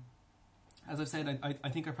 As I've said, I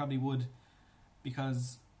think I probably would,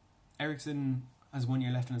 because Eriksen has 1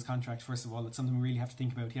 year left in his contract. First of all, it's something we really have to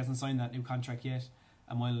think about. He hasn't signed that new contract yet,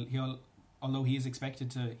 and although he is expected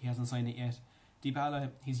to, he hasn't signed it yet. Dybala,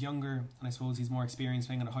 he's younger, and I suppose he's more experienced,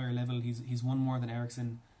 playing at a higher level. He's won more than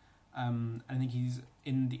Eriksen. I think he's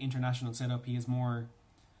in the international setup. He has more,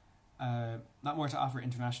 not more to offer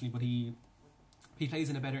internationally, but he plays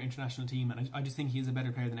in a better international team, and I just think he is a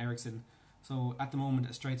better player than Eriksen. So at the moment,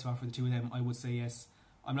 a straight swap for the two of them, I would say yes.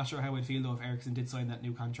 I'm not sure how I'd feel though if Eriksen did sign that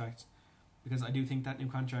new contract, because I do think that new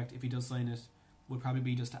contract, if he does sign it, would probably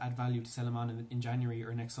be just to add value to sell him on in January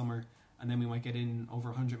or next summer, and then we might get in over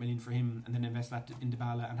 100 million for him and then invest that in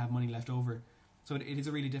Dybala and have money left over. So it is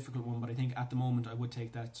a really difficult one, but I think at the moment I would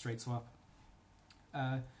take that straight swap.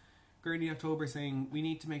 Gurney October saying, we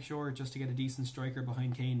need to make sure just to get a decent striker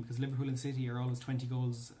behind Kane, because Liverpool and City are always 20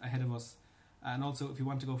 goals ahead of us, and also if we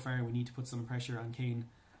want to go far we need to put some pressure on Kane.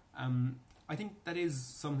 I think that is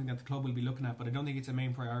something that the club will be looking at, but I don't think it's a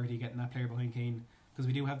main priority getting that player behind Kane, because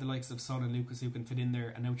we do have the likes of Son and Lucas who can fit in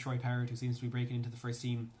there, and now Troy Parrott, who seems to be breaking into the first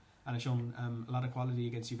team and has shown a lot of quality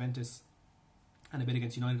against Juventus and a bit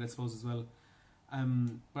against United, I suppose, as well.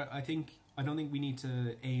 But I don't think we need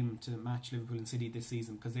to aim to match Liverpool and City this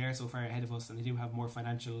season, because they are so far ahead of us and they do have more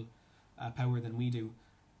financial power than we do.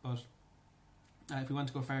 But if we want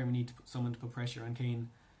to go far, we need someone to put pressure on Kane.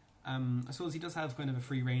 I suppose he does have kind of a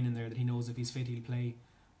free rein in there, that he knows if he's fit he'll play.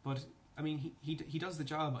 But I mean, he does the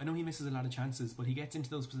job. I know he misses a lot of chances, but he gets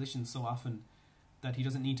into those positions so often that he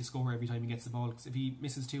doesn't need to score every time he gets the ball. Because if he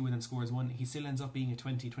misses 2 and then scores 1, he still ends up being a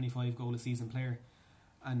 20-25 goal a season player.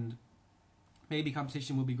 And maybe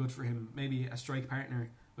competition will be good for him. Maybe a strike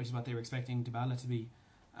partner, which is what they were expecting Dybala to be.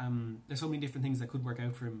 There's so many different things that could work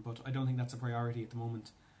out for him, but I don't think that's a priority at the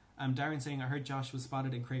moment. Darren saying, I heard Josh was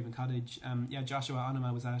spotted in Craven Cottage. Yeah, Joshua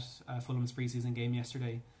Onuma was at Fulham's pre-season game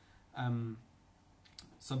yesterday.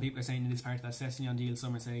 Some people are saying it is part of that Sessegnon deal.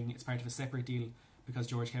 Some are saying it's part of a separate deal because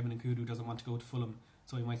George Kevin and Kudu doesn't want to go to Fulham,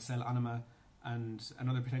 so he might sell Onuma. And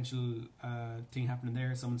another potential thing happening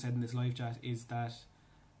there, someone said in this live chat, is that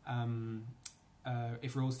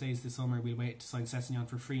if Rose stays this summer, we'll wait to sign Sessegnon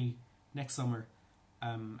for free next summer,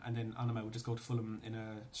 and then Onuma would just go to Fulham in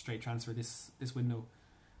a straight transfer this window.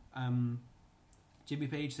 Jimmy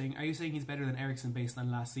Page saying, are you saying he's better than Eriksen based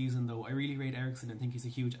on last season though? I really rate Eriksen and think he's a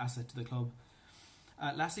huge asset to the club.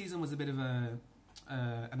 Last season was a bit of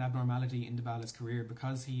an abnormality in Dybala's career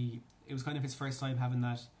because it was kind of his first time having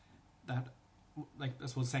that like I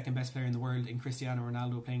suppose second best player in the world in Cristiano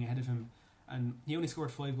Ronaldo playing ahead of him, and he only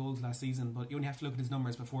scored 5 goals last season, but you only have to look at his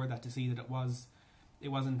numbers before that to see that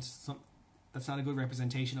that's not a good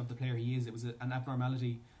representation of the player he is. It was an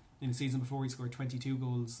abnormality. In the season before, he scored 22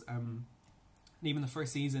 goals. And even the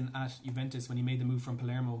first season at Juventus, when he made the move from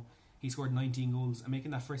Palermo, he scored 19 goals. And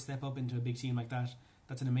making that first step up into a big team like that,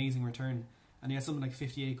 that's an amazing return. And he has something like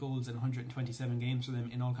 58 goals in 127 games for them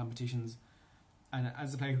in all competitions. And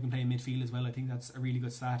as a player who can play in midfield as well, I think that's a really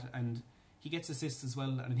good stat. And he gets assists as well,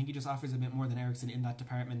 and I think he just offers a bit more than Eriksen in that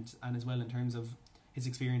department, and as well in terms of his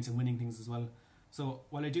experience in winning things as well. So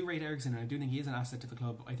while I do rate Eriksen, and I do think he is an asset to the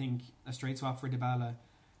club, I think a straight swap for Dybala,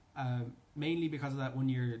 mainly because of that 1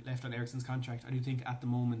 year left on Eriksen's contract, I do think at the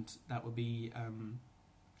moment that would be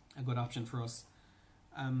a good option for us.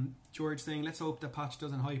 George saying, let's hope that Poch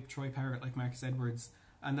doesn't hype Troy Parrott like Marcus Edwards,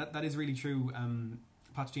 and that is really true.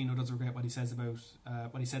 Pochettino does regret what he said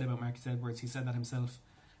about Marcus Edwards. He said that himself,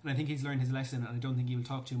 and I think he's learned his lesson, and I don't think he will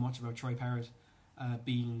talk too much about Troy Parrott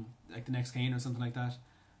being like the next Kane or something like that.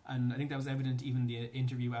 And I think that was evident even in the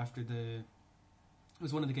interview after it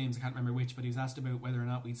was one of the games, I can't remember which, but he was asked about whether or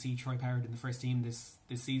not we'd see Troy Parrott in the first team this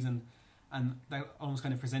season, and that almost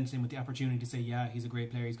kind of presented him with the opportunity to say, yeah, he's a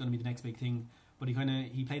great player, he's going to be the next big thing. But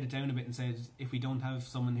he played it down a bit and said, if we don't have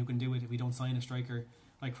someone who can do it, if we don't sign a striker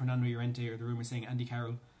like Fernando Llorente, or the rumour saying Andy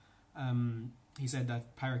Carroll, he said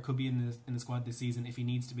that Parrott could be in the squad this season if he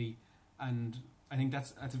needs to be. And I think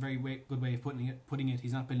that's a very good way of putting it.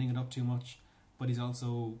 He's not building it up too much, but he's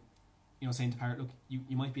also, saying to Parrott, look,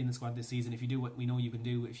 you might be in the squad this season if you do what we know you can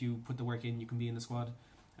do. If you put the work in, you can be in the squad.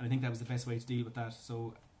 And I think that was the best way to deal with that.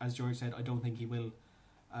 So as George said, I don't think he will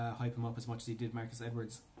hype him up as much as he did Marcus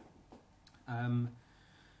Edwards. Darren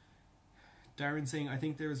saying, I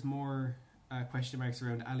think there's more question marks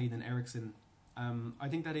around Ali than Eriksen. I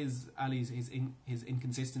think that is Ali's his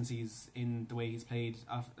inconsistencies in the way he's played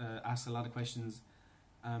asks a lot of questions,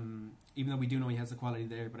 even though we do know he has the quality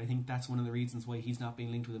there, but I think that's one of the reasons why he's not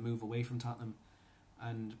being linked with a move away from Tottenham.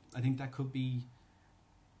 And I think that could be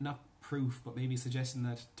not proof, but maybe suggesting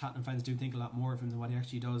that Tottenham fans do think a lot more of him than what he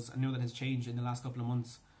actually does. I know that has changed in the last couple of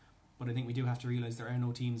months, but I think we do have to realise there are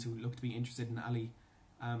no teams who look to be interested in Ali.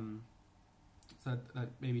 So that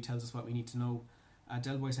maybe tells us what we need to know.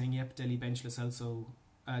 Delboy saying, yep, Delhi on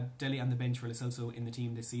the bench for Lo Celso in the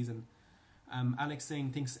team this season. Alex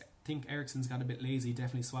saying, think Eriksen's got a bit lazy,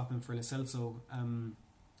 definitely swap him for Lo Celso.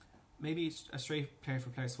 Maybe a straight player for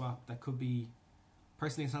player swap, that could be,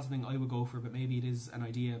 personally it's not something I would go for, but maybe it is an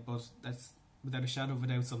idea, but that's without a shadow of a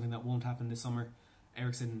doubt something that won't happen this summer.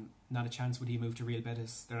 Eriksen, not a chance would he move to Real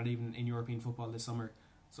Betis. They're not even in European football this summer,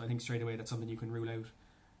 so I think straight away that's something you can rule out.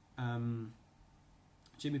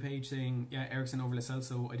 Jimmy Page saying, yeah, Eriksen over Lo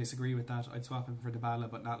Celso, I disagree with that. I'd swap him for Dybala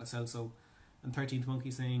but not Lo Celso. And 13th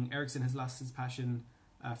Monkey saying, Eriksen has lost his passion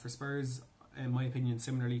for Spurs, in my opinion,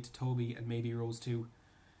 similarly to Toby and maybe Rose too.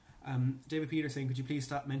 David Peter saying, could you please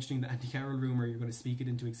stop mentioning the Andy Carroll rumour, you're going to speak it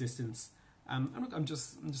into existence. I'm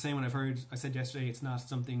just saying what I've heard. I said yesterday it's not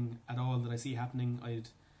something at all that I see happening.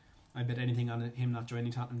 I'd bet anything on him not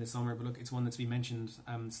joining Tottenham this summer, but look, it's one that's been mentioned.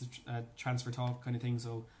 It's a transfer talk kind of thing,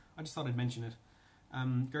 so I just thought I'd mention it.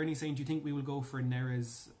 Gurney saying, do you think we will go for David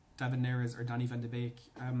Neres or Donny van de Beek?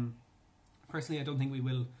 Personally, I don't think we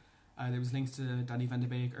will. There was links to Donny van de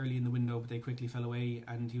Beek early in the window, but they quickly fell away,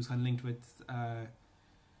 and he was kind of linked with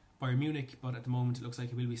Bayern Munich, but at the moment it looks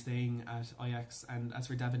like he will be staying at Ajax. And as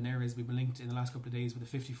for David Neres, we've been linked in the last couple of days with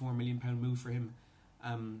a £54 million move for him.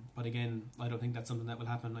 But again, I don't think that's something that will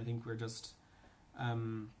happen. I think we're just I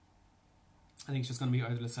think it's just going to be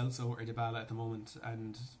either Lo Celso or Dybala at the moment,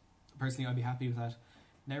 and personally I'd be happy with that.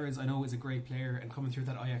 Neres, I know, is a great player, and coming through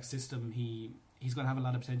that Ajax system, he's going to have a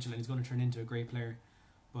lot of potential and he's going to turn into a great player,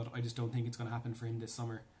 but I just don't think it's going to happen for him this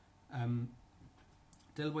summer.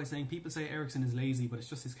 Delboy saying, people say Eriksen is lazy, but it's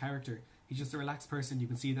just his character. He's just a relaxed person. You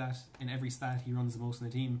can see that in every stat. He runs the most in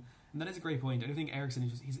the team, and that is a great point. I do think Eriksen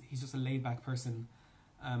is he's just a laid back person.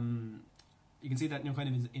 You can see that, kind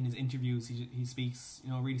of in his interviews. He speaks,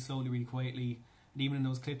 really slowly, really quietly, and even in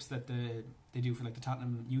those clips that they do for like the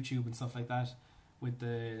Tottenham YouTube and stuff like that, with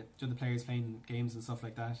the players playing games and stuff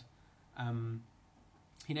like that.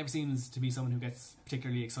 He never seems to be someone who gets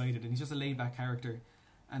particularly excited, and he's just a laid back character.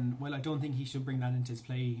 And while I don't think he should bring that into his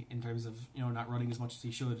play in terms of not running as much as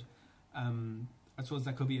he should, I suppose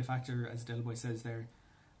that could be a factor, as Del Boy says there.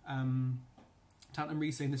 Tottenham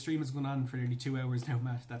Reese saying the stream has gone on for nearly 2 hours now,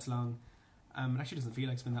 Matt. That's long. It actually doesn't feel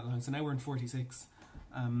like it's been that long. So now we're in 46.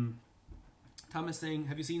 Thomas saying,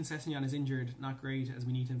 have you seen Sessegnon is injured? Not great, as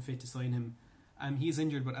we need him fit to sign him. He is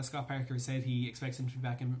injured, but as Scott Parker said, he expects him to be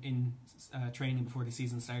back in training before the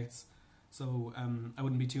season starts. So I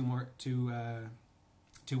wouldn't be too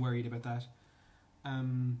worried about that.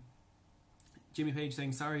 Jimmy Page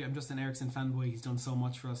saying, sorry, I'm just an Eriksen fanboy. He's done so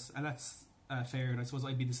much for us, and that's fair. And I suppose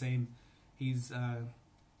I'd be the same. He's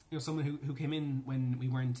someone who came in when we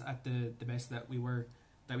weren't at the best that we are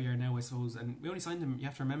now, I suppose. And we only signed him, you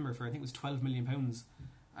have to remember, for I think it was £12 million.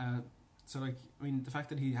 So the fact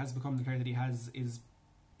that he has become the player that he has is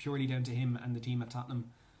purely down to him and the team at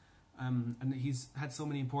Tottenham. And he's had so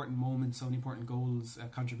many important moments, so many important goals,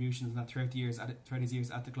 contributions, and that throughout his years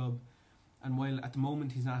at the club. And while at the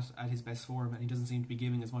moment he's not at his best form and he doesn't seem to be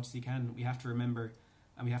giving as much as he can, we have to remember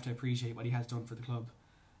and we have to appreciate what he has done for the club.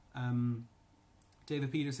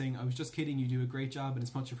 David Peters saying, I was just kidding, you do a great job and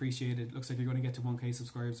it's much appreciated. Looks like you're going to get to 1k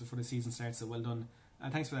subscribers before the season starts, so well done.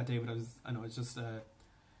 Thanks for that, David. I know it's just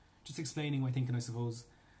explaining my thinking, I suppose.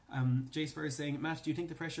 Jay Spur is saying, Matt, do you think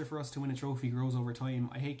the pressure for us to win a trophy grows over time?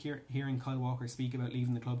 I hate hearing Kyle Walker speak about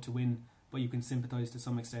leaving the club to win, but you can sympathise to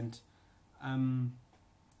some extent.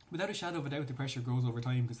 Without a shadow of a doubt, the pressure grows over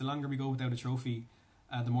time, because the longer we go without a trophy,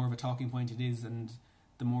 the more of a talking point it is, and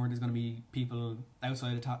the more there's going to be people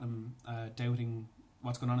outside of Tottenham doubting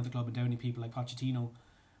what's going on at the club and doubting people like Pochettino.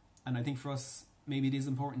 And I think for us, maybe it is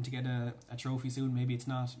important to get a trophy soon. Maybe it's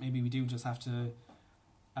not. Maybe we do just have to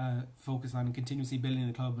focus on continuously building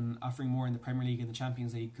the club and offering more in the Premier League and the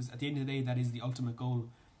Champions League, because at the end of the day, that is the ultimate goal.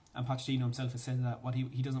 And Pochettino himself has said that what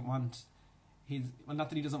he doesn't want, not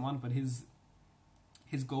that he doesn't want, but his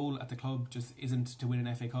goal at the club just isn't to win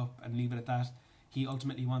an FA Cup and leave it at that. He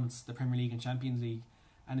ultimately wants the Premier League and Champions League,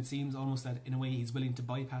 and it seems almost that in a way he's willing to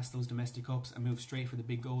bypass those domestic cups and move straight for the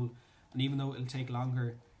big goal. And even though it'll take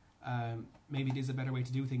longer, maybe it is a better way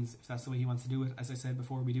to do things if that's the way he wants to do it. As I said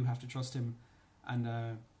before, we do have to trust him,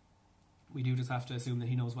 and we do just have to assume that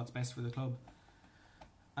he knows what's best for the club.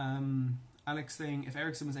 Alex saying, if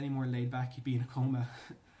Eriksen was any more laid back, he'd be in a coma.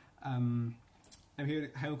 Now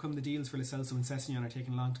here, how come the deals for Lo Celso and Sessegnon are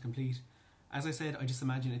taking long to complete? As I said, I just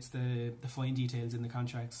imagine it's the fine details in the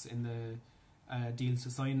contracts, in the deals to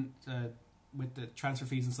sign with the transfer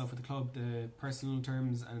fees and stuff with the club, the personal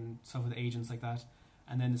terms and stuff with the agents like that,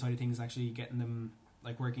 and then the side of things actually getting them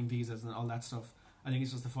like working visas and all that stuff. I think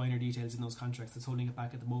it's just the finer details in those contracts that's holding it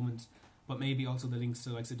back at the moment. But maybe also the links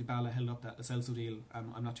to, like, so Dybala held up that Lo Celso deal.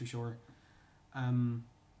 I'm not too sure.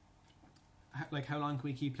 Like, how long can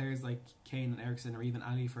we keep players like Kane and Eriksen or even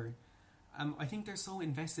Ali for? I think they're so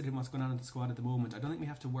invested in what's going on at the squad at the moment. I don't think we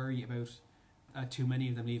have to worry about too many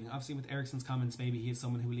of them leaving. Obviously, with Eriksen's comments, maybe he is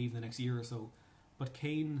someone who will leave in the next year or so. But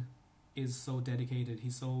Kane is so dedicated.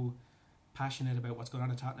 He's so passionate about what's going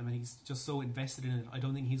on at Tottenham, and he's just so invested in it. I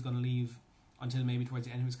don't think he's going to leave until maybe towards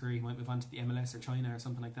the end of his career. He might move on to the MLS or China or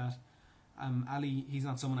something like that. Ali, he's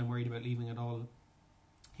not someone I'm worried about leaving at all.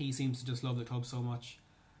 He seems to just love the club so much,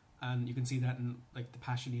 and you can see that in like the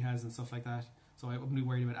passion he has and stuff like that. So I wouldn't be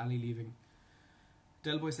worried about Ali leaving.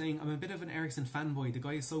 Delboy saying, I'm a bit of an Eriksen fanboy. The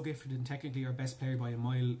guy is so gifted and technically our best player by a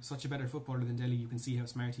mile. Such a better footballer than Dele. You can see how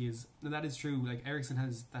smart he is. Now that is true. Like, Eriksen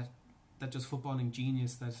has that just footballing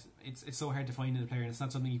genius that it's so hard to find in a player, and it's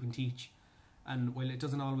not something you can teach. And while it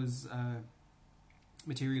doesn't always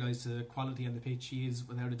materialise to quality on the pitch, he is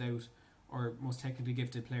without a doubt our most technically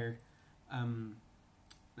gifted player.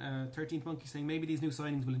 13th Monkey saying, maybe these new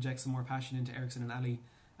signings will inject some more passion into Eriksen and Ali.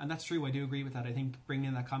 And that's true, I do agree with that. I think bringing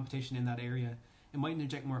in that competition in that area, it might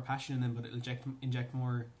inject more passion in them, but it'll inject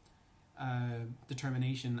more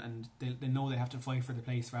determination, and they know they have to fight for the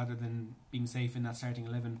place rather than being safe in that starting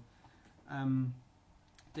 11.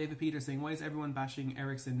 David Peters saying, why is everyone bashing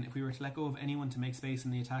Eriksen? If we were to let go of anyone to make space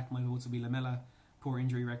in the attack, my votes would be Lamela, poor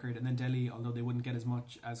injury record, and then Dele, although they wouldn't get as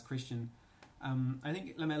much as Christian. I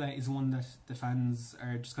think Lamela is one that the fans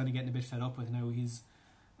are just kind of getting a bit fed up with now. He's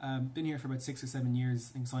been here for about 6 or 7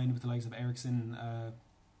 years, I think, signed with the likes of Eriksen,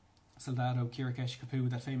 Soldado, Kirikesh, Capu,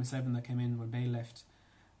 that famous 7 that came in when Bale left.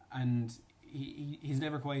 And he's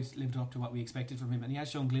never quite lived up to what we expected from him, and he has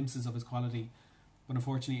shown glimpses of his quality, but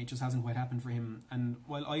unfortunately it just hasn't quite happened for him. And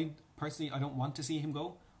while I personally I don't want to see him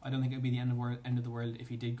go, I don't think it would be the end of the world if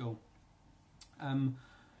he did go.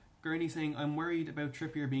 Gurney saying, I'm worried about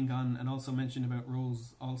Trippier being gone, and also mentioned about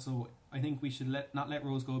Rose. Also, I think we should not let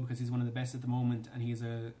Rose go because he's one of the best at the moment, and he's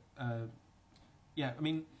yeah, I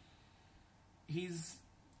mean, he's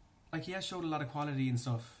like, he has showed a lot of quality and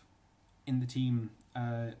stuff in the team.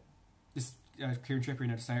 This Kieran Trippier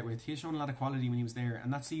now to start with, he has shown a lot of quality when he was there,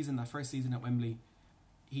 and that first season at Wembley,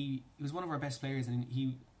 he was one of our best players, and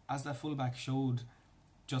he, as that fullback, showed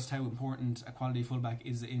just how important a quality fullback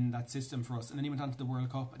is in that system for us. And then he went on to the World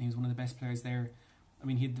Cup, and he was one of the best players there. I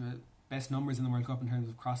mean, he had the best numbers in the World Cup in terms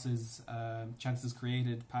of crosses, chances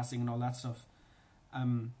created, passing, and all that stuff.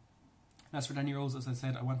 As for Danny Rose, as I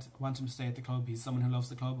said, I want him to stay at the club. He's someone who loves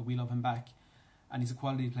the club, but we love him back, and he's a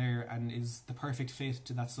quality player and is the perfect fit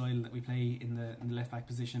to that style that we play in the left back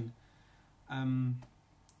position.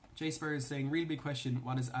 Jay Spurs saying, real big question,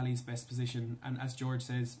 what is Ali's best position? And as George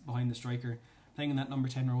says, behind the striker, playing in that number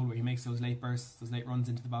 10 role where he makes those late bursts, those late runs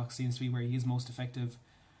into the box, seems to be where he is most effective.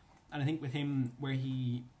 And I think with him, where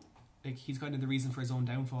he's kind of the reason for his own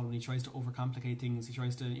downfall when he tries to overcomplicate things. He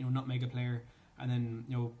tries to, nutmeg a player and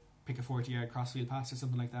then, pick a 40-yard crossfield pass or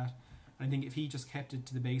something like that. And I think if he just kept it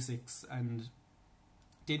to the basics and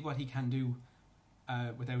did what he can do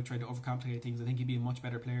without trying to overcomplicate things, I think he'd be a much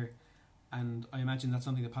better player. And I imagine that's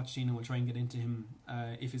something that Pochettino will try and get into him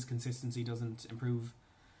if his consistency doesn't improve.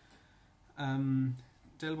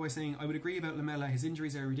 Delboy saying, I would agree about Lamela. His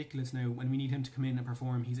injuries are ridiculous now. When we need him to come in and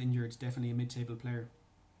perform, he's injured. Definitely a mid-table player.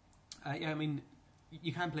 Yeah, I mean,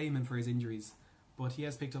 you can't blame him for his injuries, but he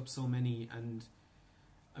has picked up so many, and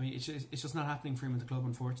I mean, it's just not happening for him at the club,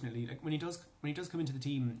 unfortunately. Like when he does come into the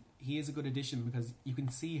team, he is a good addition because you can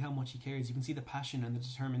see how much he cares. You can see the passion and the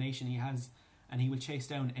determination he has, and he will chase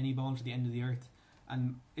down any ball to the end of the earth.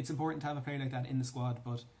 And it's important to have a player like that in the squad,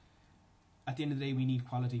 but at the end of the day, we need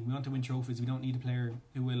quality. We want to win trophies. We don't need a player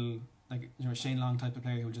who will, a Shane Long type of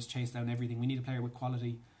player who will just chase down everything. We need a player with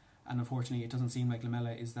quality, and unfortunately, it doesn't seem like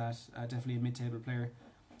Lamela is that. Definitely a mid-table player.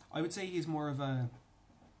 I would say he's more of a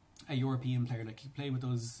European player. Like, he played with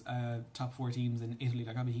those top 4 teams in Italy.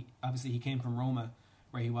 Like, obviously he came from Roma,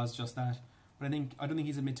 where he was just that. But I don't think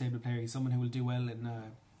he's a mid-table player. He's someone who will do well in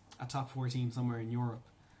a top 4 team somewhere in Europe.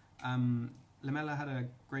 Lamela had a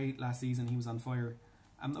great last season. He was on fire.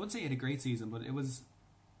 I wouldn't say he had a great season, but it was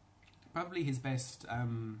probably his best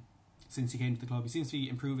since he came to the club. He seems to be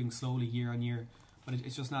improving slowly year on year, but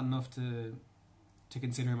it's just not enough to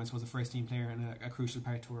consider him, I suppose, a first team player and a crucial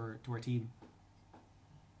part to our team.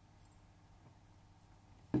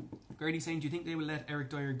 Gertie saying, do you think they will let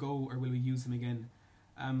Eric Dyer go, or will we use him again?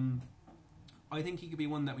 I think he could be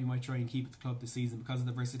one that we might try and keep at the club this season because of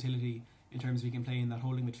the versatility in terms of he can play in that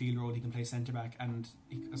holding midfield role, he can play centre back, and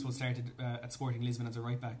he, I suppose, started at Sporting Lisbon as a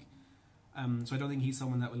right back. So I don't think he's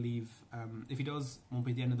someone that will leave. If he does, it won't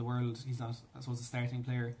be the end of the world. He's not, I suppose, a starting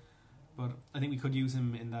player, but I think we could use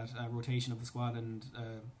him in that rotation of the squad and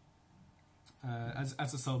as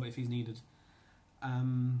a sub if he's needed.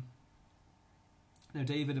 Now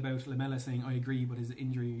David about Lamela saying, I agree, but his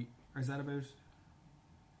injury, or is that about?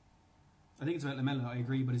 I think it's about Lamela. I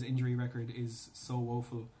agree, but his injury record is so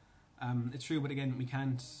woeful. It's true, but again, we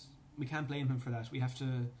can't blame him for that. We have to,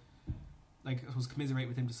 I suppose, commiserate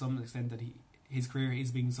with him to some extent that his career is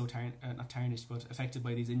being so not tarnished, but affected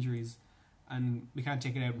by these injuries, and we can't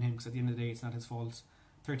take it out on him because at the end of the day, it's not his fault.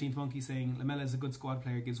 13th Monkey saying, Lamela is a good squad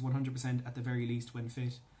player, gives 100% at the very least when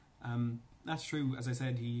fit. That's true. As I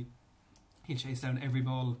said, he'll chase down every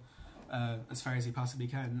ball as far as he possibly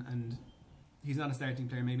can, and he's not a starting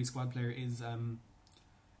player. Maybe squad player is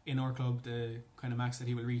in our club the kind of max that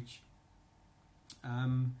he will reach.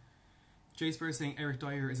 Jay Spurs saying Eric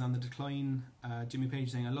Dyer is on the decline. Jimmy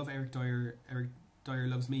Page saying, I love Eric Dyer. Eric Dyer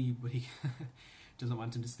loves me, but he doesn't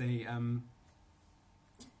want him to stay.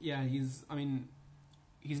 Yeah, he's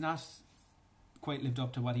not quite lived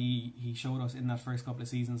up to what he showed us in that first couple of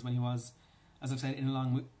seasons when he was, as I've said, in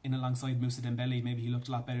alongside Moussa Dembele. Maybe he looked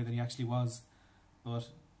a lot better than he actually was. But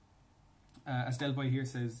as Delboy here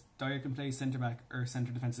says, Dyer can play centre-back or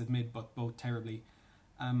centre defensive mid, but both terribly.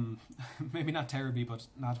 Maybe not terribly, but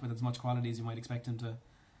not with as much quality as you might expect him to.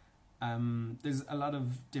 There's a lot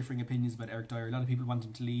of differing opinions about Eric Dyer. A lot of people want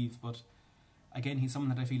him to leave, but again, he's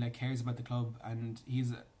someone that I feel like cares about the club, and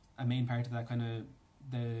he's a main part of that kind of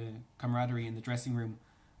the camaraderie in the dressing room.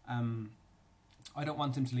 I don't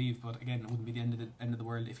want him to leave, but again, it wouldn't be the end of the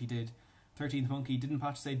world if he did. 13th Monkey, didn't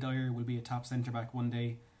Poch say Dyer will be a top centre back one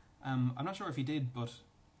day? I'm not sure if he did, but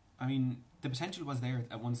I mean, the potential was there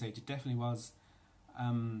at one stage. It definitely was.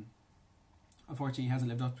 unfortunately he hasn't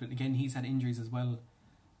lived up to it. Again, he's had injuries as well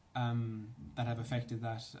that have affected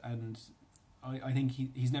that, and I think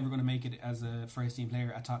he's never going to make it as a first team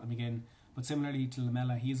player at Tottenham again. But similarly to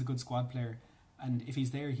Lamela, he is a good squad player, and if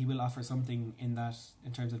he's there, he will offer something in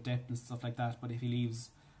terms of depth and stuff like that. But if he leaves,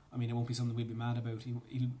 I mean, it won't be something we'll be mad about.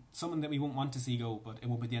 He'll someone that we won't want to see go, but it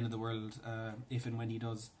won't be the end of the world if and when he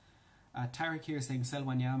does. Tarek here saying sell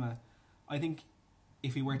Wanyama. I think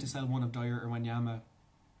if we were to sell one of Dyer or Wanyama,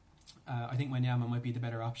 I think Wanyama might be the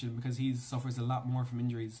better option because he suffers a lot more from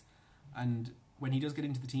injuries, and when he does get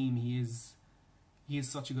into the team, he is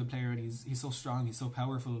such a good player, and he's so strong, he's so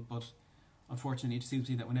powerful. But unfortunately, it seems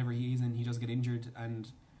to be that whenever he is in, he does get injured, and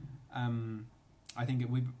I think it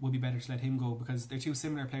would be better to let him go because they're two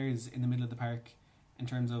similar players in the middle of the park in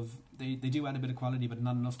terms of they do add a bit of quality, but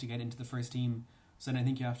not enough to get into the first team. So then I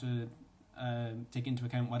think you have to take into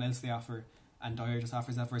account what else they offer, and Dyer just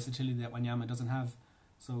offers that versatility that Wanyama doesn't have.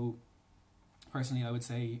 So personally, I would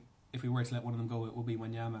say if we were to let one of them go, it would be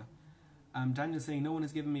Wanyama. Daniel's saying no one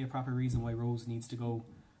has given me a proper reason why Rose needs to go.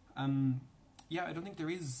 Yeah, I don't think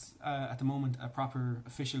there is at the moment a proper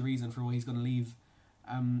official reason for why he's going to leave.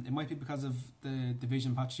 It might be because of the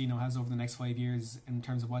division Pochettino has over the next 5 years in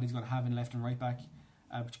terms of what he's going to have in left and right back.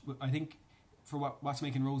 I think for what's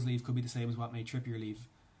making Rose leave could be the same as what made Trippier leave.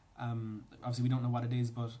 Obviously we don't know what it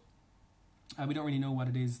is, but we don't really know what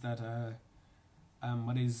it is that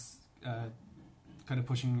what is kind of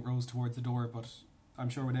pushing Rose towards the door, but I'm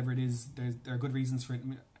sure whatever it is, there are good reasons for it.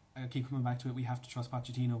 I keep coming back to it. We have to trust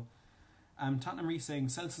Pochettino. Tottenham Reef saying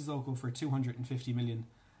sell Sissoko for 250 million.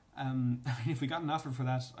 If we got an offer for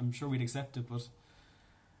that, I'm sure we'd accept it, but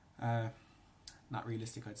not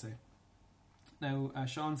realistic, I'd say. Now,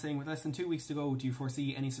 Sean saying, with less than 2 weeks to go, do you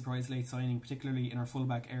foresee any surprise late signing, particularly in our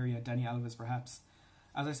fullback area, Dani Alves perhaps?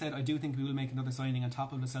 As I said, I do think we will make another signing on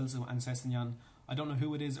top of Lo Celso and Sessegnon. I don't know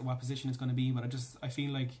who it is or what position it's going to be, but I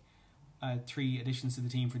feel like 3 additions to the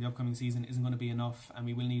team for the upcoming season isn't going to be enough, and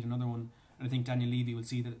we will need another one. And I think Daniel Levy will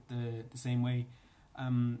see the same way.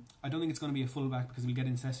 I don't think it's going to be a fullback because we'll get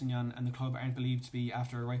in Sessegnon, and the club aren't believed to be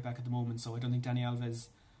after a right back at the moment, so I don't think Dani Alves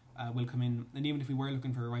will come in. And even if we were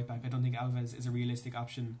looking for a right back, I don't think Alves is a realistic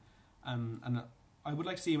option. And I would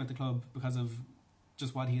like to see him at the club because of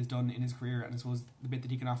just what he has done in his career, and I suppose the bit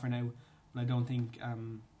that he can offer now. But I don't think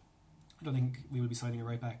we will be signing a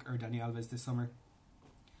right back or Dani Alves this summer.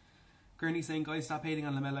 Gurney saying, guys, stop hating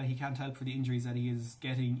on Lamela. He can't help for the injuries that he is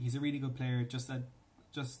getting. He's a really good player. Just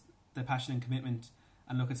the passion and commitment.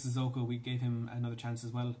 And look at Sissoko. We gave him another chance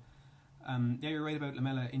as well. Yeah, you're right about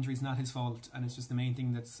Lamela. Injury's not his fault, and it's just the main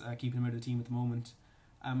thing that's keeping him out of the team at the moment.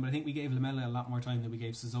 But I think we gave Lamela a lot more time than we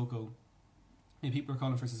gave Sissoko. I mean, people were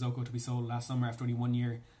calling for Sissoko to be sold last summer after only 1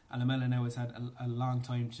 year, and Lamela now has had a long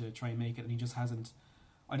time to try and make it, and he just hasn't.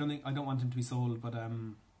 I don't want him to be sold, but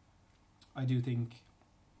I do think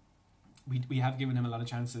we have given him a lot of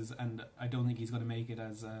chances, and I don't think he's going to make it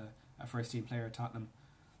as a first team player at Tottenham.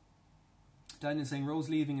 Daniel saying Rose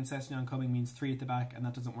leaving and Sessegnon coming means 3 at the back, and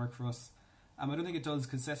that doesn't work for us. I don't think it does,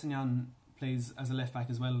 because Sessegnon plays as a left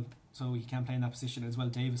back as well, so he can play in that position as well.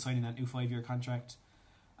 Dave is signing that new 5-year contract.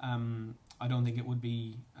 I don't think it would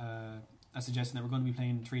be a suggestion that we're going to be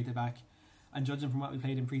playing 3 at the back. And judging from what we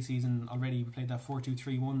played in pre-season already, we played that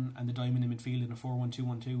 4-2-3-1 and the diamond in midfield in a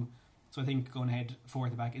 4-1-2-1-2. So I think going ahead 4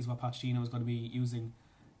 at the back is what Pochettino is going to be using.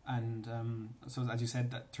 And so as you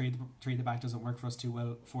said, that 3 at the back doesn't work for us too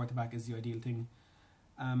well. 4 at the back is the ideal thing.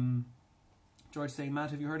 George saying,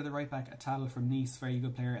 Matt, have you heard of the right back Atal from Nice? Very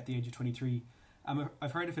good player at the age of 23.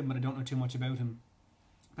 I've heard of him, but I don't know too much about him.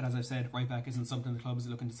 But as I've said, right back isn't something the club is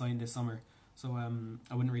looking to sign this summer. So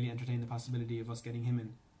I wouldn't really entertain the possibility of us getting him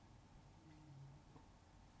in.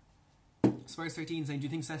 Spurs 13 saying, do you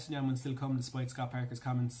think Sessegnon will still come despite Scott Parker's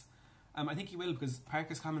comments? I think he will, because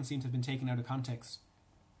Parker's comments seem to have been taken out of context.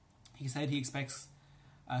 He said he expects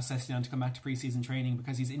Sessegnon to come back to pre-season training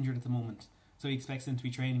because he's injured at the moment. So he expects him to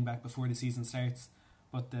be training back before the season starts.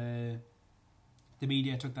 But the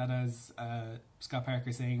media took that as Scott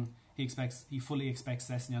Parker saying he fully expects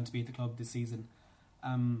Sessegnon to be at the club this season.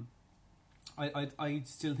 I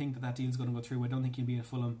still think that deal is going to go through. I don't think he'll be at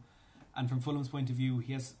Fulham. And from Fulham's point of view,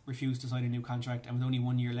 he has refused to sign a new contract, and with only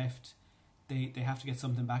 1 year left, they have to get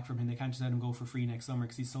something back from him. They can't just let him go for free next summer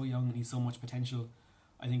because he's so young and he's so much potential.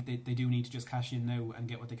 I think they do need to just cash in now and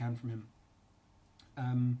get what they can from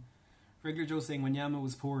him. Regular Joe saying Wanyama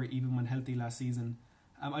was poor even when healthy last season.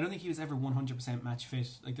 I don't think he was ever 100% match fit.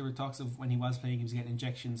 Like, there were talks of when he was playing, he was getting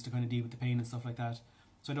injections to kind of deal with the pain and stuff like that.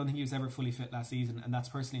 So I don't think he was ever fully fit last season, and that's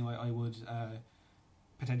personally why I would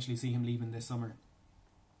potentially see him leaving this summer.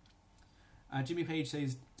 Jimmy Page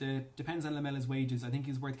says, depends on Lamela's wages. I think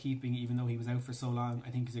he's worth keeping even though he was out for so long. I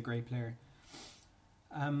think he's a great player.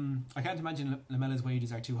 I can't imagine Lamella's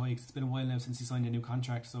wages are too high, because it's been a while now since he signed a new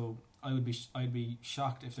contract, so I'd be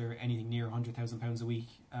shocked if they're anything near £100,000 a week.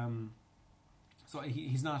 So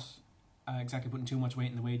he's not exactly putting too much weight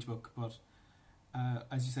in the wage book, but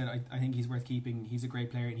as you said, I think he's worth keeping. He's a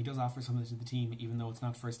great player and he does offer something to the team, even though it's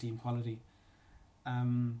not first team quality.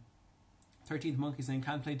 13th Monkey saying,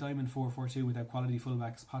 can't play Diamond 4-4-2 without quality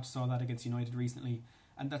fullbacks. Poch saw that against United recently,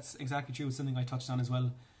 and that's exactly true. It's something I touched on as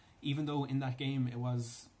well. Even though in that game it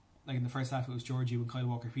was, like in the first half it was Georgiou and Kyle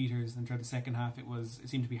Walker-Peters, and throughout the second half it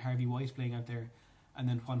seemed to be Harvey White playing out there, and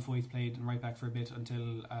then Juan Foyth played in right back for a bit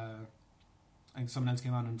until I think someone else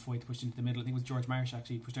came on and Foyth pushed into the middle. I think it was George Marsh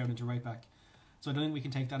actually pushed out into right back. So I don't think we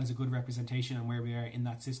can take that as a good representation on where we are in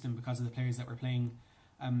that system because of the players that we're playing.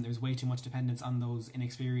 There's way too much dependence on those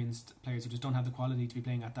inexperienced players who just don't have the quality to be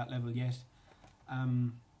playing at that level yet.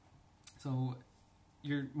 So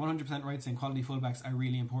you're 100% right saying quality fullbacks are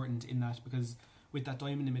really important in that, because with that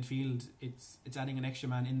diamond in midfield, it's adding an extra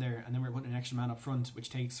man in there, and then we're putting an extra man up front, which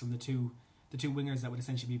takes from the two wingers that would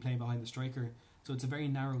essentially be playing behind the striker. So it's a very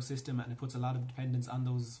narrow system, and it puts a lot of dependence on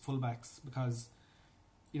those fullbacks, because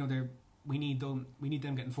we need them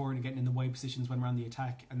getting forward and getting in the wide positions when we're on the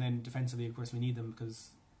attack, and then defensively, of course, we need them because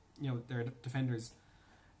they're defenders.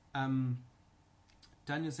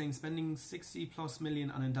 Daniel's saying, spending 60 plus million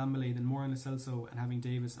on Ndombele, then more on Lo Celso, and having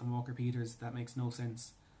Davis and Walker-Peters, that makes no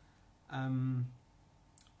sense. I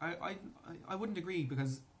wouldn't agree,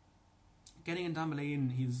 because getting Ndombele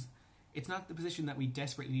in, it's not the position that we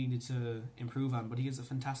desperately needed to improve on, but he is a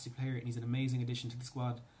fantastic player and he's an amazing addition to the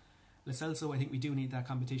squad. Lo Celso, I think we do need that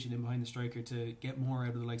competition in behind the striker to get more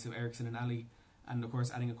out of the likes of Eriksen and Ali, and of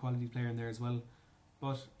course adding a quality player in there as well.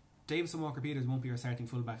 But Davis and Walker-Peters won't be our starting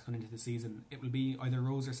fullbacks going into the season. It will be either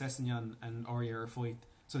Rose or Sessegnon and Aurier or Foyth.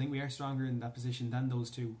 So I think we are stronger in that position than those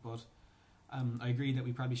two, but I agree that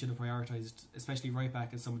we probably should have prioritised, especially right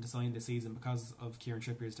back, as someone to sign this season because of Kieran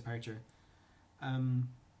Trippier's departure.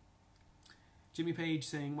 Jimmy Page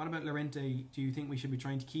saying, what about Llorente? Do you think we should be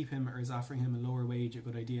trying to keep him, or is offering him a lower wage a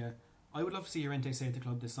good idea? I would love to see Llorente stay at the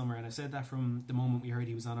club this summer, and I said that from the moment we heard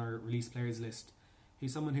he was on our released players list.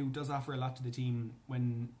 He's someone who does offer a lot to the team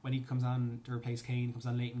when he comes on to replace Kane, comes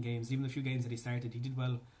on late in games. Even the few games that he started, he did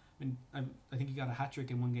well. I think he got a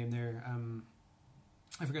hat-trick in one game there.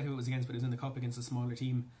 I forget who it was against, but it was in the cup against a smaller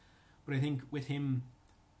team. But I think with him,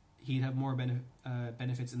 he'd have more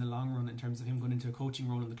benefits in the long run in terms of him going into a coaching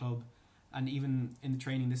role in the club, and even in the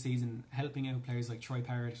training this season, helping out players like Troy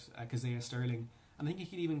Parrott, Kazea Sterling. And I think he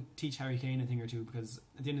could even teach Harry Kane a thing or two, because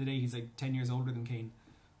at the end of the day, he's like 10 years older than Kane.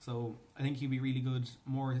 So I think he'd be really good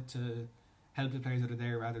more to help the players that are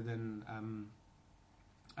there rather than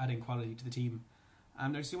adding quality to the team.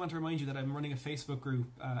 And I just do want to remind you that I'm running a Facebook group.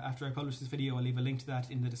 After I publish this video, I'll leave a link to that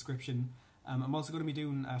in the description. I'm also going to be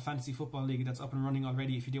doing a fantasy football league that's up and running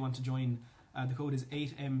already if you do want to join. The code is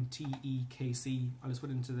 8MTEKC. I'll just put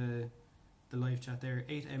it into the live chat there,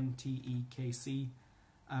 8MTEKC.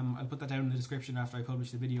 I'll put that down in the description after I publish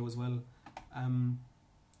the video as well.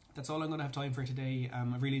 That's all I'm going to have time for today.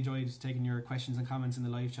 I've really enjoyed taking your questions and comments in the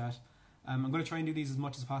live chat. I'm going to try and do these as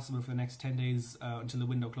much as possible for the next 10 days until the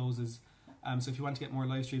window closes. So if you want to get more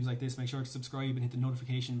live streams like this, make sure to subscribe and hit the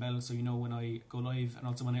notification bell so you know when I go live, and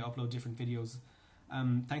also when I upload different videos.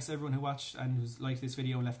 Thanks to everyone who watched and who's liked this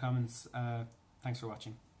video and left comments. Thanks for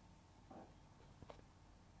watching.